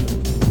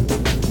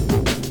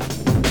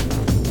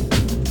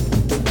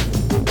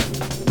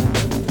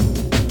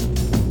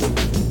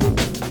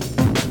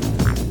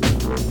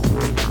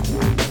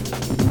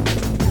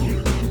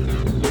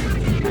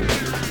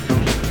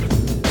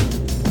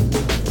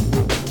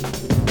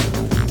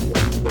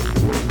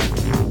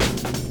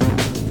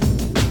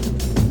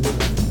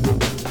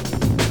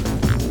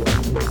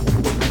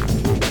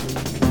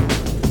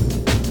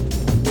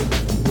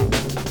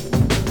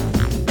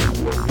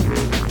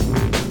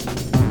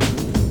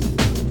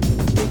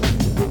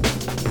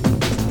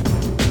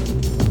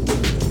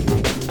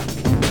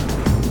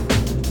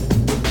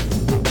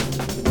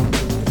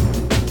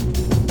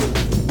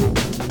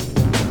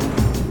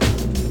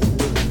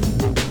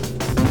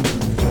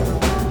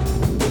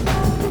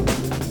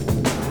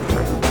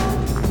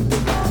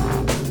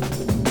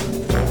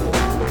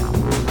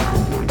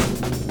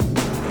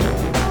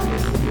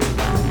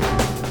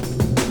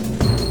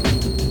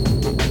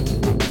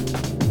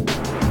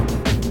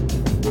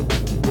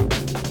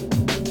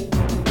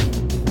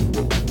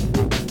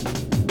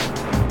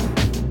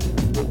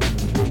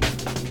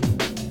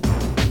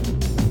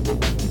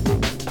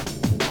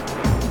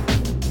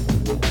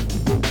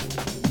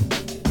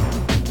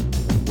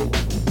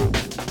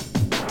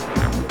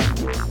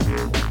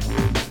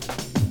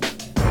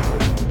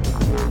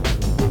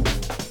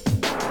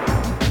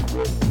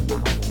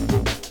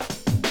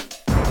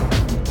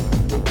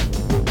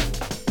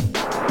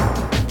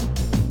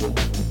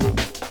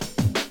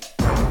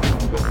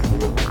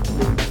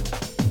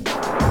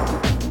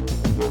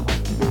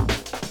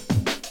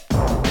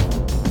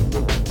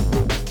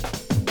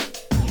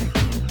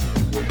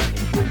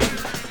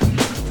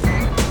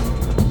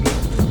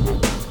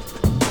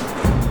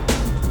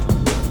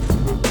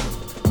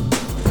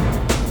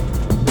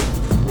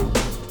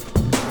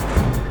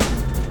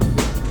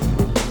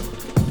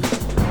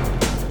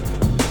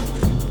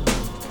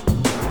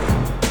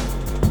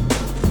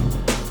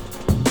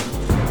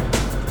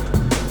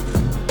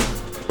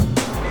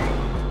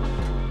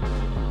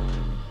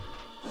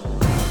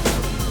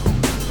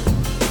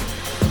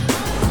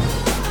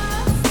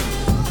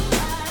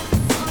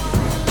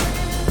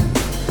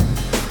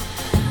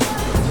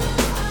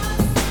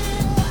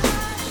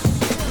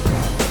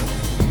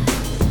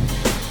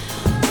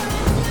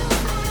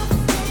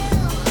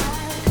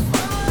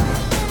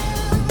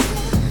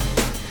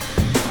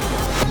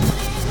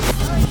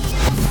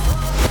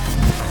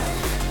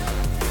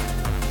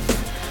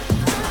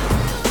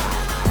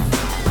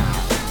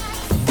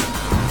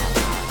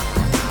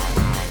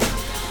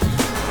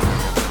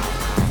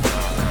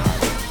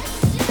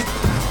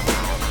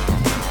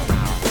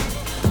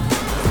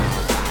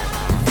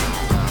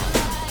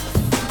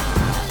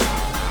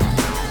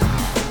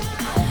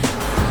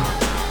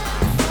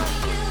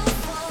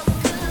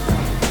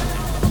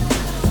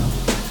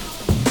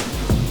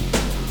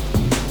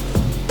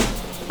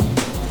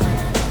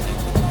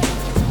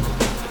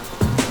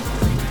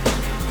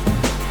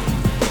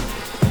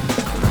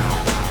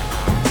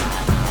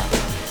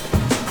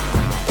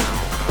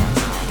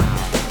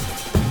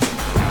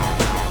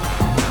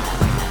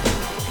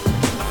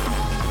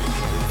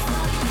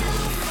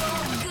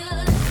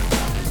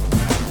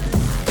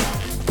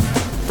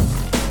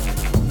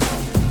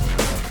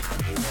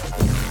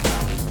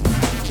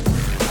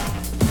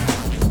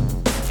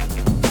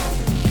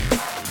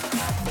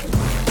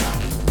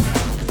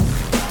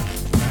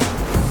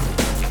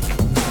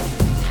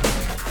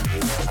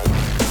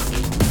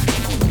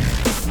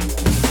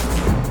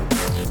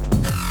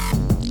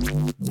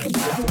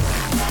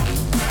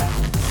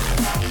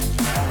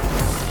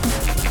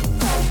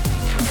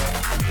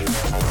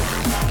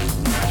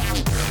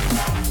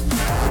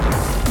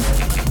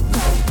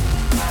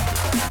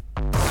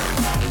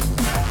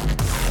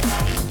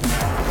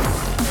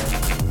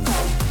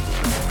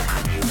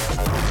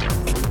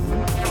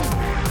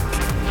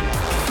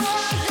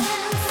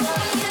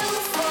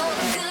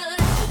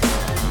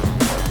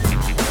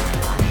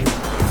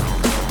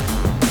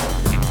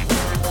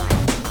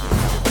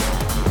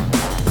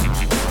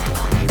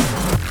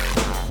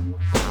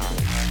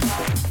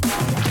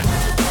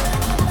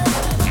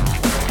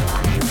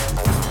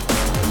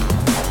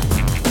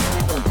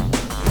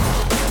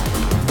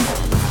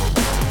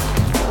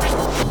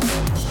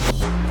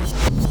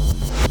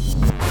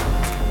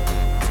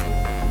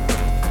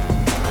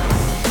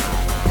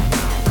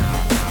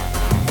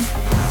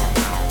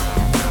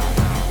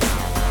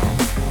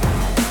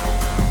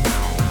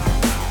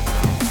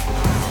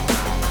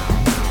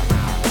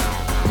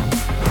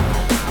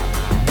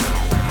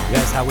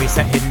 we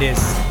setting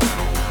this.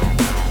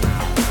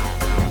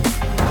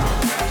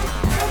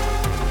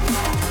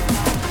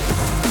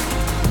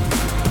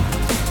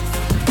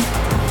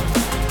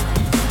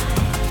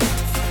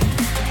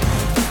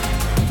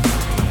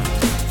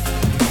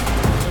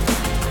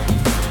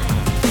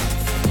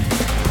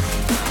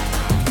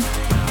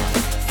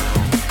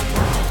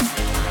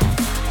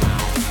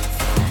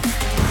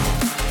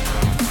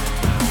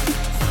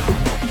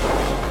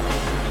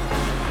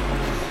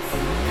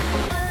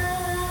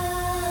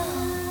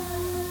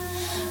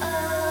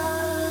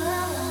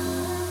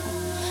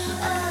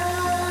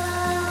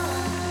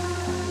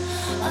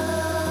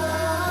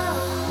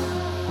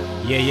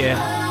 Yeah.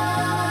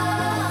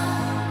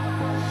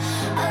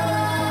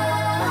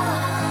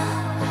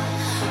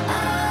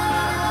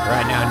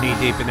 Right now, knee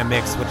deep in the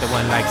mix with the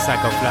one like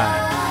Psycho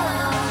Fly.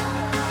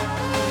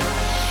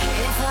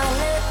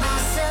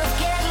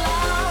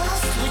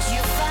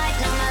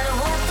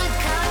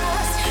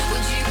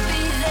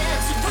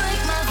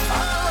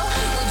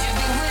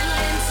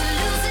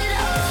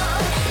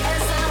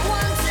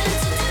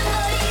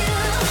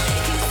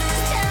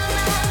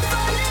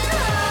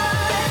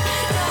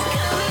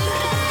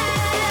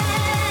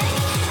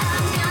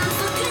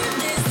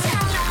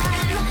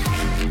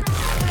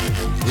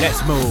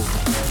 Let's move.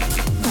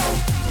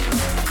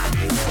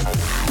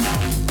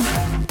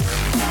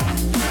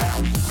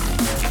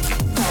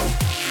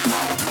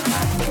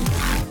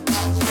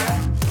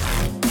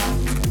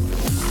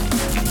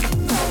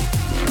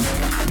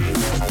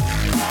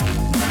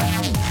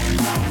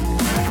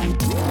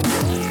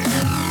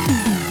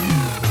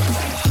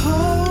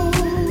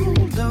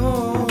 Hold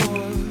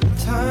on,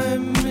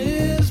 time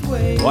is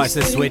wasting. Watch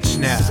the switch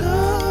now.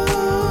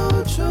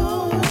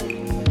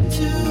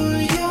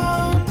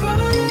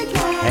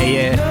 Hey,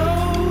 yeah.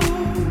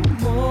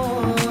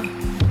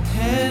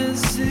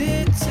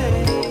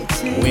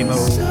 We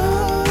move.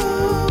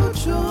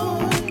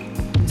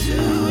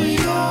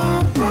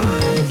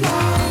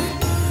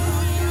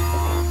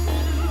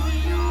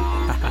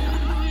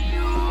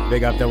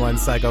 Big up the one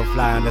Psycho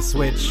Fly on the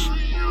switch.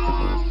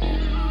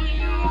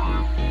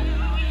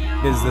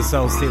 This is the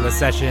Soul Stealer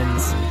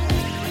Sessions,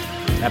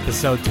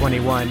 episode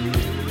 21.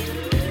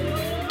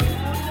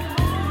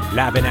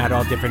 Labbing out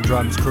all different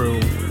drums crew.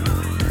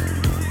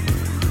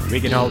 We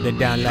can hold it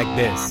down like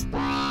this.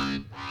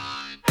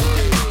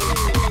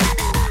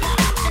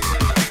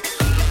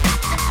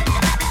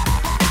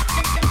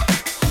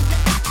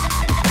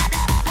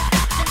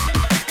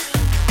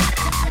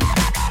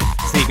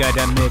 Got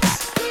the mix.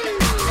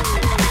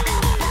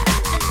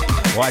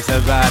 Watch the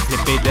vibe,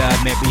 flip it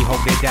up, maybe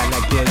hold it down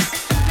like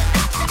this.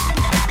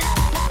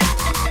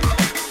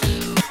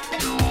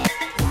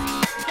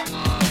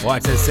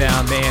 Watch the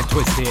sound, man,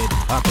 twisted.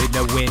 Up in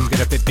the wind,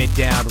 gonna flip it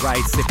down,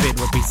 right? Sipping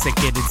will be sick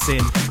in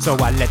sin. So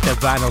I let the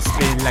vinyl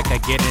spin like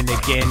again and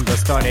again. Go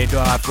start it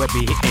off, we'll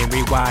be hitting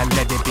rewind,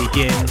 let it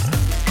begin.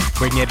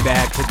 Bring it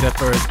back to the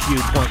first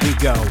cue point we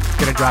go.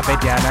 Gonna drop it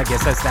down, I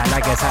guess a style, I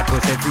guess I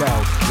push it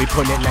flow. We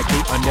pull it like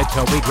the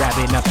undertow, we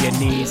grabbing up your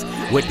knees.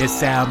 With the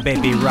sound,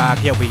 baby rock,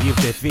 yeah, we use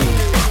the feed.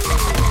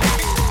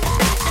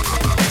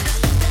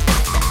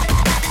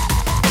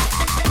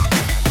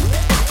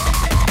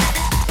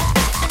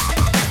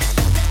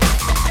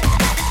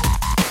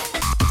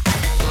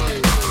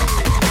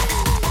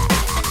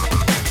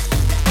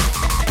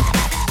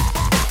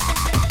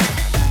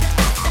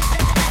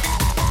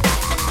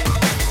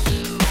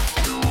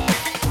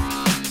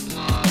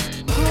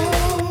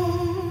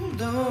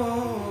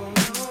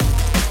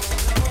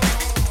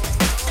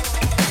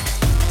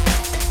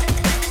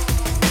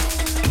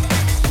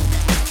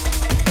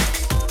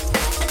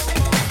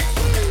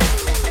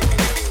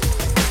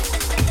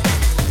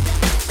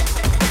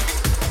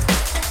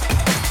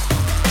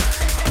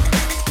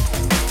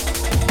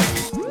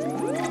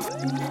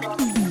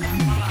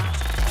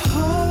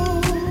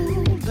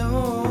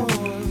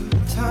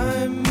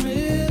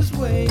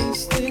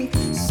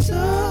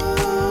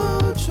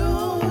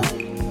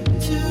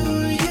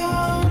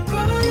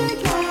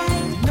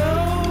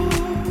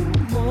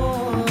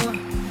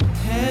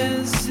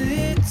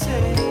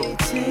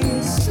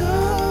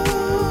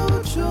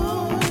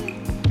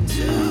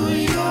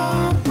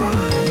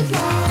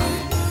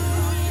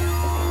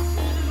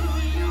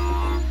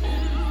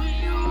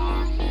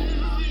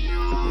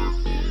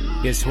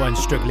 This one's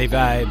strictly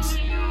vibes.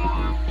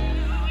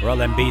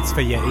 Rolling beats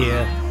for your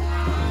ear.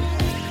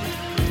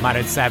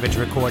 Modern Savage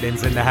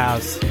Recordings in the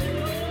house.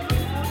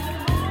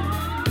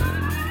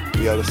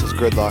 Yeah, this is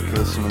Gridlock. You're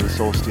listening to the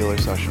Soul Stealer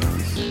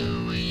Sessions.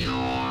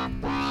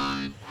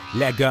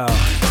 Let go.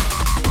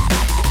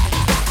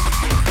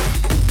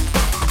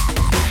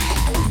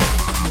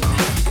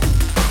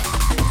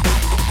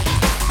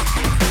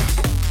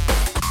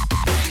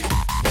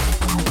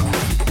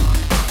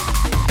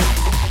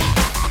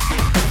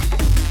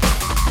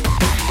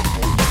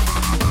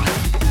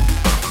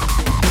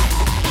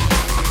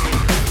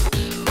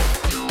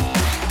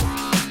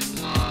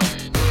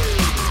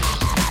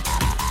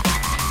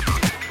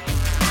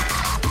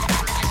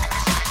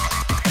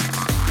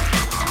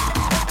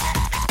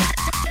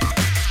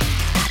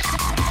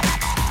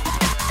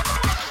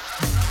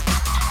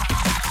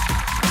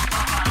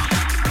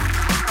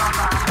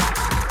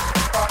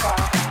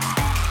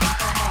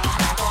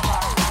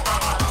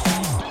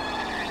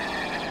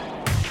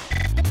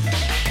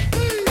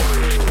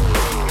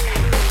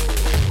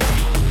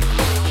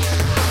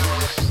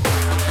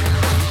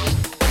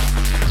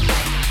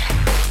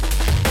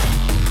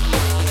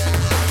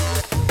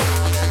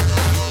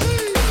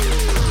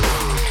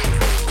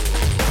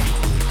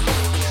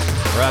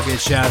 target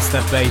shots,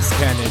 the bass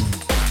cannon.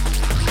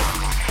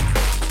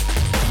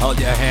 Hold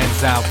your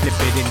hands out, flip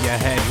it in your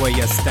head where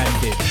you're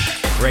standing.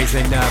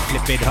 Raising up,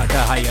 flip it hard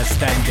to higher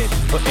standard.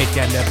 Put it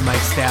down the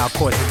mic style,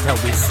 course it till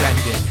we send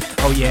it.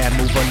 Oh yeah,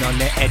 moving on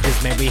the edges,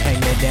 man, we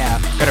hang it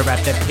out. Gotta wrap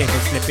the pin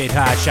and slip it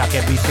hard, shock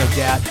every no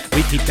doubt.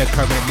 We keep the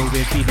current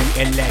moving, feed the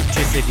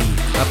electricity.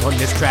 Up on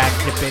this track,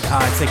 flip it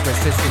hard,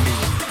 synchronicity.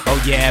 Oh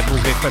yeah,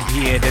 move it from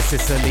here to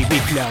Sicily, we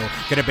flow.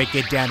 Gotta break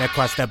it down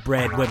across the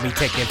bread when we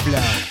take it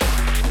flow.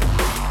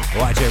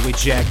 Watch it, we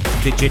check,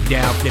 digit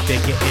down, flip it,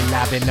 getting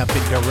live and up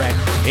and direct.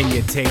 In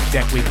your tape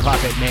deck, we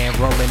pop it, man,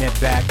 rolling it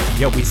back.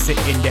 Yo, we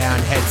sitting down,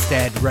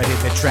 headstead, ready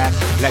to track.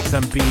 Like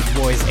some beat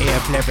boys, air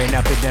flaring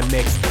up in the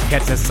mix.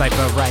 Catch a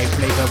cypher right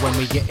flavor when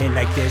we get in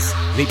like this.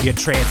 Leave your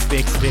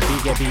transfixed,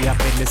 flippy, get me up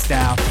in the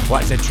style.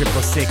 Watch a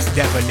 666,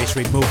 devilish,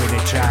 we moving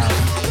it, child.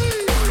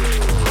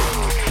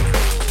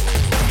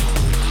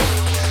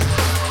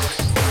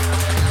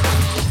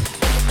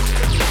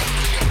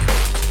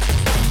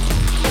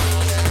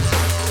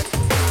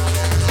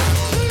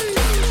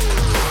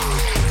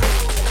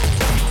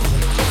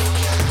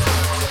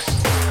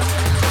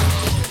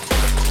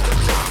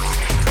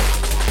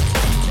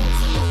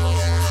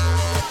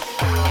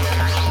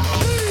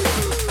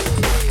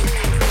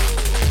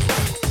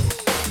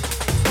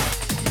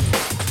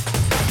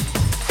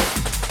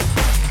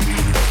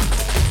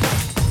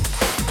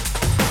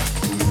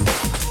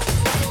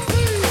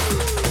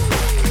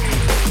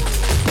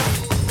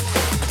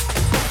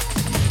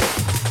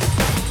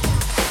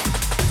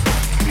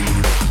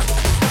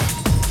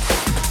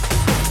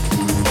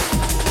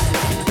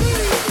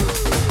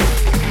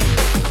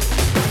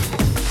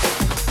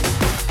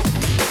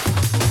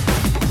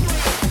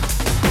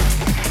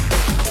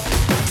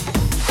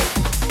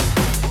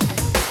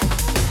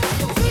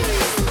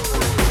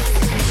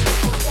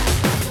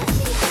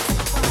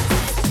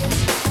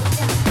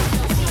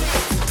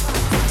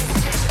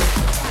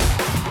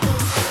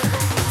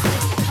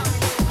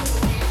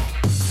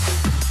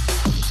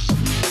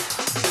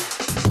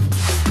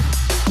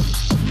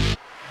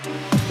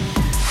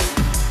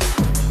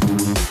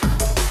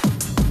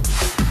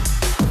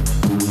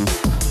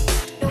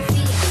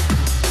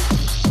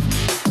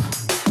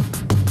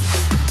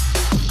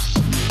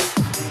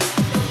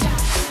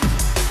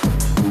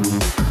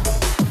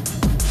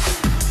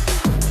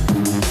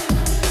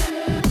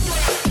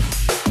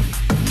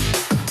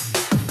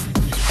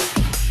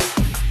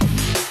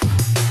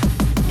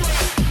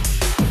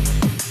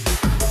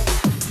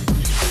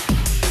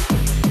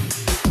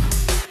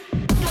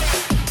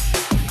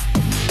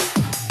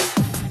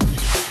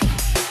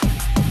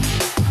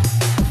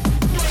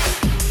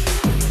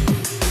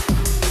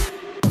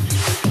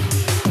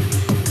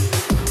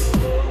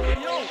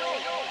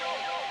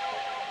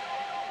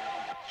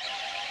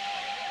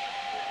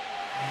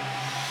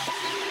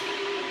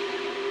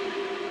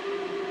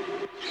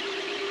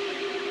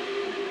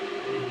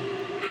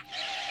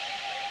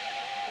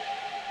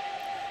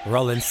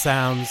 Rolling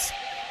sounds.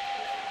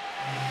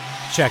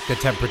 Check the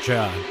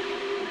temperature.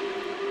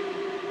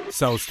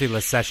 Soul Stealer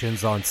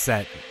Sessions on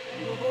set.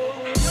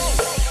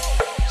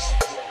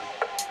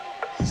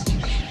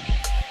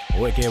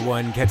 Wicked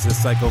one, catch the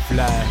cycle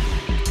fly.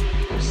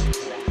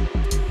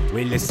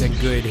 We listen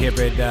good, hear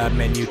it up,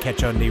 and you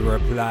catch on the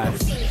reply.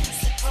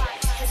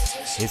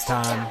 It's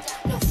time.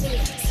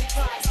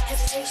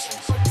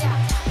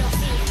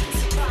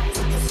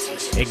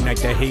 Ignite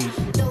the heat.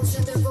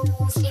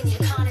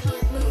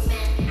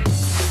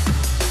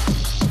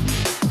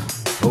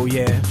 Oh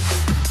yeah,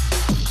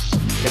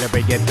 gonna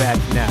bring it back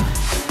now.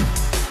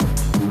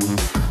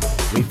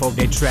 We fold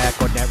the track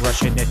on that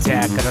Russian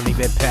attack, gotta leave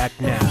it packed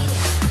now.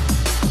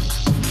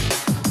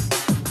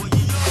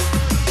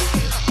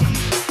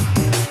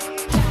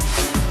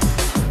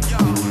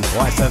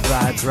 Watch the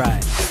vibes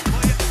right.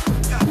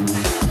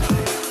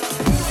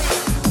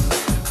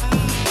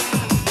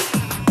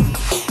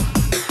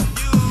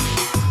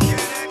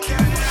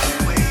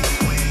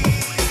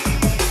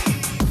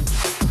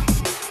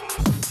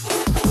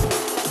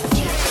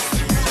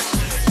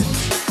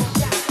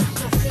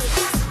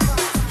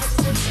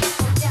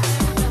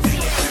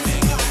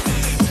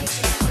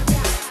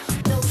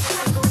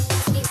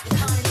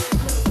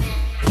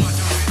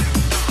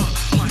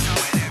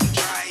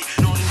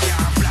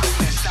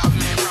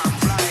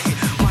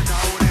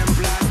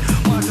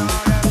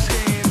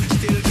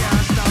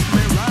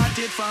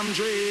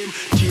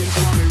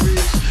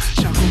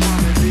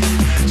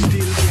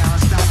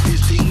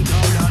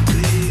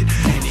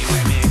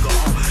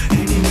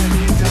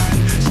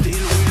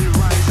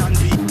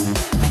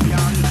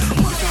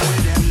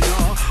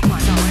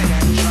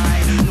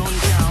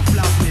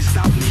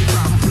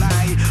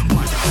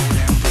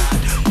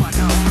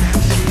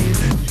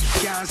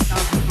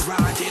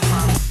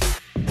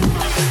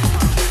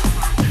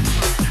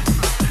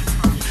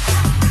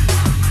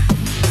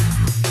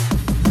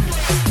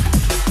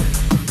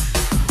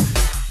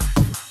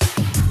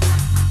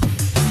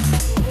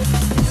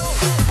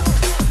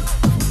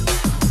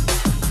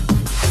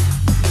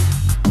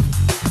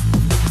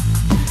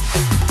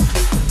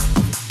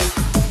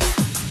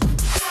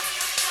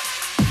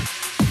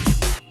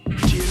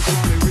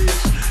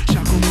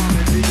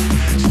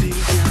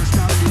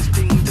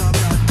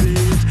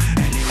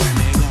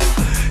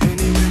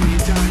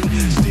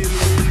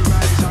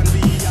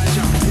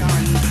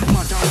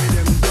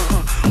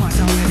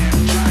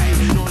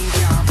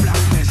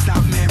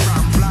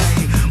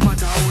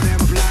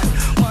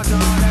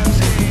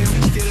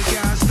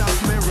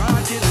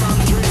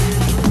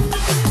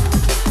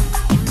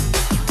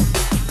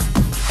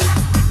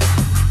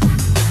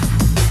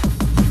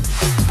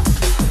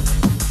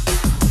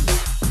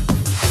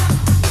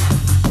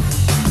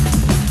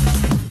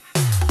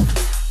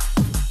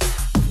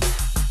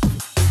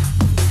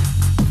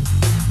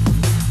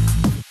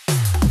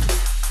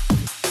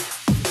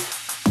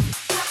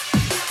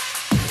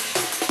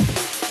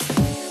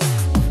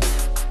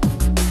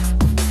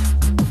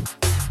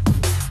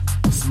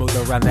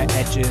 around the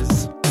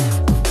edges.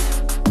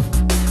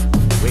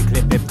 We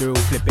clip it through,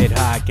 flip it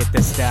hard, get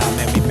the style,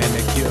 man, we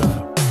manicure.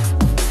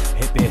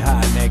 Hip it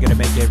hard, man, gonna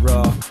make it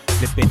raw.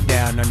 Flip it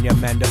down on your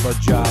mandible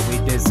jaw. We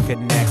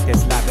disconnect,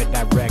 it's live and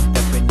direct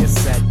up in your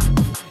set.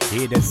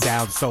 Hear the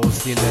sound, Soul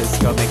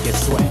Stealers, go make it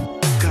sweat.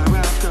 Car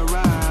after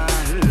all,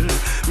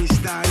 me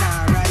style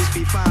now rise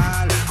be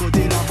fall. Go to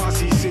the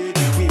posse say,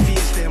 we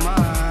face them all.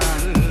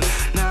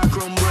 Now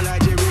crumble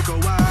like Jericho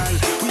wall.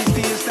 We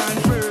still stand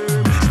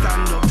firm,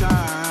 stand up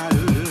tall.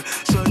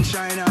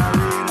 Sunshine or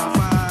rain or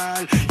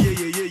fall. Yeah,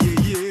 yeah, yeah, yeah,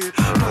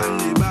 yeah. On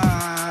the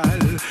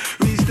ball,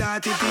 we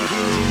started the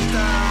engine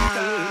stall.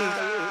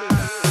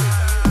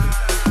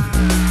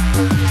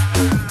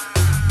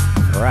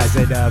 Rise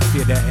it up,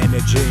 feel the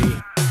energy.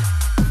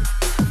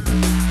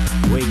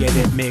 We get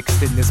it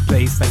mixed in this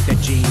place like the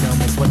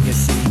genome is what you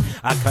see.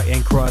 I cut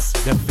and cross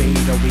the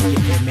fade or we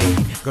get it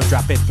made. Go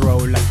drop it, throw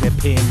like the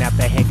pin out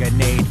the hand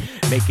grenade.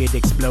 Make it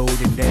explode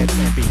and then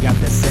we got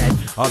the set.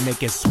 Or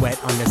make it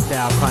sweat on the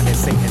style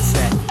condensate and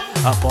set.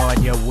 Up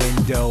on your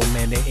window,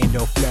 man, the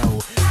endo flow.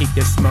 Keep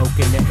the smoke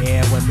in the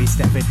air when we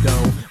step it go.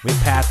 We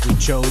path, we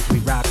chose, we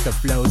rock the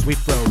flows, we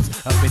froze.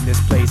 Up in this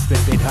place,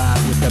 flip it hard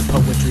with the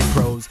poetry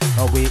prose.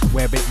 Oh, we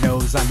where it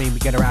knows, I mean we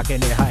get a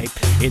rockin' it hype.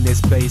 In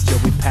this place, yo,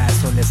 we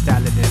pass on the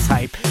style and this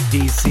hype.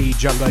 DC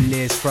jungle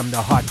list from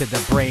the heart to the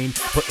brain.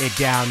 Put it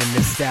down in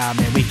this style,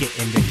 man, we get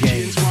in the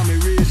game. Chains for me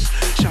wrist,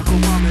 shackle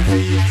for me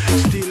feet.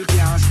 Still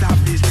can't stop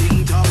this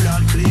thing to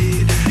blood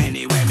clean.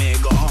 Anywhere me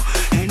go,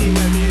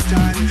 anywhere me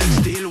turn,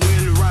 still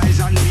will rise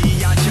and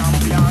be a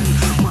champion.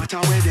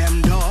 Matter where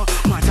them do,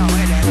 matter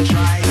where them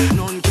try.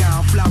 None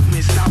can flop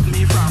me, stop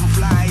me from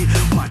fly.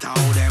 Matter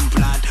how them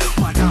plot,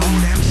 matter how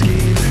them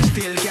scheme,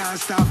 still can't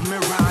stop me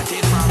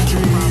rotted from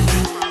dream.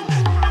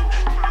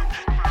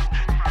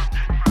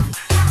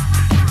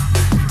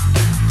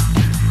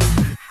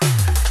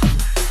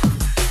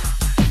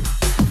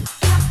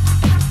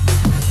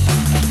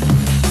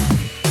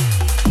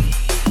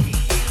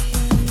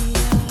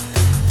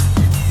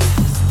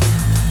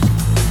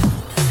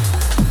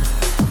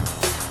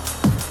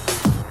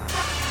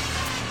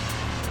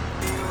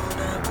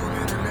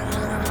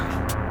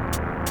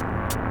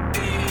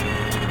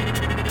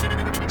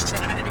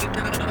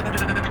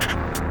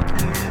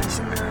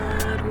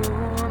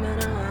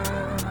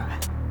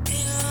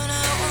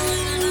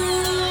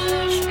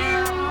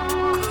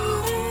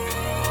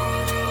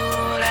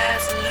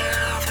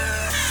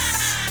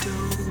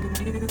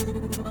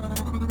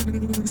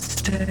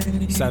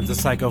 Sons of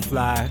Psycho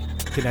Fly,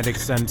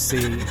 Kinetics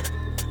MC,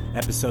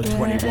 episode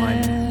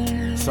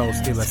 21, Soul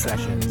Stealer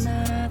Sessions.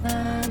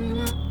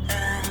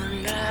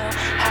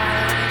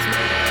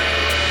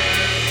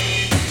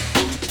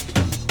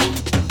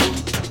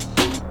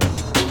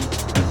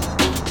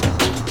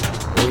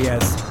 Oh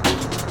yes,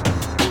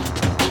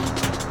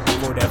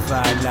 for that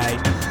fine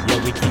light, yeah,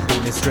 we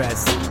keeping the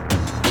stress.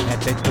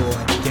 At the door,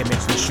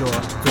 damage for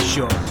sure.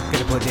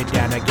 Gonna put it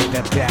down, I get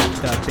the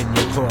back up in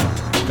your core.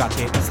 Rock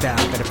it style,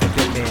 gotta put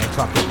it there,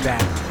 talk it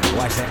back.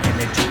 Watch the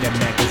energy, the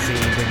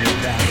magazine, bring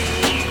it back.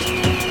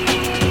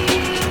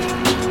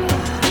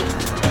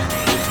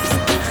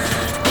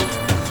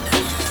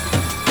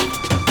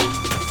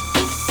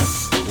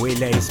 We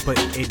lace, put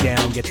it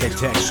down, get the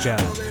texture.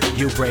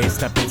 You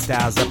braced up in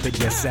styles up in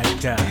your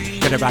sector.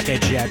 Gonna rock a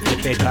jet,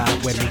 flip it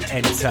hot when we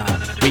enter.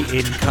 We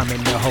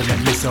incoming, the home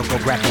and missile go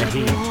grab the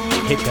heat.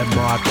 Hit the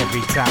mark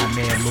every time,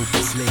 man, move the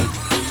sleep.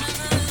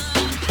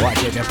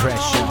 Watching the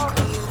pressure.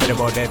 Put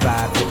about that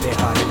vibe, flip it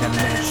hard in the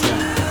measure.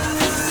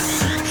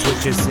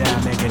 Switch your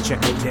sound, man, and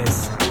check it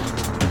this.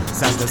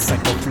 Sounds of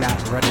Psycho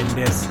Flat running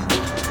this.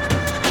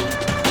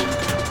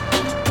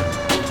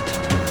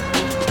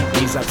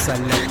 Ease up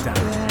selector.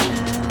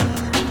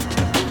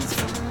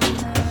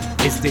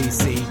 It's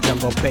DC,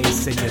 jungle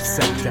bass in your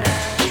sector.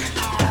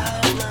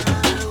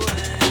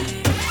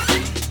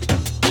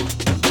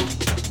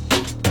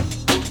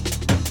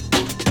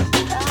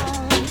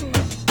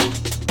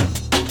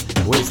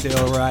 We're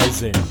still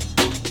rising.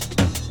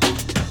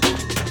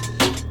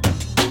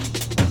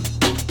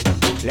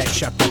 Let's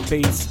shut the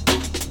beats.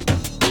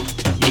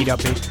 Eat up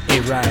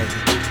it ride.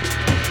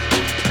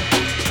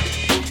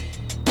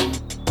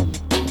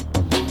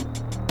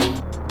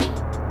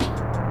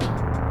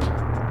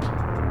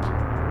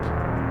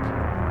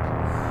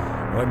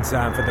 One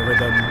time for the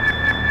rhythm,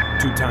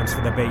 two times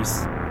for the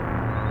bass.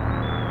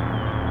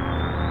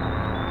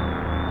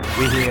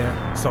 We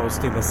here, Soul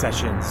Stealer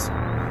Sessions,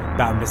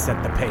 bound to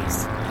set the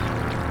pace.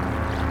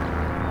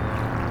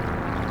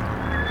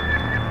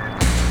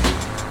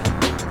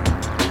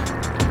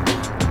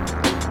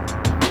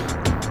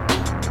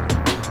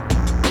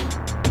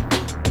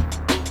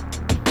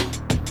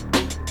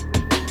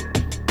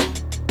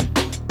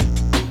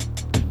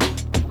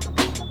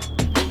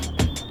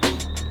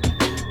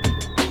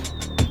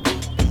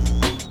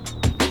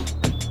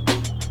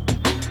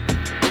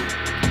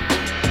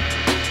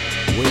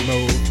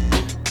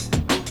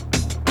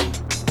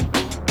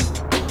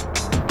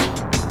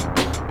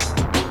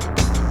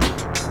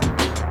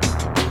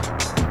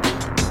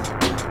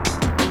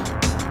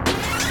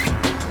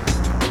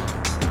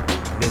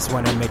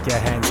 make your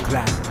hands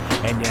clap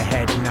and your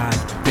head nod.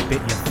 Flip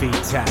it, your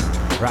feet tap.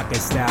 Rocket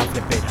style,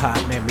 flip it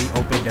hot, man. We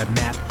open the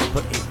map.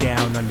 Put it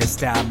down on the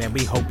style, man.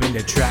 We hoping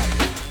to trap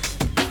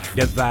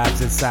the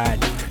vibes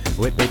inside.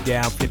 Whip it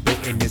down, flip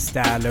it in the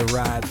style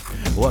arrive.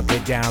 Walk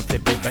it down,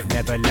 flip it, but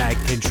never like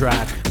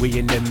contrive. We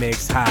in the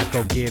mix, hot,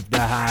 go give the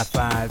high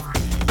five.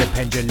 The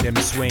pendulum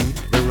swing,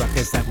 the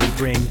ruckus that we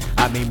bring.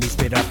 I mean, we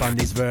spit up on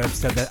these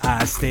verbs till the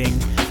eyes sting.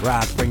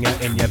 Rock, bring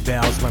her in your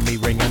bells when we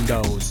ring on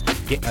those.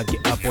 Get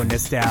up on the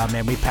style,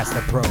 man, we pass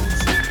the pros.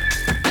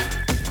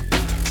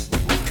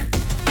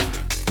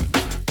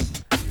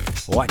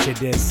 Watch it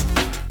this.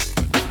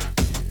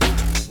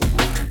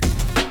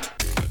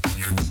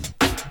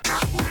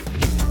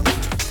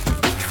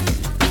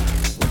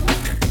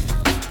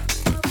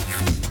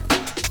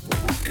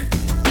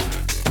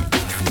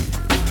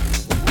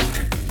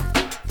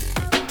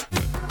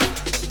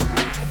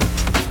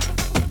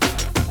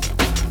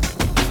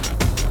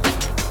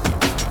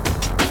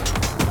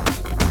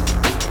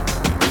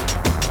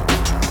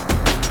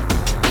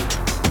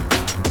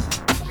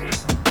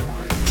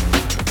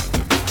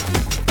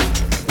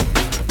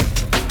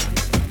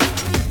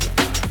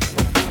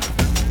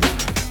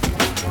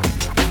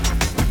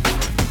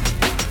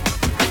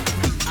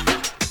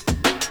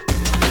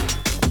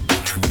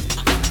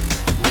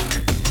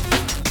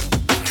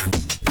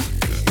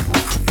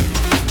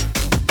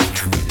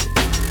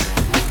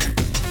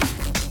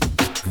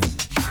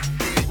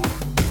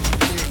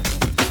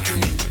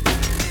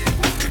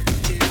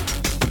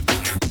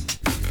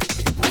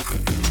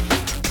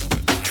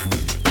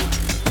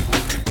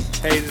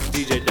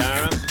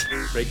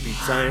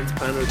 Science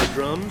Panner the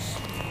drums,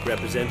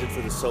 represented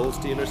for the Soul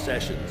Stealer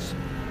Sessions.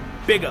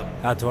 Big up!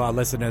 Out to our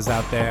listeners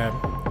out there.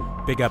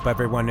 Big up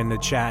everyone in the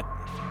chat.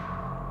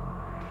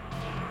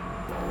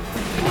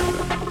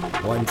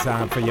 One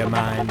time for your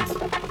mind.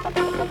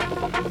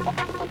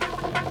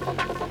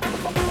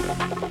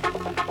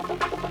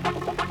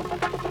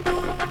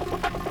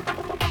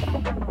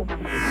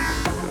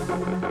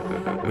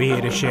 We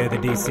here to share the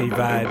DC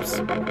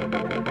vibes.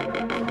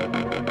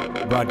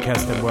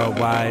 Broadcasting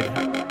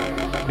worldwide.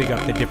 Big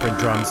up the different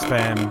drums,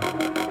 fam.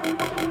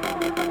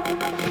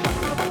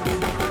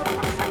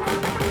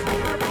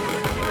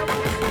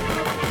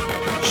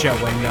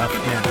 Showing up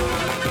now.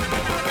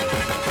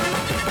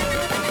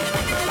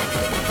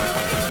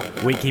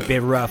 We keep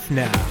it rough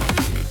now.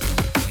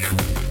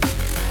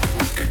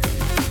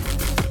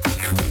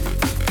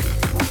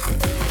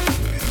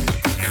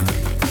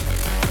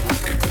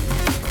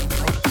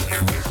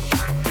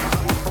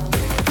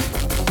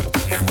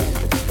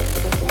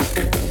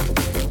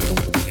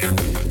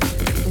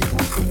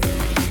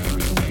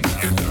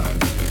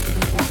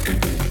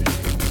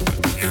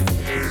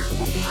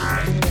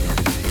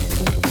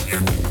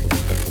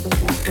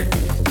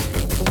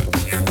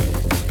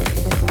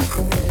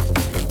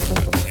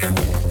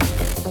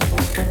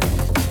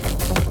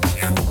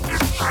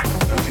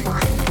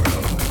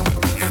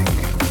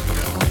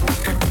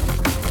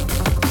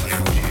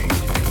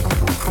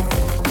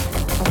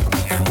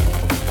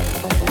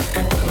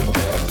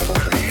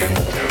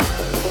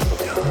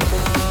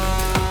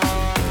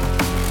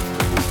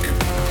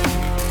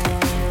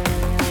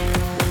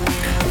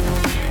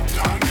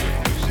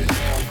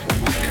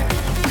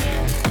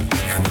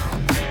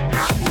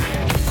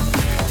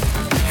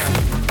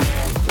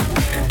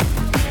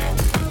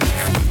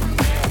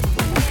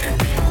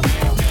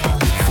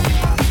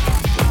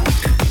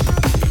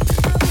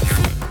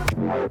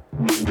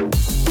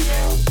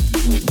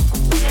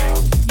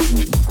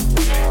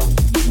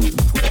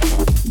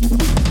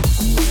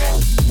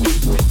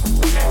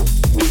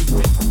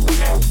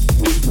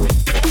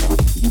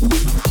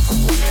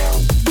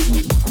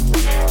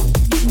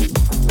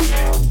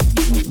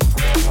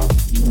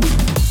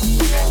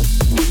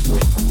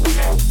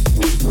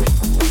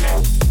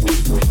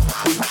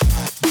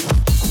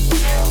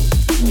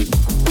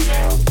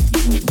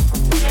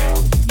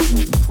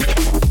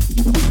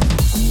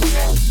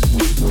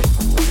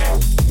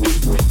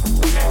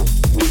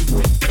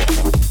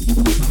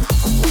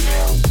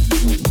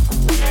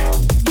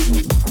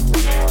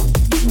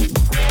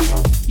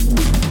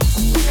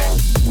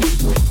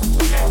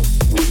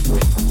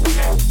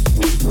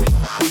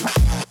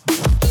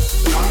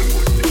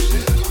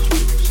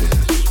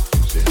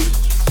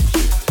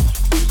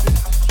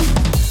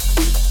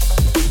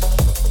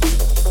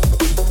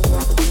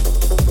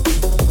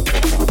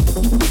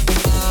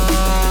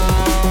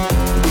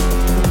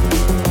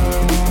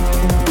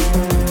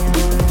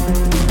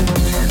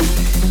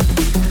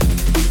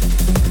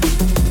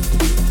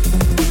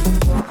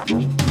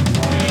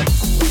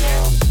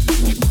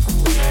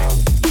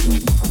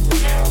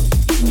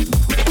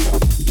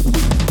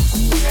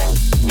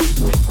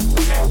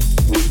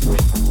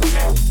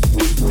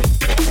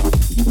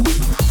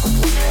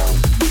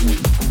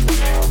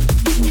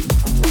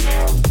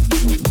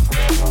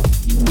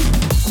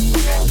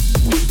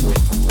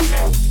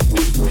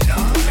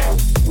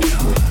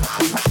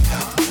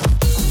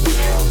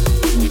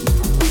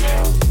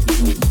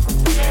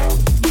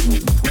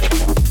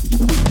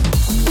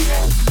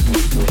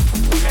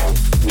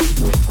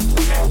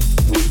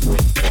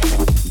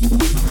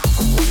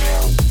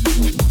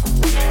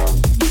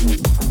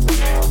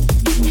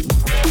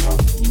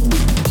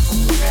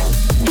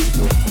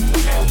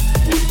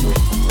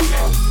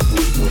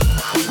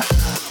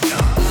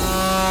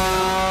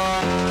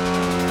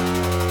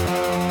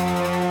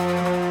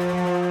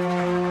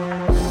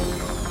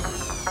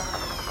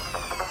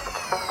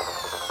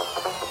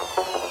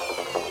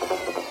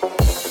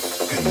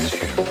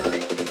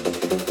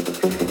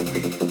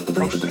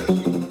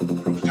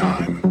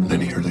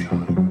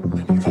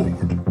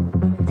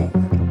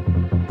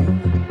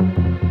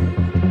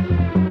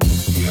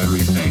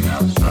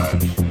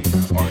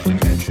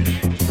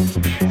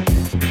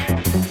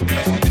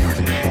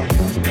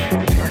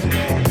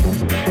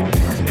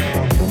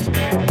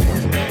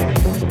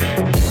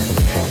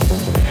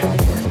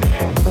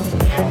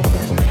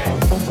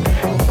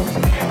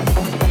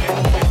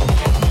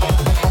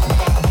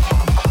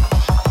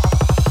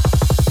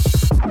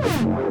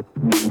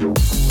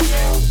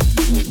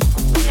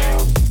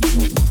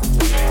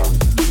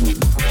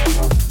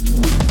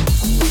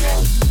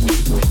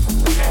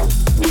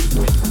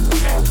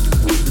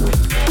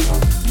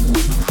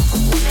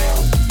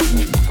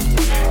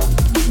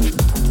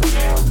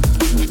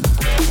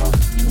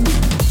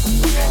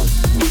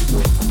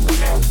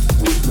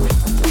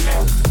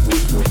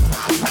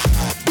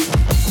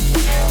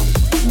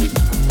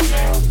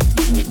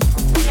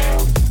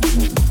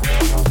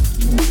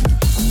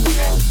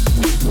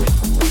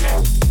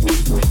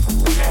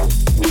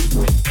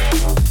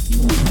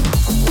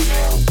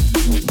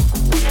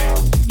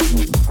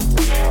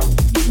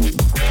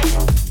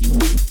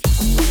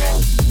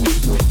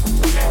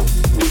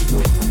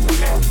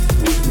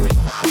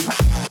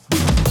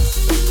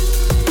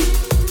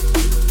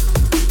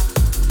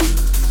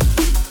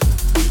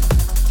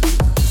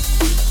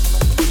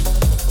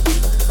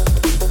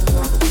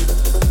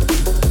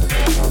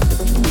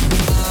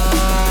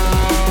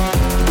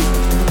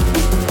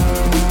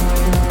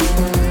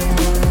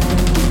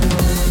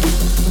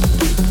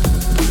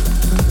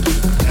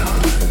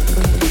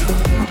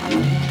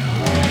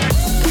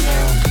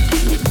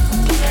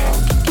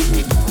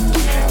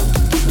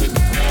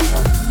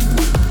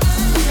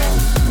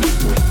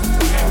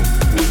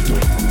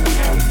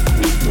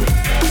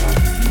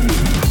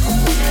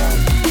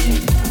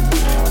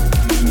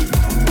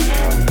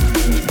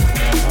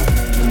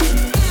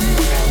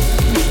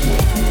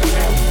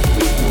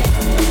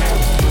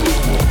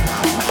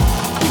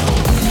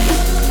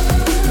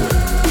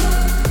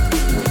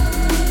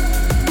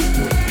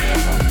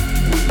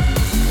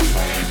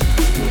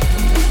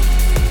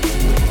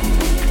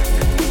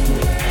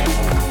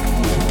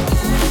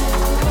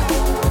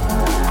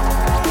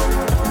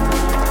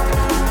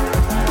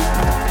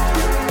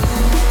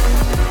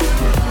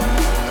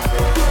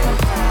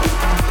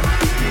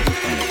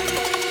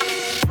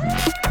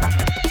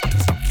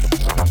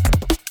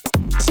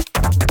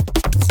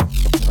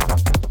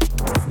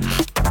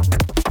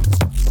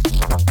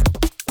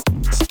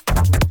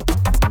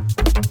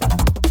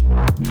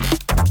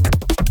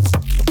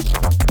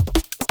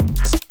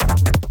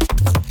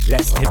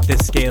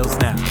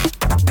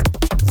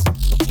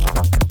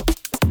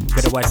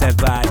 Watch that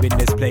vibe in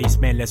this place,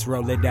 man, let's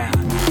roll it down.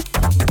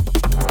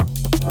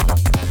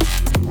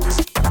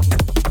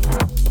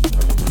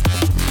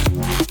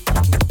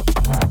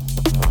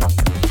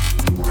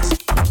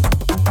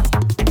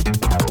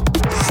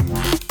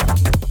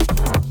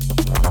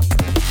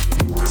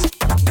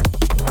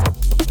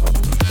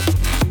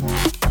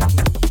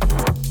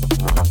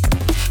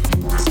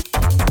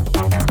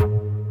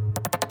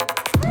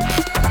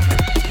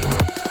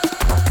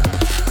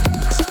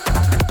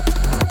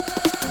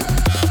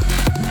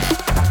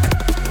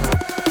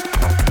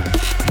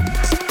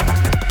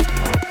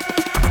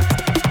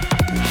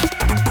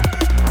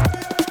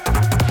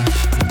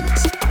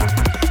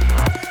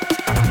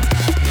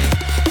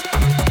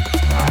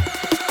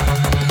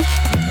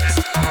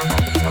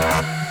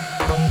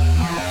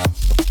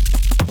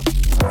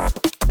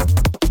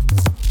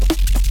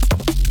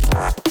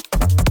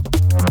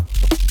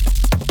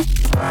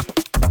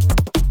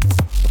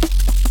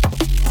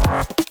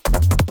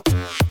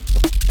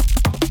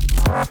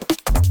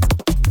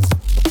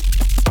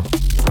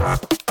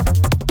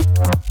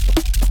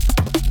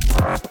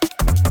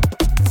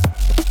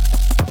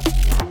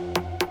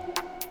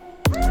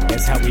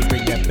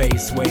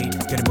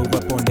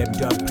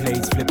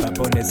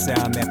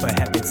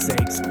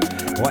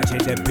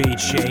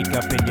 Shake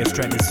up in your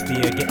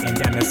stratosphere, getting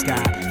down the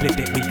sky, flip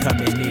it, we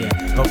coming near.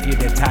 Go feel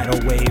the tidal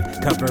wave,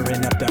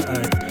 covering up the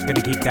earth.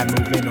 Gonna keep that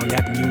moving on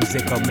that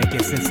music, I'll make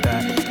it since the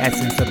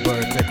essence of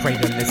birth. The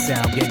cradle the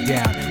sound, get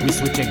down. We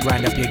switch and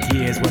grind up your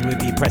gears when we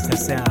be pressing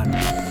sound.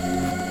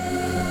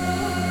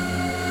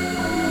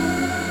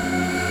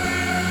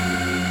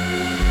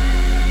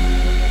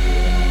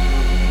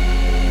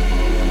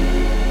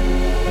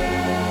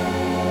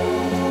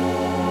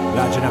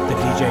 Lodging up the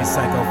DJ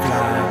Psycho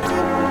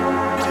Fly.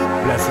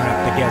 Blessing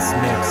up the guest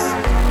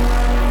mix.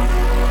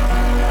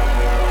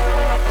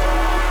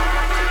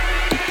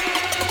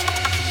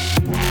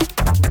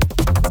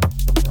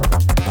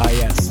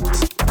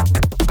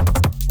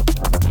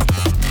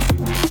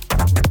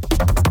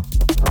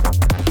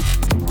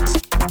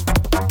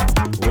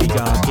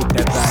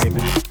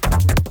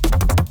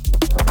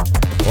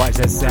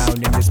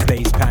 Sound in this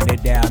place, pound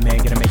it down, man,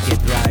 gonna make it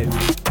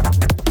thrive.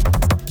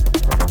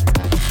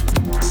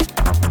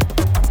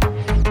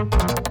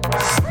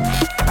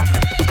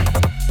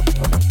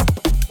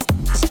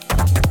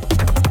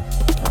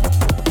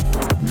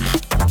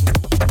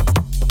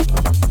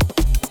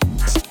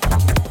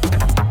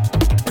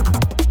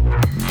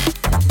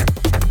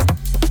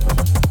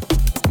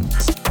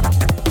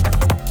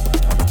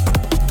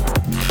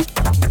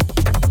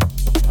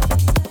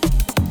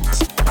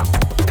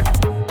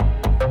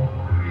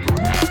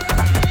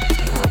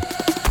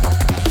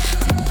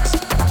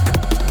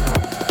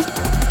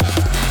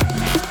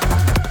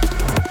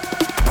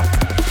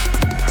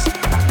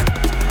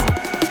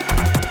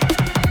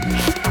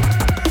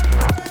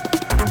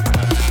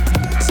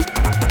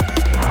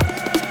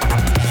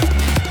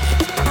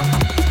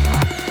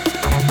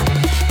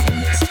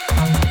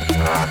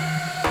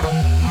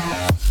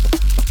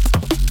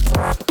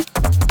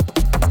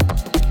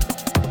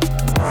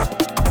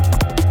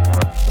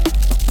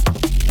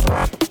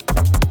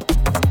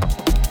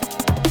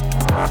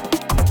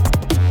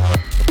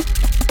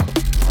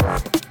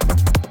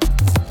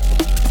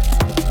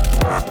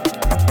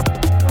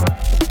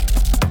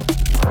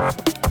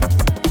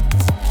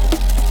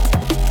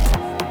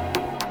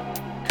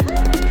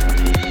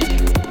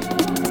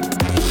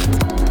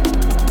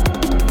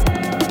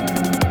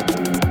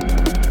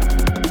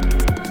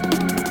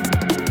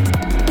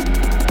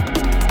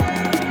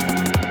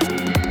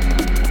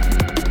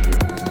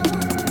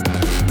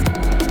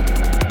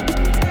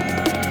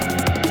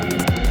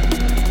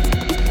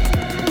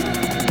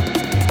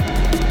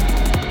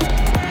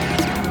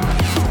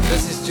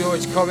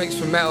 Comics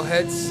from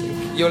Metalheads.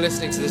 You're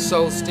listening to the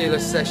Soul Stealer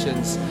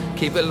Sessions.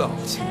 Keep it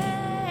locked.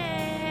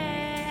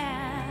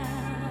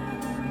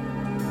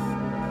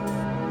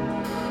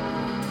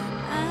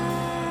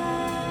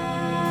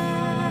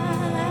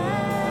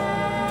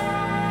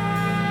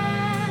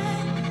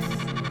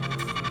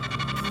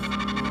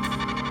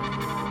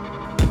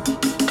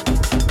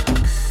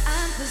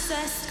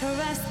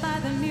 Caressed by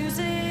the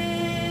music.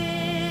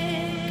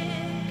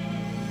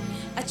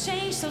 A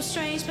change so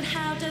strange, but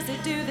how does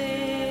it do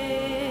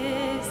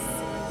this?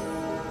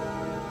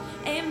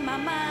 In my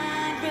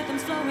mind,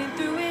 rhythms flowing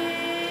through it.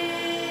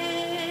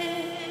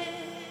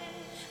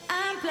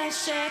 I'm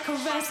pleasure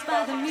caressed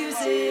by the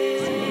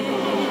music.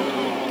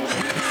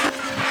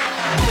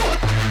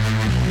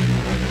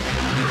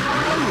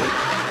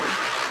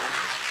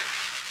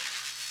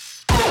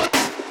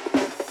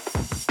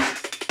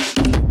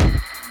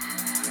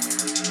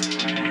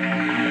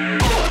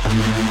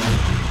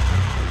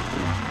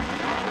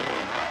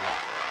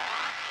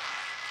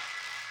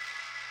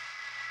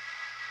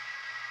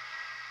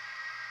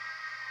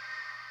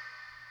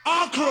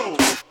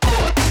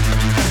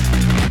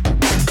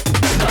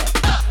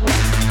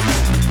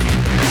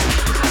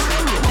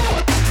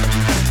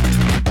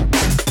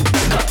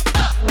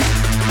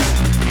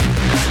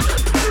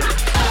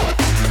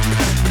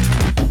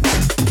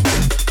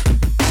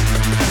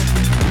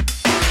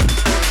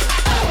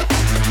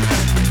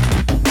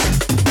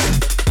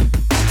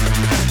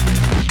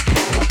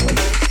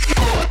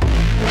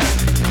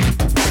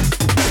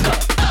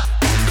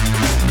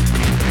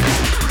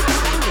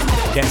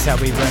 That's how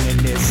we running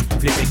this.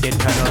 Flip it, get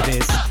tunnel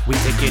this. We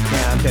take it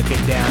down, duck it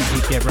down,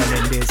 keep it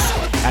running this.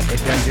 At the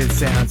dungeon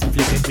sounds,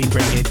 flip it, we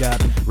bring it up.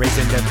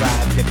 Raising the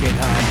vibe, flip it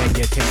hard, and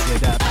you taste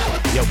it up.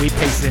 Yo, we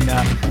pacing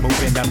up,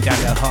 moving up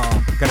down the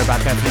hall. Gonna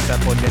rock that flip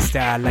up on the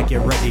style like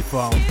you're ready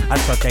for. I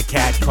spot that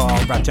cat call,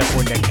 rock up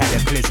on the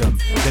cataclysm.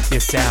 Flip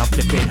this sound,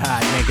 flip it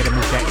hard, man, gotta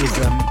move that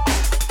ism.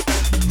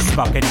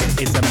 Sparking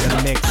the ism,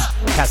 the mix.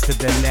 Pass to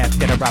the left,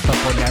 get a wrap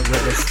up on that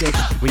river stick.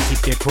 We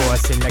keep it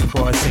crossing like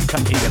crossing,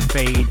 cut in the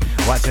fade.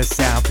 Watch the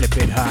sound, flip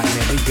it hard,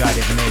 man, we got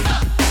it made.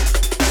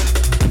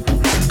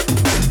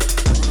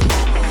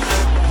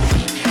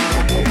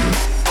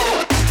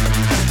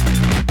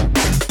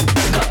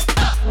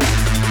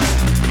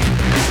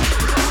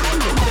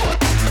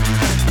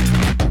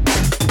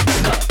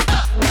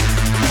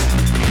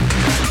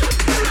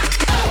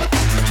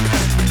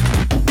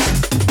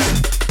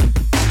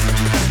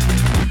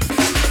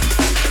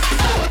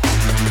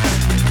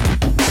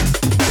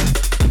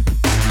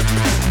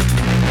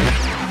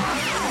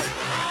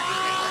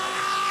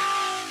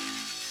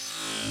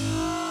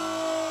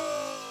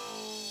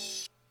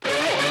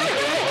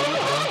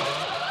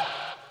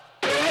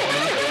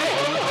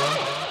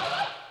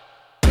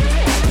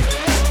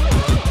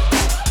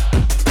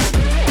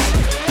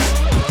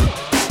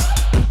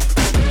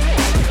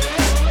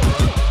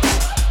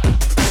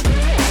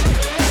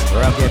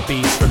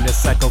 Beats from the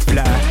Psycho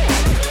Fly.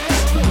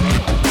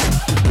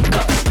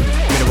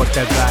 Gonna work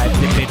that vibe,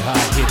 flip it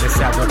hard, hear the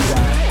sound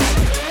reply.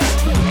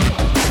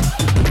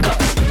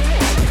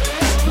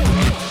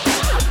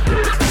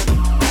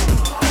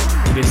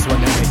 This one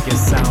to make your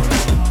sound.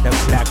 The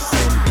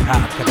klaxon,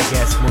 hot, gotta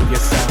guess, move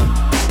your sound.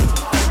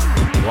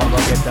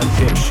 Wanna get the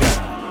picture.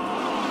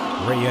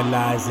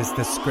 Realize it's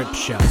the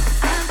scripture.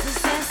 I'm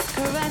possessed,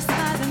 caressed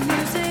by the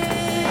music.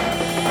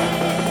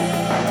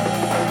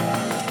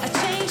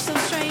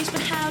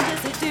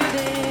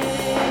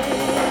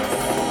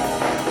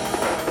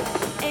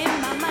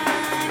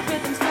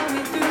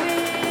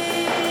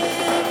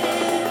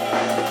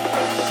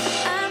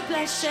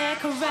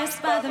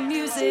 Caressed by the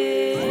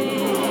music.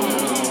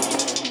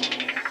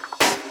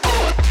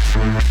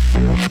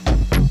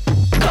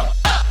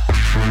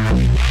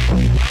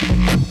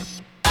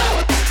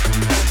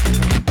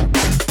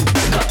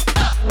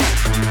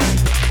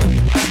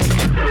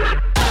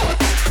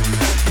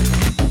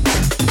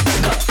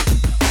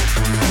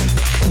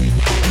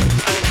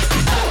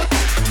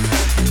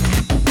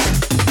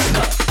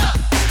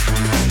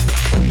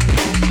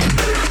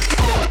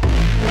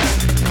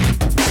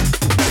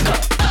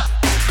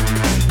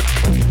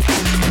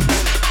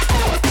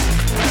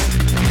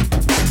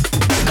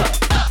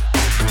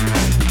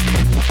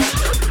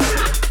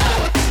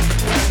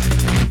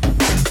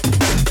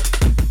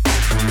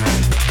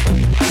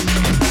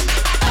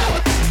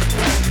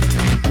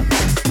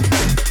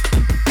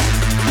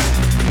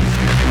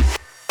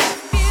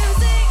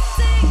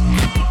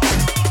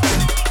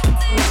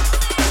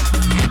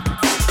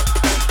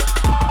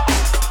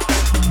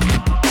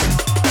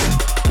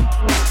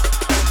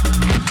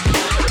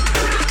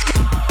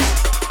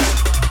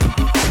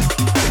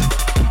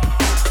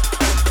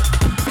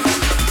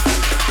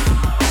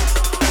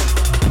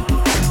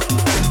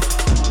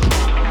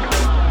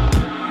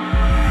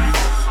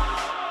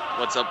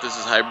 What's up? This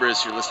is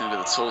Hybris. You're listening to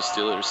the Soul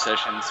Stealer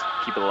Sessions.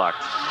 Keep it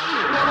locked.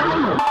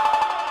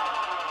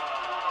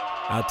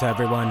 Out to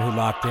everyone who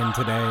locked in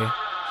today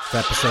for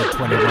episode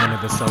 21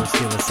 of the Soul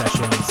Stealer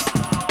Sessions.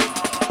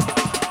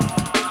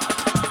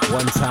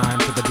 One time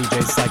to the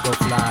DJ Psycho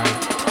Fly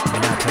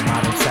and out to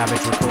Modern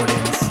Savage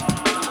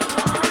Recordings.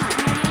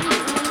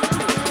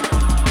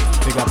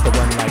 Big up the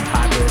one like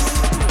Hotless.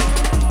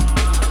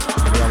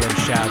 And rolling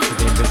shouts to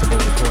the Invisible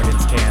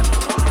Recordings Camp.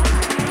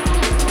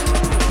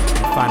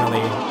 And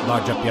finally,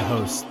 large up your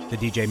host, the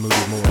DJ Moody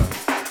Moore.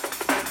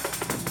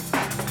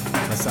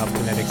 Myself,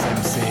 Kinetics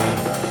MC.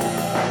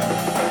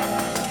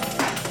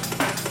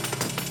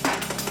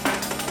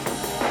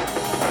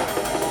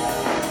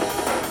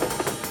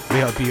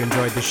 We hope you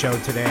enjoyed the show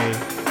today.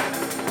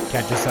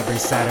 Catch us every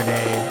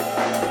Saturday,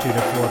 2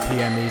 to 4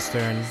 p.m.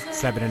 Eastern,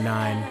 7 to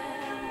 9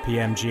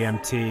 p.m.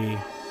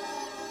 GMT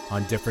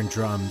on different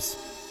drums.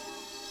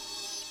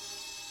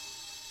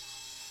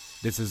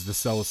 This is the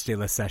Soul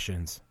Stealer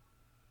Sessions.